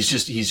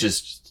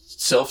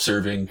just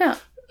self-serving. Yeah.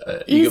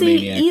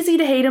 Egomaniac. Easy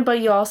to hate him, but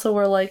you also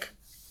were like,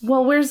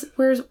 well, where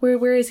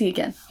is he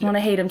again? I want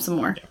to hate him some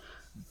more. Yeah.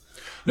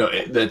 No,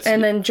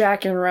 and then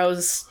Jack and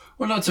Rose.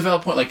 Well, no, it's a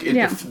valid point. Like,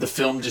 the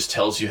film just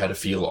tells you how to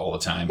feel all the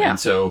time. Yeah. And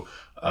so,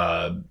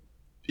 by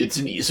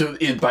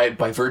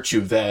virtue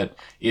of that,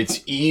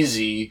 it's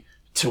easy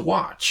to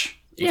watch.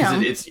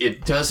 Because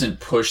it doesn't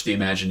push the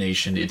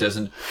imagination. It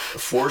doesn't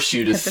force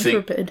you to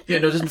think. Forbid. Yeah,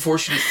 no, it doesn't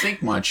force you to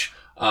think much.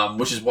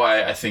 Which is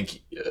why I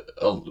think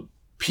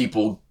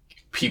people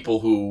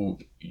who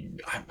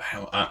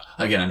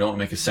again, I don't want to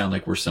make it sound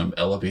like we're some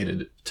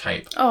elevated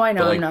type. Oh, I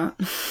know, like, I'm not.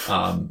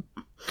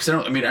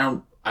 Because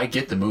I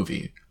get the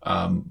movie,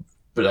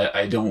 but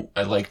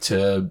I like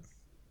to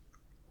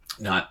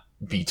not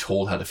be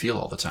told how to feel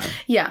all the time.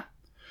 Yeah.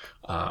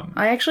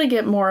 I actually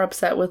get more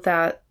upset with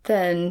that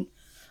than,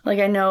 like,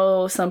 I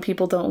know some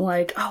people don't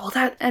like, oh, well,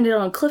 that ended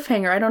on a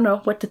cliffhanger. I don't know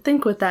what to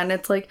think with that. And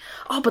it's like,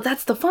 oh, but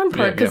that's the fun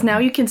part, because now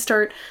you can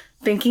start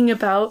thinking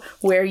about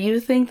where you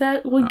think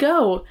that would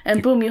go,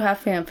 and boom, you have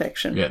fan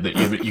fiction. Yeah, you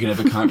can have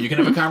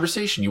a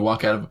conversation. You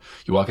walk out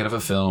of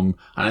a film,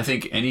 and I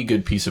think any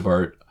good piece of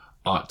art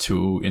ought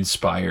to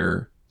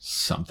inspire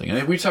something.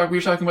 And we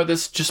were talking about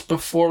this just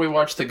before we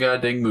watched the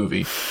goddamn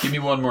movie. Give me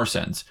one more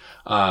sentence.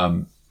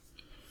 And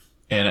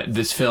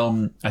this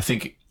film, I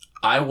think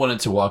I wanted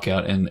to walk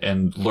out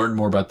and learn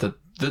more about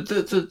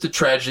the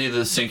tragedy,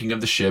 the sinking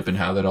of the ship, and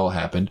how that all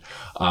happened.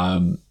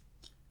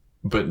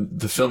 But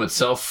the film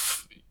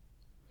itself,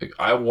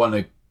 I want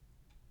to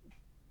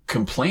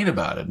complain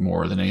about it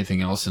more than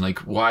anything else. And like,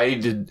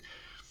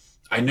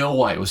 I know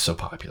why it was so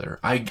popular.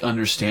 I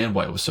understand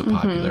why it was so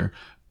popular.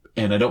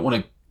 And I don't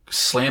want to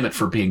slam it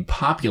for being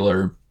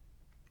popular.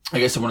 I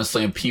guess I want to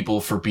slam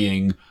people for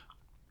being,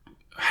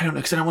 I don't know,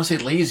 because I don't want to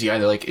say lazy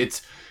either. Like,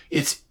 it's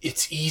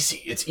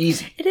easy. It's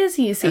easy. It is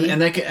easy.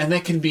 And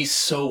that can be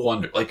so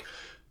wonderful. Like,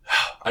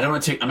 I'm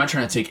not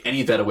trying to take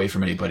any of that away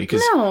from anybody,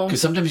 because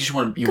sometimes you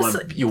want to watch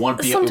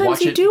it.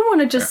 Sometimes you do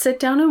want to just sit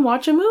down and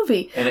watch a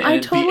movie. And I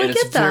totally get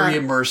that. It's very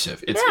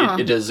immersive.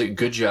 It does a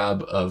good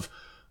job of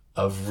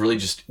really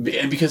just,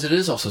 and because it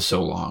is also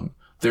so long,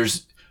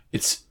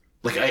 it's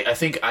like, I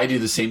think I do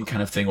the same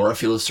kind of thing, or I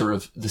feel sort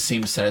of the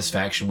same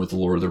satisfaction with the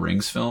Lord of the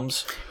Rings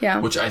films. Yeah.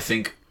 Which I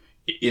think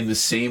in the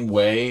same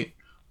way,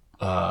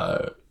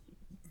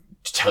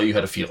 to tell you how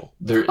to feel.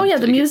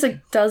 The music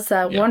does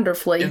that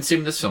wonderfully. And same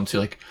with this film too.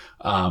 Like,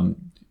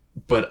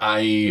 but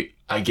I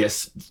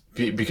guess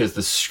because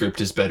the script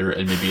is better,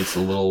 and maybe there's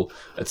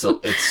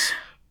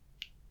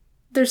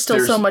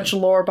still so much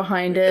lore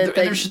behind it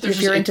that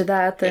if you're into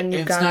that, then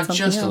you've got something else. It's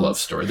not just a love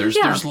story.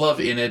 There's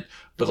love in it,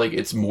 but like,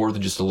 it's more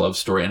than just a love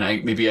story. And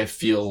I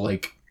feel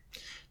like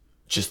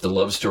just the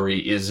love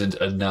story isn't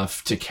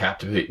enough to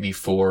captivate me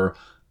for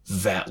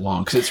that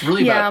long, because it's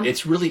really about,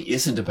 it really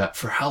isn't about,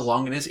 for how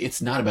long it is,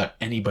 it's not about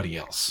anybody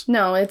else.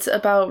 No, it's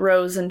about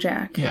Rose and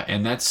Jack. Yeah,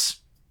 and that's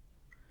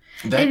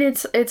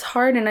it's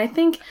hard, and I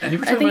think a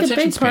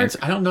big part.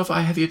 I don't know if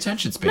I have the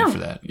attention span for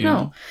that. You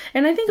know?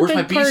 And I think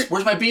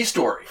where's my B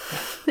story?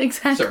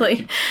 Exactly.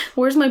 Sorry.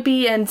 Where's my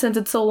B? And since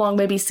it's so long,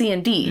 maybe C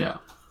and D. Yeah.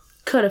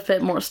 Could have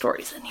fit more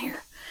stories in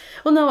here.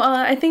 Well, no,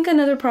 I think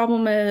another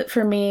problem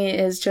for me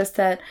is just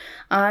that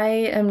I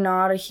am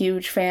not a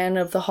huge fan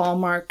of the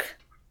Hallmark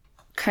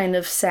kind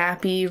of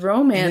sappy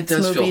romance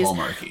movies. It does feel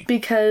Hallmarky.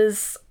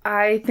 Because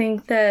I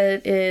think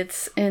that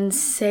it's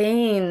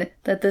insane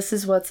that this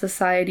is what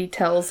society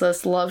tells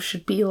us love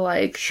should be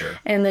like. Sure.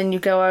 And then you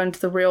go out into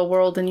the real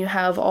world and you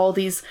have all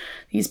these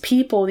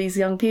people, these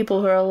young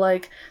people who are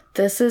like,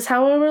 this is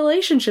how a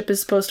relationship is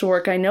supposed to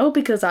work. I know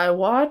because I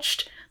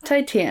watched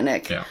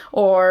Titanic,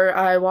 or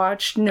I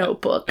watched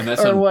Notebook,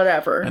 or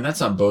whatever. And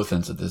that's on both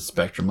ends of the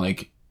spectrum.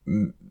 Like,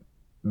 men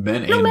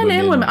and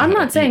women. I'm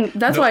not saying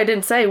that's why I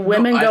didn't say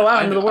women go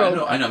out into the world.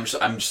 I know.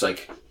 I'm just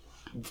like,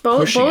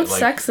 both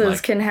sexes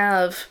can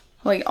have,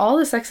 like, all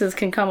the sexes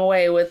can come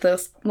away with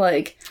this,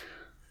 like,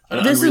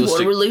 this is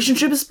what a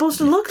relationship is supposed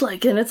to look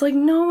like, and it's like,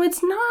 no,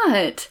 it's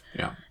not.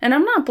 Yeah. And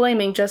I'm not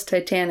blaming just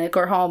Titanic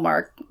or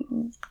Hallmark.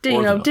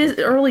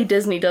 Early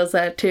Disney does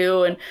that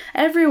too, and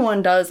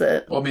everyone does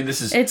it. Well, I mean,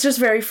 it's just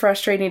very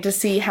frustrating to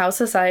see how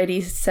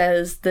society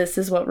says this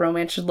is what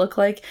romance should look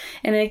like,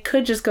 and it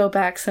could just go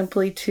back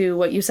simply to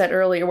what you said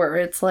earlier, where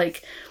it's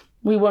like,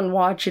 we wouldn't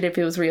watch it if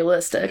it was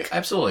realistic.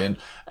 Absolutely,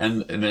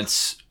 and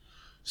it's,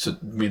 so,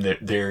 I mean,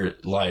 there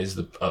lies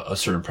a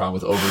certain problem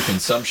with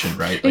overconsumption,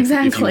 right? Like,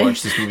 exactly. If you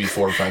watch this movie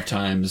 4 or 5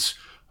 times,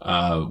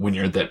 when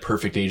you're at that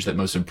perfect age, that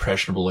most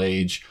impressionable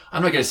age,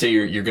 I'm not gonna say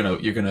you're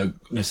gonna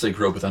necessarily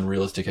grow up with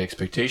unrealistic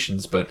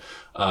expectations, but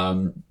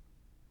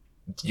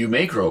you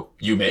may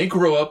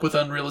grow up with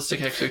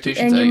unrealistic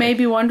expectations, and you may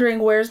be wondering,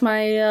 where's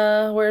my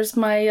Jack? Where's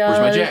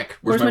my Jack?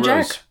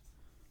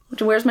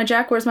 Where's my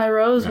Jack? Where's my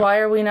Rose? Yeah. Why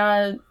are we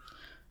not,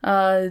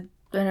 I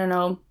don't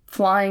know,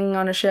 flying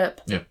on a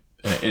ship? Yeah.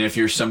 And if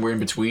you're somewhere in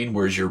between,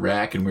 where's your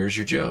Rack and where's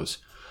your Joes?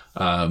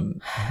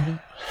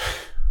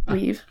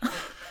 Leave.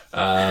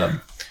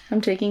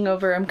 I'm taking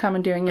over. I'm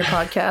commandeering your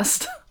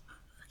podcast.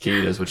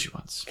 Katie does what she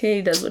wants.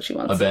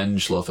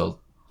 Avenge Lofeld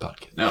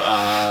podcast. No,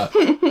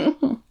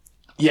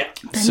 yeah.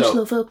 Avenge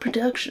Lofeld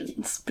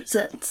Productions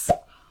presents.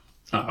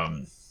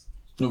 No,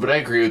 but I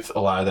agree with a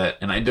lot of that,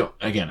 and I don't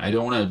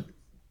want to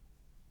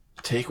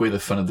take away the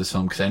fun of this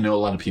film, because I know a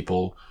lot of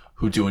people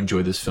who do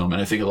enjoy this film,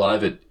 and I think a lot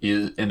of it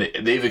is, and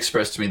they've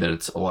expressed to me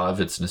that a lot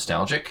of it's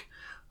nostalgic.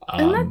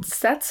 And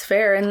that's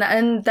fair,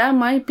 and that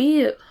might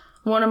be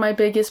one of my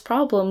biggest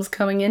problems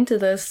coming into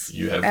this.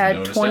 You have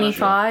at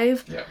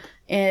 25,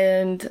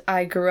 and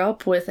I grew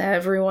up with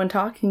everyone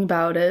talking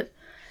about it,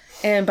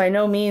 And by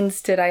no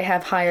means did I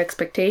have high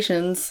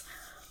expectations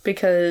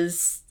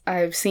because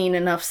I've seen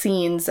enough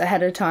scenes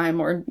ahead of time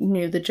or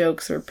knew the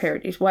jokes or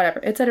parodies,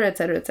 whatever, etc.,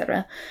 etc.,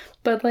 etc.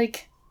 But,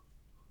 like,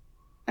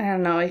 I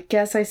don't know. I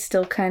guess I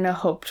still kind of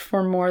hoped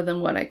for more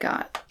than what I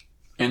got.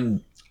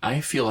 And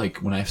I feel like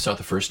when I saw it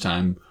the first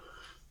time,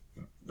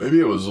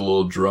 maybe I was a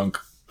little drunk,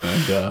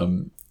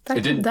 and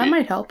that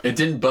might help. It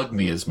didn't bug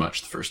me as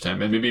much the first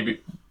time, and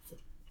maybe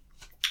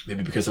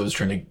because I was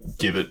trying to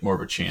give it more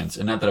of a chance,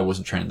 and not that I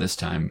wasn't trying this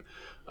time.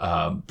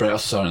 But I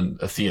also saw it in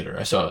a theater.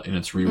 I saw it in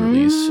its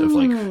re-release of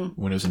like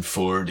when it was in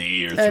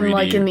 4D or 3D. And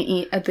like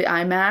at the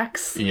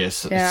IMAX. Yes,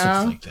 something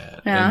like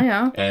that.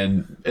 Yeah.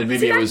 And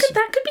maybe it was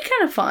that could be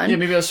kind of fun. Yeah,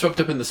 maybe I was swept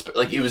up in the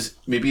like it was.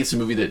 Maybe it's a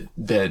movie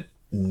that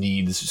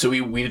needs. So we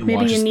didn't maybe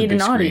watch you just need the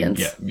big an screen.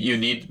 audience. Yeah, maybe you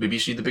need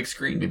the big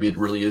screen. Maybe it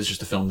really is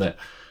just a film that,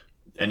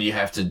 and you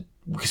have to.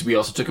 Because we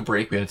also took a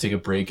break. We had to take a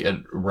break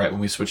right when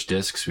we switched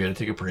discs. We had to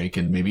take a break,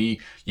 and maybe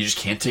you just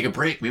can't take a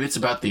break. Maybe it's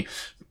about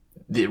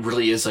it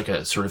really is like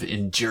a sort of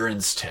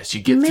endurance test.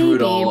 You get through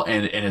it all,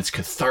 and it's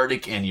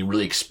cathartic, and you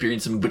really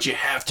experience them, but you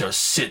have to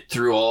sit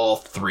through all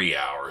 3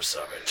 hours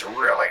of it to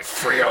really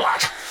feel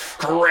it.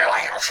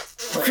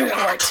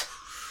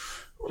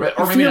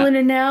 Or feeling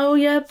it now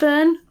yet,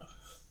 Ben?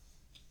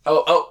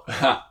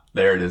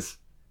 There it is.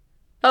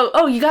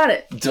 Oh, you got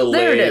it.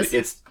 Delayed. There it is.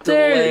 It's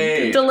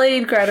delayed.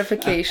 Delayed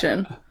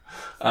gratification.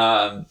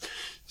 So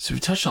we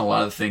touched on a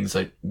lot of things,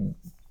 like, and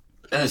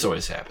this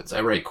always happens. I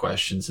write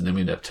questions and then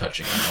we end up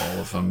touching on all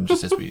of them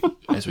just as we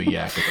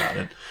yak about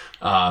it.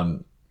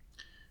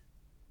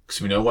 Because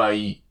we know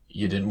why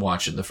you didn't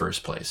watch it in the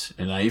first place,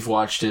 and now you've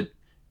watched it,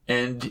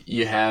 and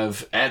you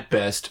have at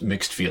best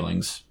mixed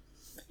feelings.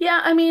 Yeah,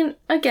 I mean,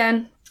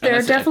 again, there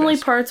are definitely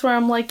parts where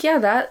I'm like,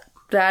 yeah,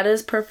 that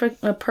is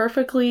a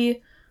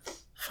perfectly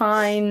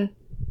fine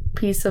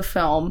piece of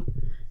film,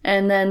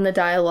 and then the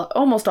dialogue,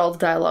 almost all the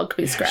dialogue, could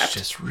be scrapped. It's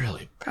just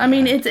really bad. I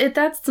mean,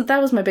 that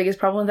was my biggest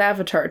problem with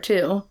Avatar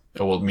too.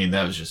 Oh well, I mean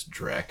that was just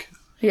Drek.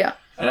 Yeah.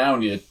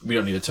 And we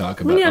don't need to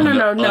talk about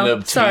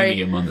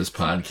unobtainium on this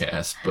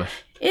podcast, but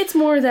it's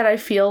more that I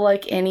feel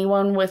like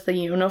anyone with a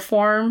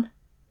uniform,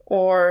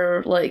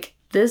 or like,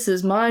 this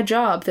is my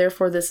job,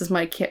 therefore this is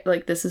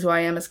this is who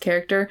I am as a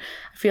character.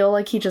 I feel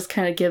like he just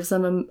kind of gives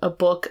them a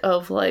book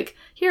of like,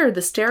 here are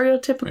the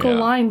stereotypical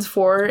lines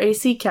for a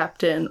sea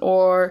captain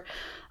or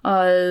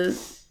a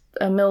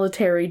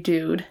military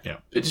dude. Yeah,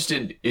 it just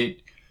didn't.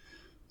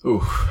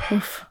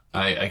 Oof.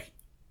 I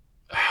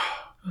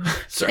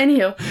sorry.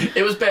 Anywho,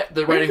 it was bad.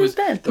 The writing was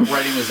bad. The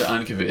writing was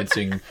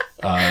unconvincing,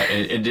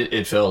 and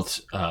it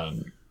felt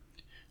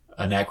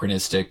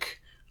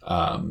anachronistic,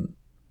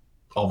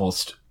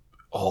 almost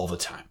all the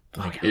time.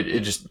 Like it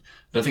just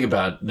nothing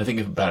about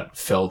it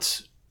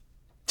felt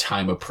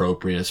time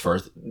appropriate as far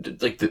as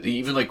like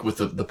even like with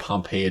the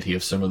pompeity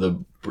of some of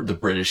the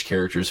British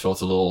characters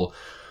felt a little.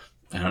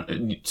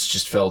 It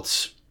just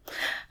felt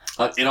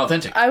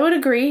inauthentic. I would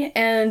agree,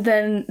 and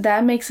then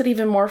that makes it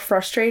even more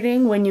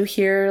frustrating when you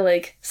hear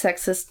like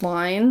sexist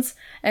lines,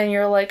 and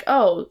you're like,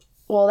 oh,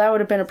 well, that would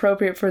have been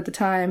appropriate for the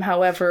time.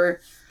 However,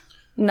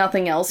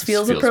 nothing else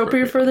feels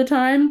appropriate for the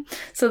time.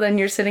 So then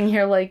you're sitting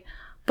here like,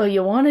 but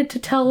you wanted to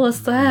tell us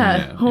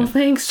that.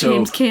 Thanks,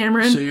 James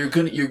Cameron. So you're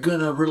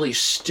gonna really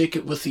stick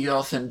it with the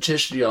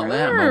authenticity on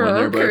that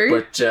moment there, okay.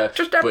 but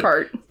just that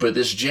part. But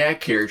this Jack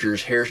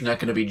character's hair's not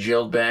going to be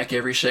gelled back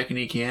every second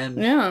he can.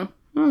 Yeah.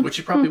 Which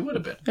it probably would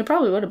have been. It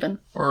probably would have been.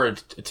 Or an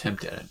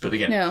attempt at it. But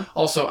again,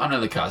 also, I'm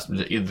not the costume.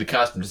 The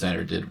costume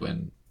designer did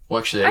win. Well,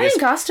 actually, I guess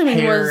think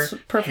costuming was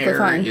perfectly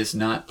fine. Hair is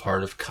not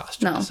part of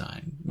costume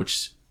design,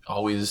 which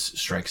always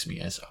strikes me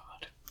as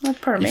odd. That's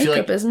part of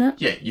makeup, isn't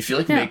it? Yeah, you feel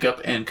like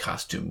makeup and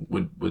costume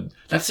would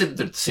not say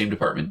they're the same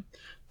department,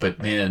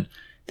 but man,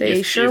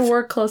 they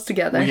work close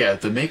together. Well, yeah,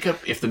 if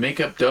the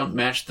makeup don't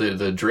match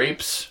the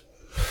drapes.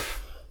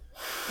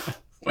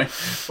 Wait,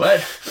 what?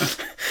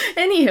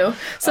 Anywho,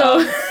 so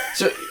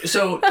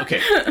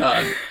okay.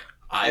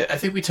 I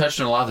think we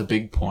touched on a lot of the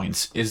big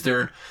points. Is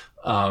there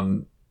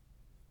Henry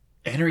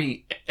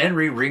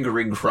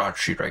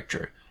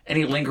Ringerring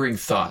any lingering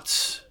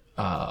thoughts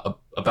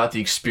about the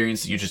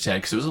experience that you just had?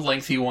 Because it was a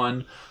lengthy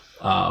one,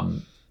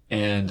 and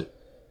it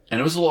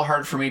was a little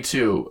hard for me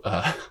too,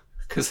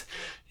 because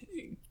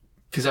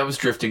I was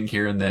drifting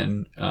here and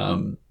then,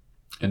 and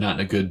not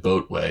in a good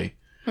boat way.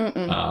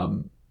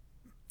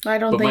 I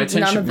don't think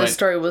none of this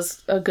story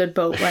was a good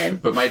boat way.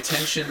 But my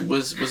attention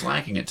was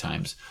lacking at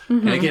times,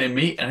 Mm-hmm. and again,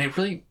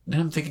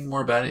 now I'm thinking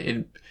more about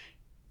it,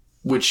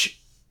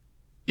 which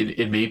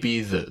it may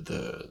be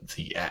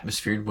the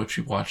atmosphere in which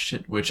we watched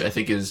it, which I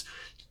think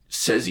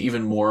says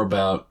even more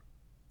about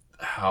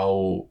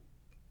how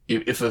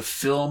if a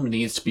film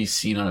needs to be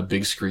seen on a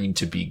big screen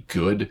to be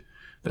good,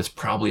 that's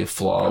probably a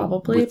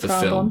flaw with the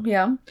film.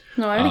 Yeah,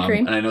 no, I agree.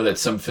 And I know that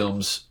some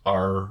films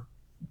are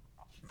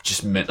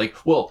just meant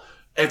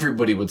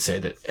everybody would say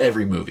that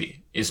every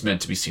movie is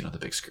meant to be seen on the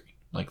big screen.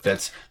 Like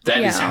that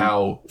is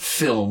how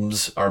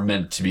films are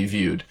meant to be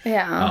viewed.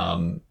 Yeah.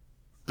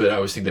 But I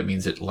always think that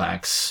means it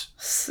lacks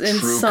in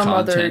true some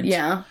content. other,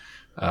 yeah.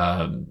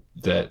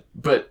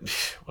 But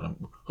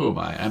who who am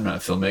I? I'm not a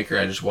filmmaker.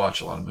 I just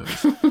watch a lot of movies.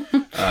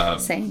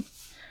 Same.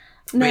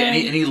 No.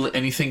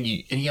 Anything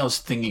you any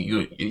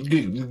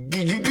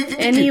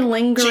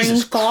lingering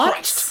Jesus thoughts?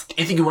 Christ.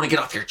 Anything you want to get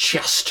off your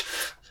chest?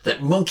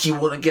 That monkey you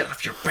want to get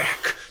off your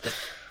back?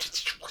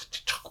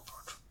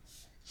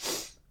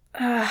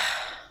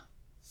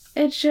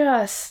 It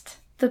just,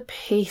 the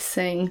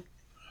pacing,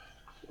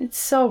 it's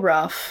so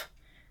rough.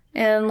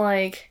 And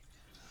like,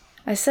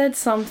 I said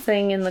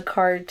something in the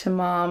car to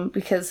Mom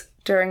because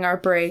during our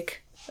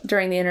break,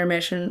 during the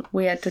intermission,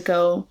 we had to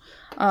go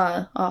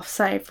off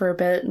site for a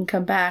bit and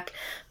come back.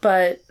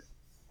 But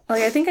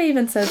like, I think I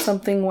even said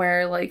something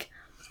where like,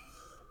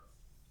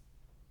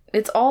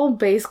 it's all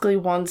basically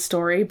one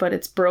story, but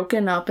it's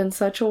broken up in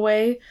such a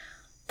way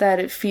that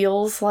it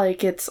feels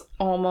like it's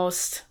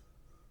almost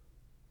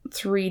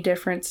 3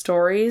 different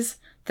stories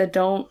that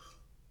don't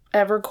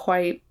ever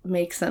quite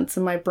make sense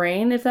in my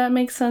brain, if that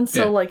makes sense.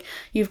 Yeah. So like,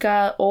 you've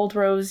got Old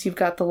Rose, you've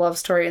got the love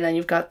story, and then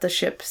you've got the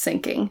ship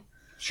sinking.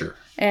 Sure.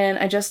 And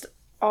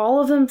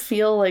all of them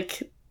feel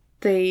like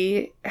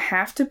they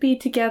have to be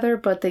together,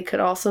 but they could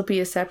also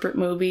be a separate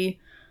movie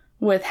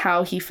with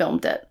how he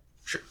filmed it.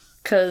 Sure.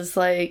 Because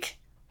like,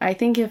 I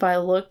think if I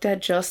looked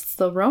at just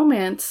the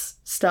romance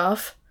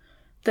stuff,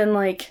 then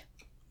like,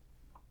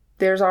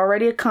 there's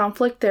already a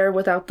conflict there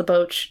without the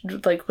boat,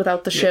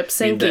 without the ship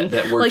sinking.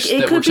 That works,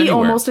 like, it could be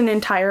almost an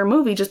entire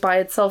movie just by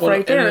itself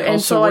right there.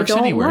 And so I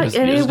don't like, and it works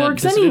anywhere. It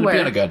doesn't need to be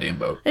on a goddamn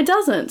boat. It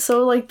doesn't.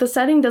 So like, the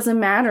setting doesn't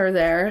matter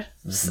there.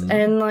 Mm-hmm.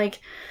 And like,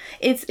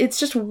 it's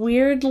just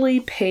weirdly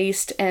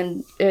paced,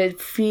 and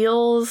it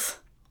feels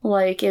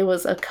like it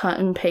was a cut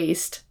and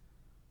paste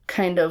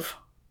kind of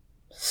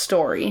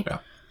story. Yeah.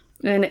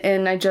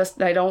 And I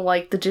don't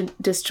like the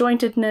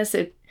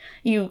disjointedness.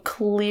 You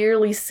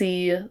clearly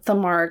see the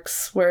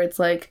marks where it's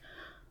like,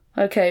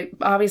 okay,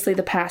 obviously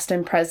the past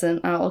and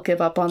present, I'll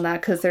give up on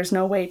that because there's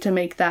no way to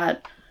make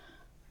that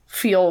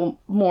feel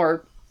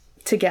more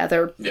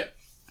together. Yeah.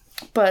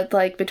 But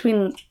like,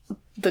 between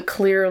the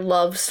clear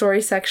love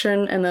story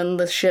section and then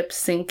the ship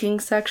sinking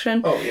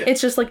section,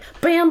 it's just like,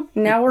 bam,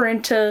 now we're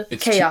into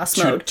chaos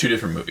mode. Two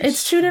different movies.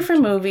 It's 2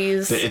 different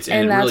movies,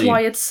 and that's really,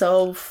 why it's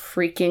so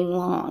freaking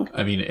long.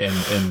 I mean, and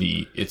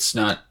it's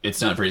not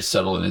very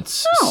subtle in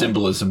its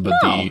symbolism, but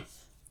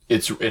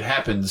it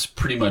happens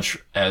pretty much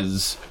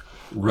as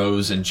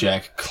Rose and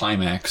Jack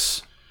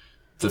climax.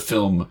 The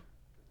film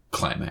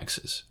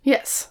climaxes.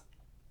 Yes.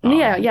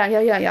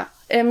 Yeah.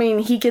 I mean,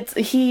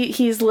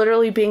 he's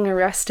literally being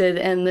arrested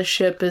and the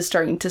ship is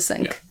starting to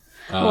sink.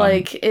 Yeah.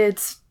 Like,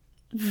 it's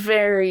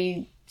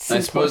very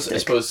simplistic. I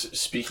suppose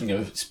speaking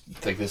of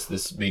like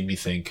this made me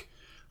think,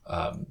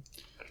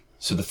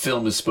 so the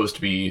film is supposed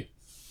to be,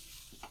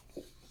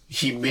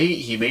 he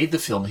made the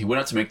film, he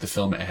went out to make the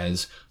film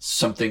as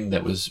something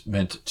that was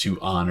meant to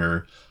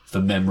honor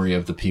the memory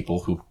of the people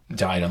who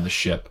died on the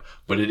ship,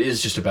 but it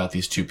is just about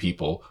these 2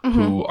 people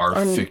who are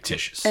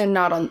fictitious and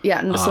not on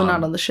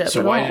not on the ship.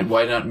 So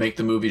why not make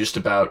the movie just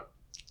about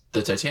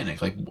the Titanic?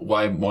 Like,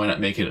 why not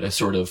make it a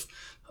sort of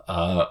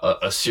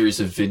a series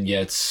of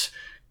vignettes?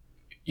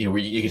 You know, where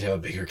you get to have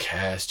a bigger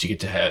cast, you get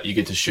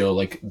to show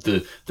like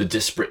the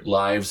disparate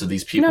lives of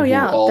these people who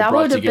are all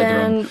brought together.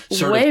 That would have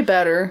been way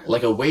better.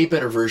 Like a way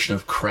better version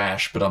of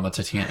Crash, but on the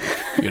Titanic.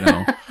 You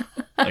know,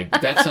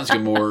 like that sounds like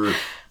a more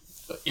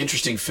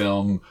interesting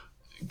film,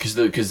 because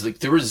like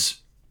there was,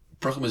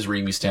 Brooklyn was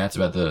reading me stats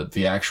about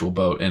the actual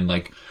boat, and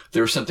like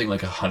there was something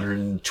like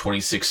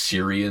 126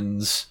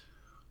 Syrians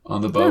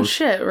on the boat. Oh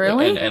shit,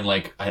 really? And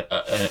like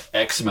an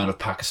X amount of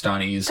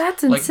Pakistanis.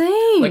 That's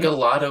insane. Like a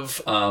lot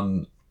of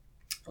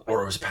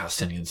or it was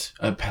Palestinians.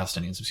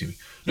 Palestinians, excuse me.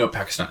 No,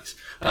 Pakistanis.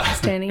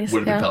 Pakistanis.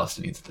 Would have been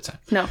Palestinians at the time.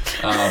 No.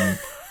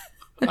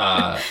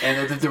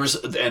 And there was,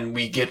 and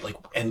we get like,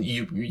 and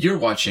you're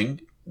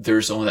watching.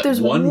 There's only that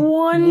There's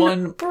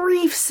one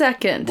brief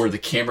second where the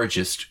camera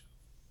just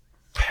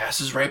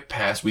passes right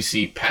past. We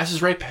see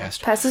passes right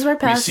past.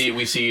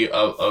 We see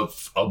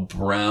a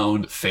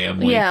brown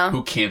family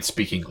who can't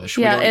speak English.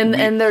 Yeah,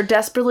 and they're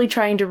desperately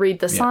trying to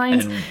read the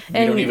signs. And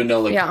we don't even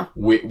know, like,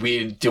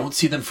 we don't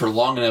see them for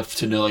long enough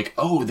to know, like,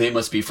 oh, they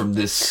must be from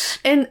this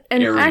and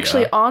area.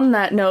 Actually, on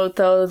that note,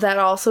 though, that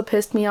also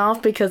pissed me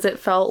off because it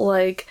felt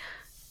like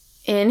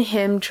in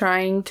him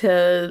trying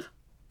to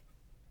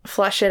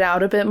flesh it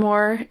out a bit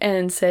more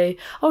and say,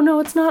 oh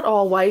no, it's not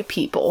all white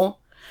people.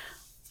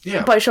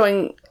 Yeah. By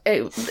showing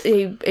a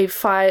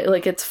 5,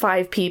 like it's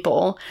 5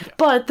 people.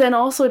 But then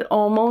also it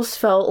almost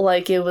felt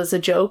like it was a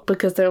joke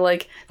because they're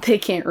like, they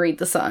can't read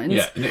the signs.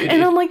 Yeah.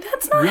 And I'm like,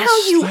 that's not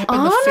how you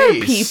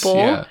honor people.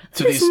 Yeah.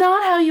 That's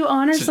not how you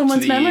honor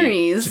someone's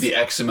memories. To the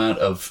X amount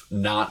of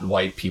not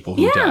white people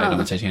who died on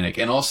the Titanic.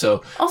 And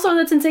also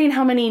that's insane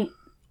how many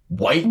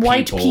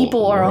white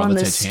people are on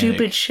this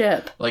stupid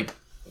ship. Like,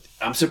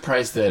 I'm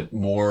surprised that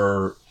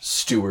more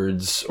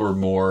stewards or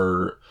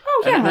more.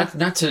 Oh yeah.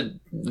 Not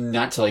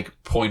to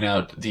like point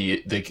out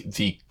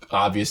the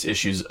obvious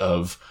issues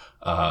of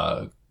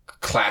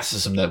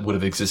classism that would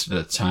have existed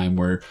at the time,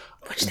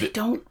 which they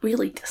don't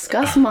really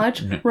discuss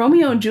much.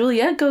 Romeo and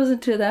Juliet goes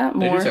into that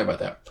more. They do talk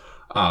about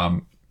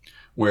that.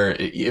 where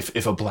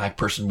if a black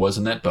person was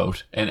in that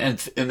boat, and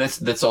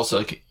that's also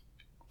like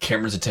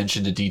Cameron's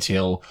attention to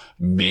detail.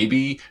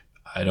 Maybe,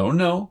 I don't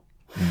know,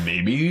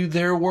 maybe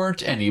there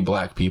weren't any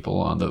black people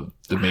on the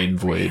maiden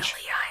voyage.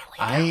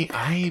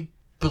 I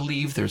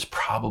believe there's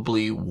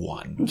probably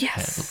one.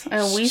 Yes,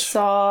 and we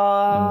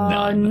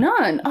saw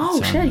none.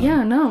 Oh shit! None.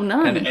 Yeah, no,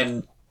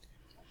 none.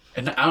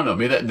 And I don't know,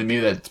 maybe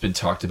that's been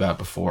talked about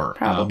before.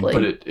 Probably,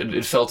 but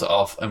it felt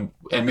off, and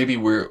maybe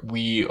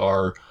we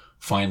are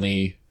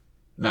finally.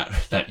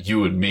 Not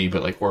you and me,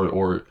 but like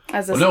or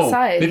as a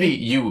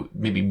society.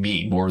 Maybe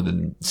me more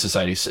than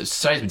society.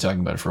 Society's been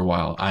talking about it for a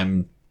while.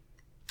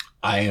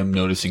 I am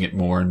noticing it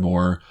more and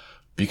more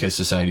because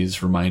society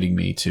is reminding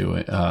me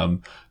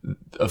to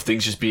of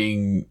things just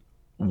being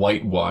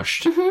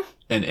whitewashed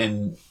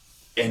and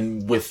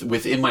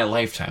within my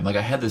lifetime. Like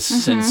I had this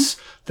sense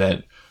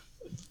that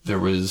there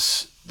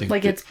was.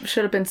 It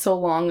should have been so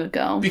long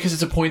ago. Because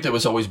it's a point that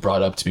was always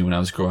brought up to me when I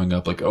was growing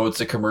up. Like, oh,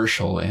 it's a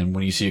commercial. And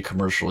when you see a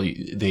commercial,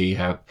 they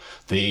at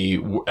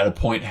a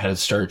point had to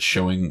start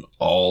showing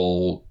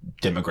all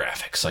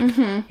demographics. Like,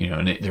 and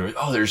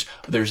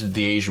there's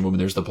the Asian woman,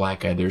 there's the black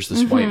guy, there's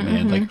this white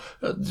man. Like,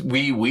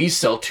 we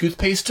sell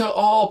toothpaste to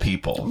all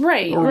people.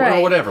 Right,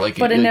 or whatever. Like,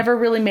 but it never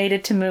really made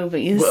it to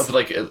movies. Well,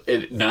 like,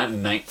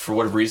 for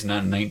whatever reason,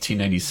 not in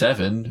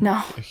 1997.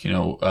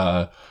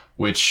 No.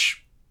 Which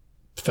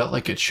felt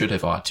like it should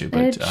have ought to,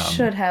 but it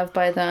should have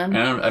by then.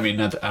 I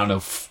don't know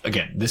if,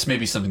 again, this may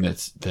be something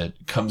that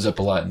comes up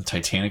a lot in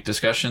Titanic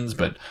discussions,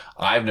 but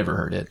I've never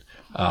heard it.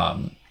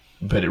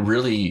 But it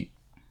really,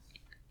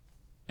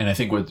 and I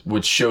think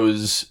what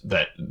shows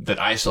that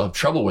I still have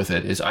trouble with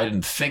it is I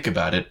didn't think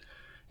about it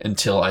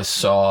until I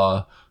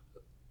saw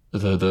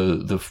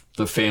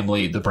the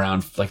family, the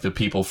brown, like the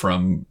people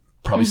from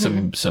probably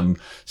some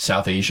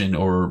South Asian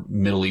or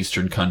Middle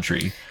Eastern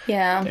country.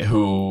 Yeah.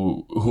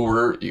 Who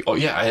were,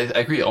 I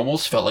agree,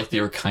 almost felt like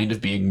they were kind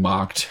of being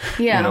mocked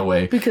in a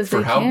way. Because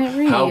for how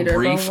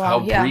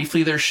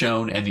briefly they're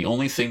shown, and the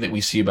only thing that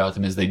we see about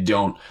them is they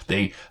don't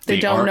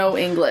know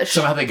English.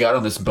 Somehow they got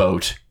on this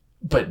boat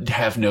but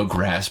have no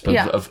grasp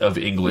of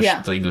English,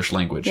 the English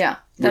language. Yeah.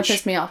 That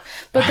pissed me off.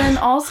 But then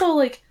also,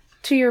 like,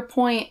 to your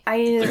point,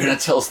 they're gonna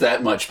tell us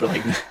that much, but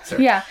like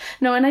sorry. Yeah.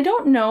 No, and I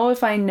don't know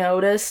if I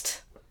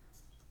noticed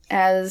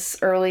as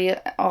early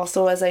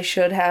also as I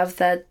should have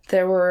that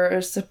there were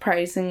a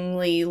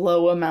surprisingly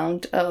low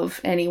amount of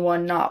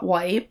anyone not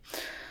white.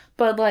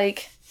 But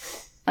like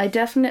I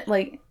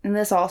definitely and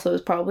this also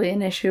is probably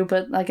an issue,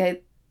 but like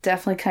I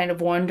definitely kind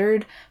of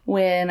wondered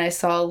when I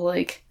saw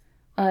like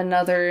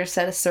another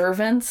set of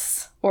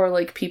servants or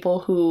like people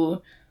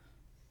who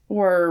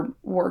were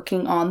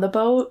working on the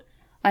boat.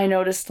 I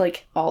noticed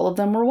like all of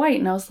them were white,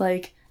 and I was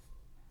like,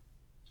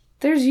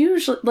 there's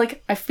usually,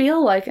 like, I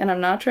feel like, and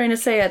I'm not trying to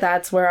say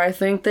that's where I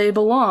think they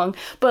belong,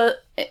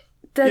 but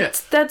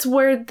that's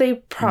where they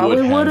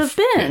probably would have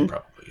been.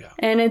 Probably, yeah.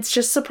 And it's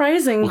just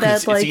surprising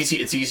that, like...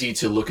 It's easy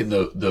to look in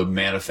the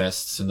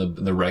manifests and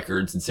the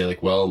records and say,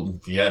 like, well,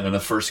 yeah, none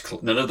of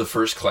the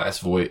first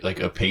class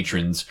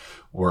patrons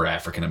were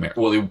African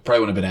American. Well, they probably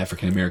wouldn't have been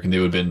African American. They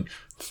would have been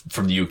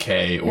from the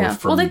UK or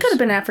from... Well, they could have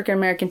been African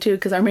American, too,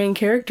 because our main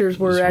characters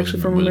were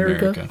actually from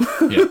America.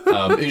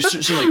 Yeah, it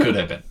certainly could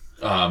have been.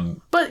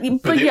 But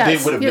yes,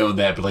 they would have known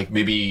that, but like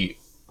maybe,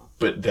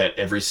 but that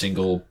every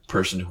single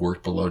person who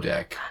worked below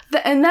deck,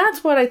 and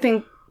that's what I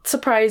think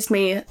surprised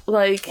me.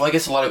 Like, well, I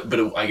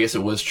guess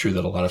it was true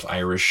that a lot of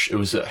Irish. It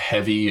was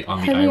heavy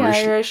on the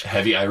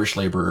Irish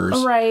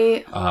laborers,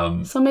 right?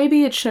 So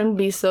maybe it shouldn't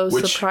be so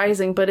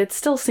surprising, but it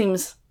still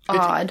seems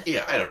odd.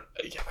 I don't.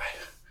 Yeah,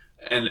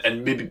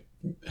 and maybe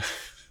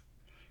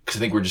because I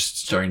think we're just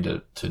starting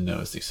to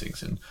notice these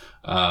things, and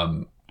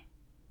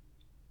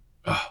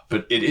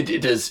but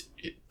it does.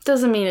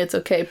 Doesn't mean it's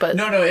okay, but...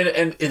 No,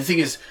 and the thing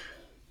is,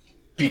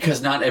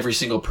 because not every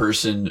single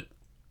person,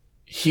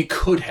 he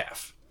could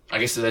have. I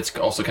guess that's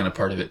also kind of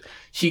part of it.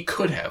 He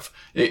could have.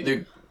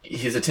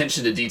 His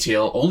attention to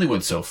detail only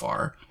went so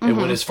far. It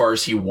went as far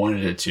as he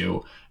wanted it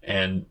to,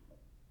 and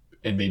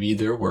maybe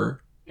there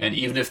were. And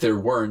even if there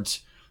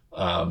weren't,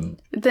 some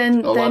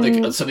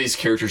of these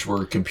characters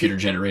were computer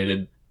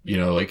generated.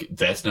 Like,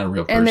 that's not a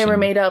real person. And they were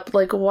made up.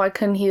 Like, why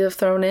couldn't he have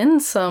thrown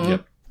in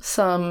some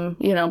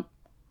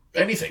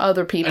anything,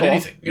 other people, and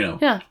anything,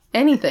 yeah,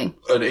 anything,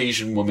 an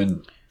Asian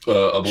woman,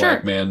 a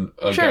black man,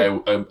 a guy,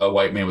 a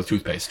white man with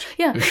toothpaste.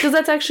 Yeah, because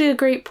that's actually a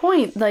great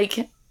point.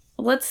 Like,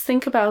 let's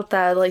think about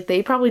that. Like,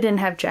 they probably didn't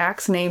have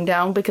Jack's name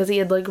down because he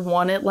had like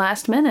won it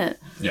last minute.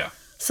 Yeah.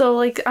 So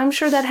like, I'm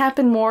sure that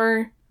happened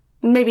more.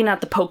 Maybe not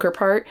the poker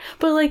part,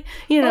 but like,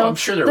 I'm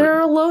sure there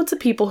are loads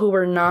of people who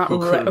were not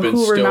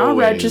not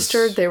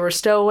registered. They were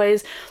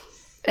stowaways,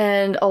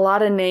 and a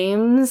lot of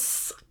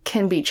names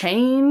can be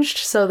changed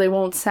so they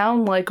won't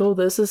sound like, oh,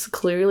 this is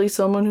clearly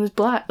someone who's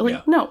black.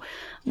 Like, no,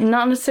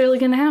 not necessarily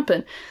going to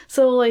happen.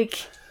 So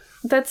like,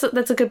 that's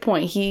a good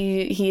point.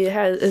 He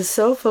is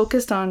so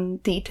focused on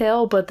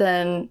detail, but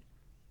then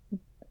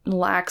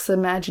lacks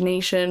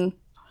imagination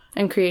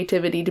and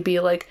creativity to be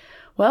like,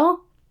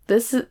 well,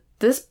 this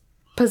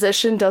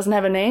position doesn't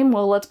have a name.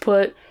 Well, let's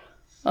put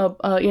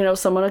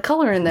someone of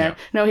color in there. Yeah.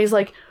 No, he's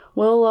like,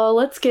 well,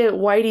 let's get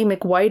Whitey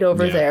McWhite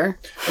over there.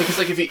 Because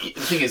like the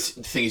thing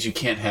is you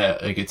can't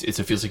have like it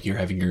feels like you're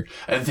having your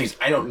and the thing is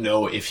I don't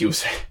know if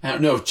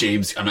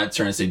James, I'm not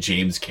trying to say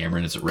James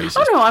Cameron is a racist.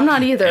 Oh no, I'm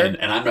not either.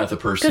 And I'm not the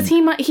person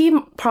because he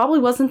probably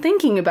wasn't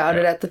thinking about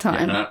it at the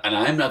time. Yeah, and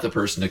I'm not the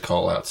person to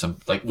call out some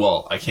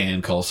I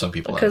can call some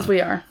people out because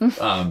we are.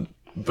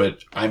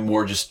 But I'm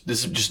more just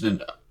this is just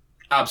an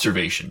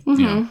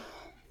observation.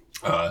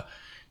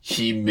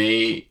 He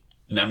may.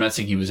 And I'm not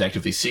saying he was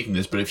actively seeking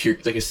this, but if you're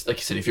like I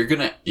said, if you're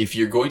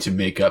going to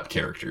make up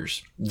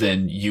characters,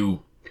 then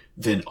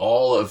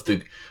all of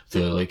the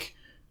like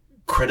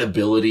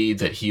credibility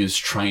that he is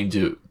trying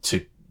to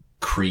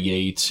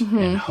create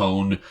and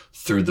hone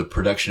through the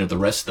production of the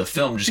rest of the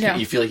film,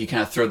 you feel like you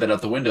kind of throw that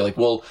out the window. Like,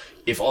 well,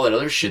 if all that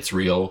other shit's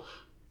real,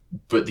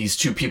 but these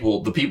two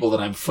people, the people that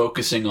I'm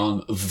focusing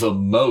on the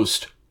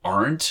most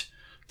aren't,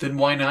 then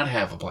why not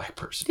have a black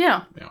person?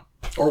 Yeah.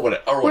 Or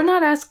what? We're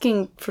not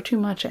asking for too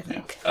much, I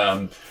think.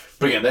 But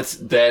again,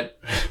 that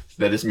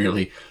is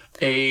merely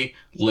a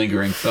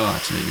lingering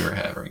thought that you're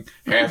having.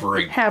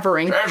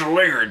 Havering. That's a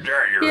lingering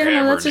thought you're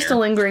having. That's just a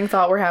lingering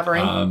thought we're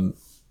having.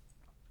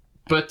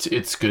 But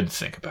it's good to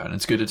think about, and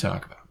it's good to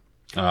talk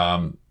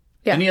about.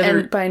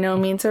 And by no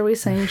means are we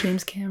saying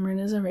James Cameron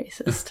is a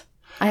racist.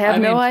 I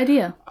have no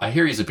idea. I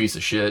hear he's a piece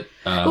of shit.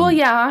 But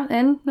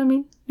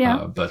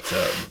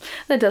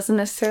that doesn't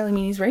necessarily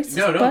mean he's racist.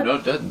 No,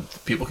 it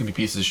doesn't. People can be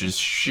pieces of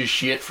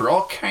shit for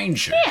all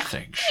kinds of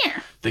things. Yeah.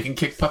 They can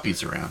kick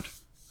puppies around.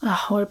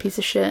 Oh, what a piece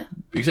of shit.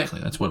 Exactly.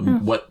 That's what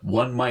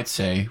one might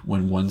say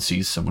when one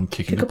sees someone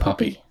kicking a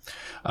puppy.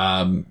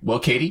 Well,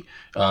 Katie,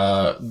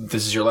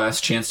 this is your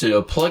last chance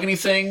to plug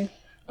anything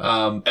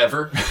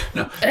ever.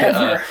 No.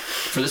 Ever.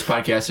 For this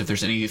podcast, if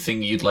there's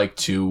anything you'd like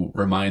to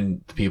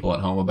remind the people at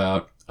home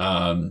about,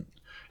 and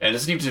it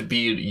doesn't need to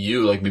be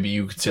you, like maybe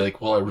you could say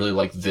like, well, I really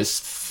like this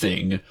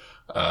thing,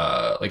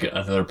 like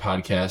another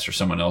podcast or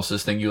someone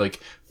else's thing.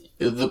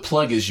 The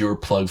plug is your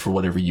plug for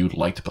whatever you'd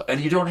like to plug. And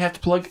you don't have to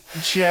plug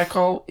Jack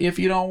Hall if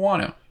you don't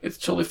want to. It's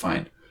totally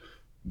fine.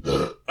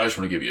 I just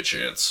want to give you a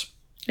chance.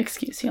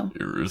 Excuse you.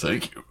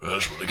 Thank you. I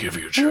just want to give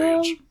you a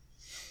chance.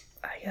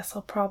 I guess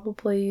I'll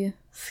probably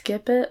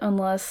skip it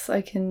unless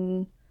I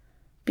can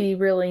be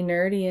really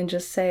nerdy and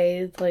just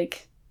say,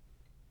 like...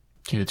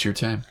 Kid, it's your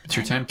time. It's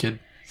your time, kid.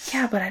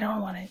 Yeah, but I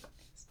don't want to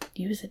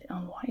use it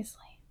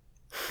unwisely.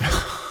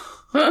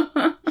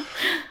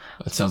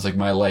 That sounds like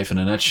my life in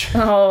a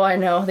nutshell. Oh, I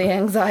know. The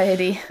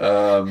anxiety.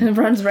 It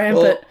runs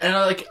rampant. Well,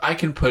 and I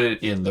can put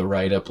it in the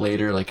write-up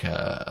later, like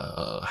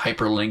a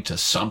hyperlink to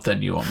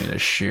something you want me to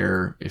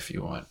share if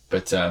you want.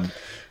 But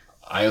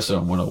I also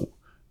don't want to...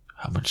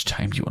 How much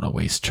time do you want to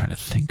waste trying to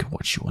think of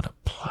what you want to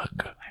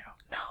plug? I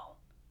don't know.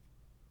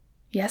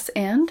 Yes,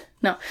 and?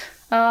 No.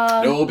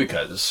 No,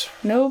 because.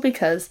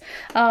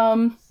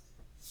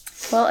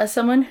 Well, as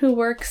someone who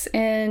works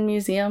in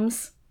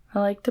museums, I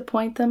like to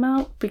point them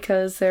out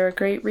because they're a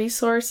great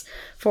resource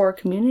for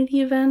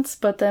community events,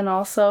 but then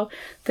also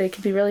they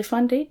can be really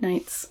fun date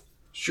nights.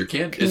 Sure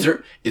can.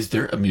 Is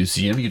there a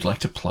museum you'd like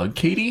to plug,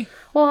 Katie?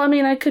 Well, I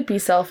mean, I could be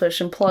selfish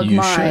and plug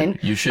mine.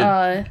 You should.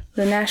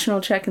 The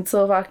National Czech and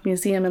Slovak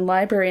Museum and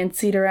Library in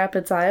Cedar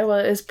Rapids,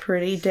 Iowa is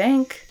pretty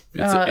dank.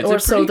 Or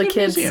so the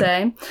kids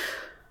say.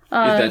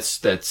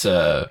 That's it's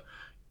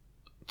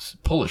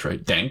Polish,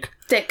 right? Dank?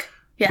 Dick.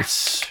 Yeah.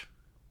 It's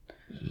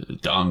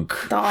donk.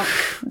 Donk.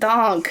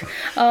 Donk.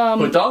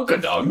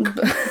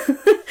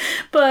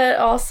 But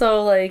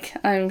also, like,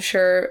 I'm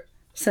sure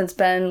since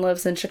Ben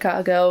lives in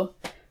Chicago,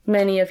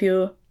 many of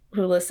you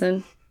who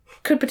listen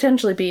could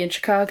potentially be in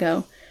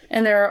Chicago.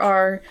 And there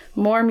are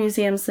more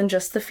museums than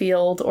just the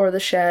Field or the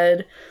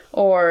Shed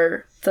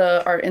or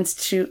the Art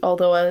Institute,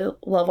 although I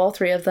love all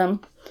three of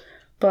them.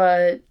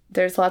 But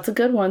there's lots of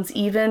good ones.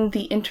 Even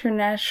the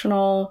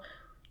International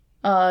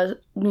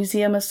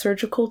Museum of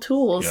Surgical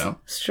Tools,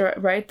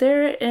 right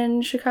there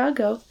in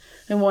Chicago.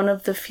 And one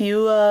of the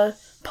few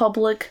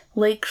public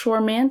lakeshore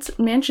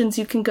mansions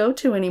you can go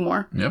to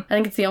anymore. Yep. I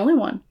think it's the only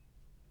one.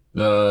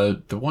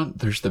 The one,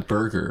 there's the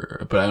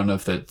Burger, but I don't know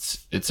if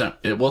it's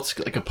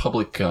like a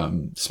public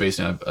space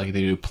now. Like they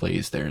do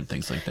plays there and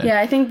things like that.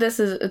 Yeah, I think this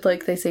is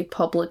like they say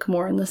public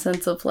more in the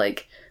sense of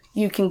like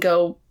you can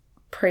go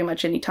pretty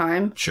much any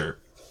time. Sure.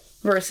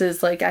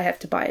 Versus like I have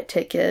to buy a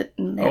ticket.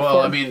 And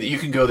well, I mean, you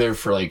can go there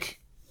for like.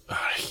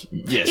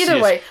 Yes.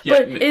 Either way, yeah,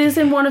 but it is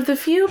in one of the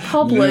few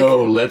public.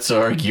 No, let's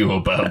argue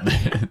about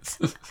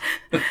this.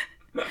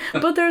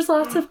 But there's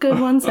lots of good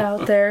ones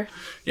out there.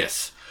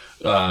 Yes.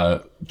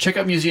 Check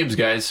out museums,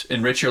 guys.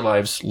 Enrich your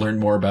lives. Learn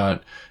more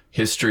about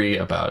history,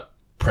 about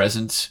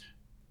presents,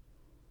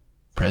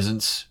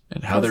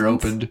 and how they're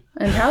opened.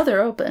 And how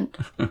they're opened.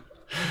 You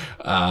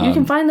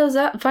can find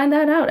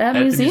that out at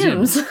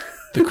museums.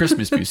 The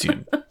Christmas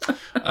Museum.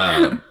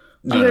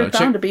 There's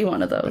bound to be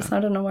one of those. Yeah. I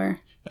don't know where.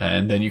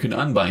 And then you can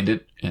unbind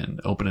it and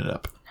open it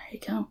up. There you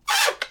go.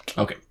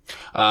 Okay.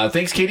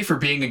 Thanks, Katie, for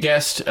being a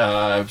guest.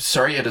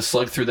 Sorry you had to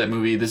slug through that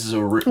movie. This is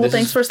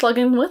thanks for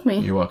slugging with me.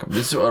 You're welcome.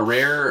 This is a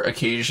rare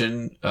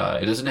occasion.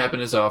 It doesn't happen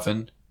as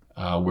often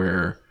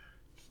where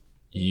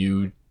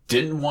you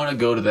didn't want to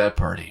go to that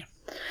party.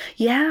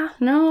 Yeah,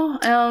 no,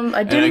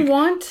 I didn't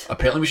want...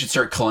 Apparently we should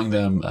start calling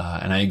them,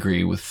 and I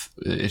agree with,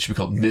 it should be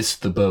called Miss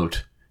the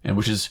Boat, and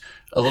which is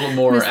a little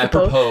more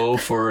apropos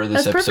for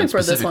this episode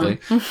specifically.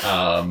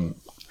 And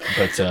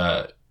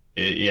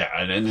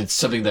it's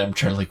something that I'm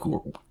trying to like,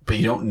 but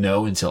you don't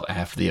know until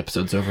after the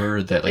episode's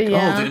over that like,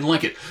 oh, they didn't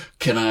like it.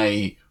 Can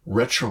I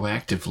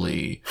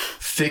retroactively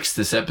fix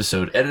this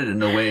episode, edit it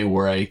in a way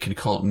where I can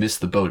call it Miss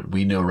the Boat?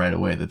 We know right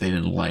away that they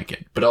didn't like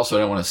it. But also I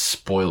don't want to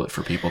spoil it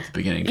for people at the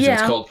beginning. Because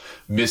it's called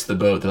Miss the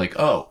Boat. They're like,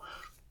 oh,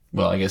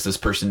 well, I guess this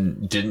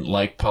person didn't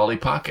like Polly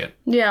Pocket.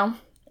 Yeah.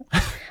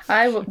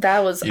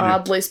 That was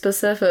oddly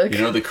specific. You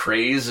know the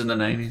craze in the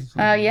 90s?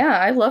 Yeah,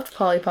 I loved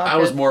Polly Pocket. I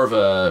was more of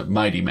a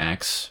Mighty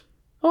Max.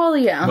 Well,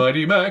 yeah.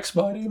 Mighty Max,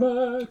 Mighty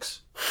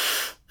Max.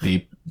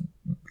 The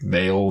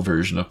male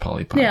version of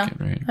Polly Pocket,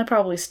 right? I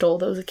probably stole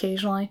those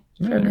occasionally.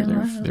 Yeah,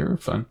 they were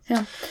fun.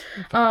 Yeah.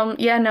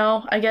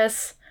 I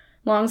guess,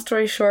 long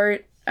story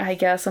short, I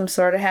guess I'm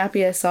sort of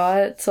happy I saw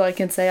it, so I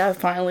can say I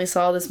finally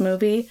saw this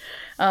movie.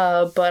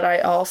 But I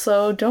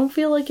also don't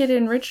feel like it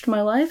enriched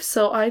my life,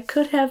 so I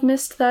could have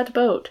missed that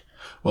boat.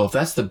 Well, if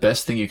that's the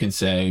best thing you can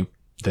say,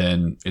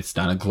 then it's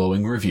not a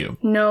glowing review.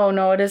 No,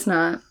 it is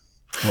not.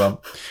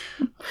 Well,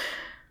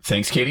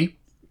 thanks, Katie.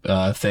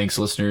 Thanks,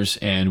 listeners.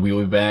 And we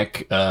will be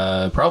back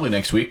probably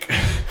next week.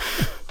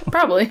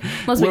 Probably.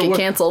 Unless we get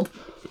canceled.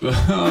 No,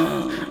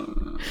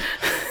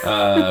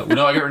 I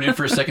got renewed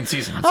for a second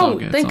season. It's all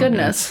good. Thank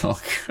goodness. All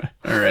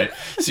right.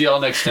 See y'all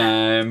next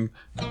time.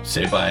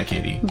 Say bye,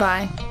 Katie.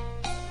 Bye.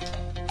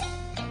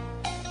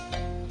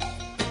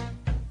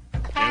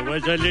 There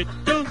was a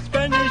little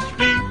Spanish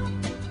flea,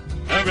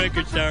 a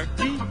record star,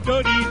 he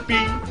thought he'd be.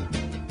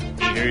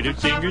 He heard of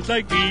singers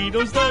like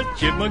Beatles, the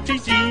Chipmunks he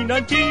seen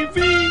on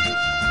TV.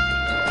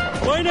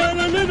 Why not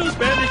a little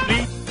Spanish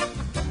flea?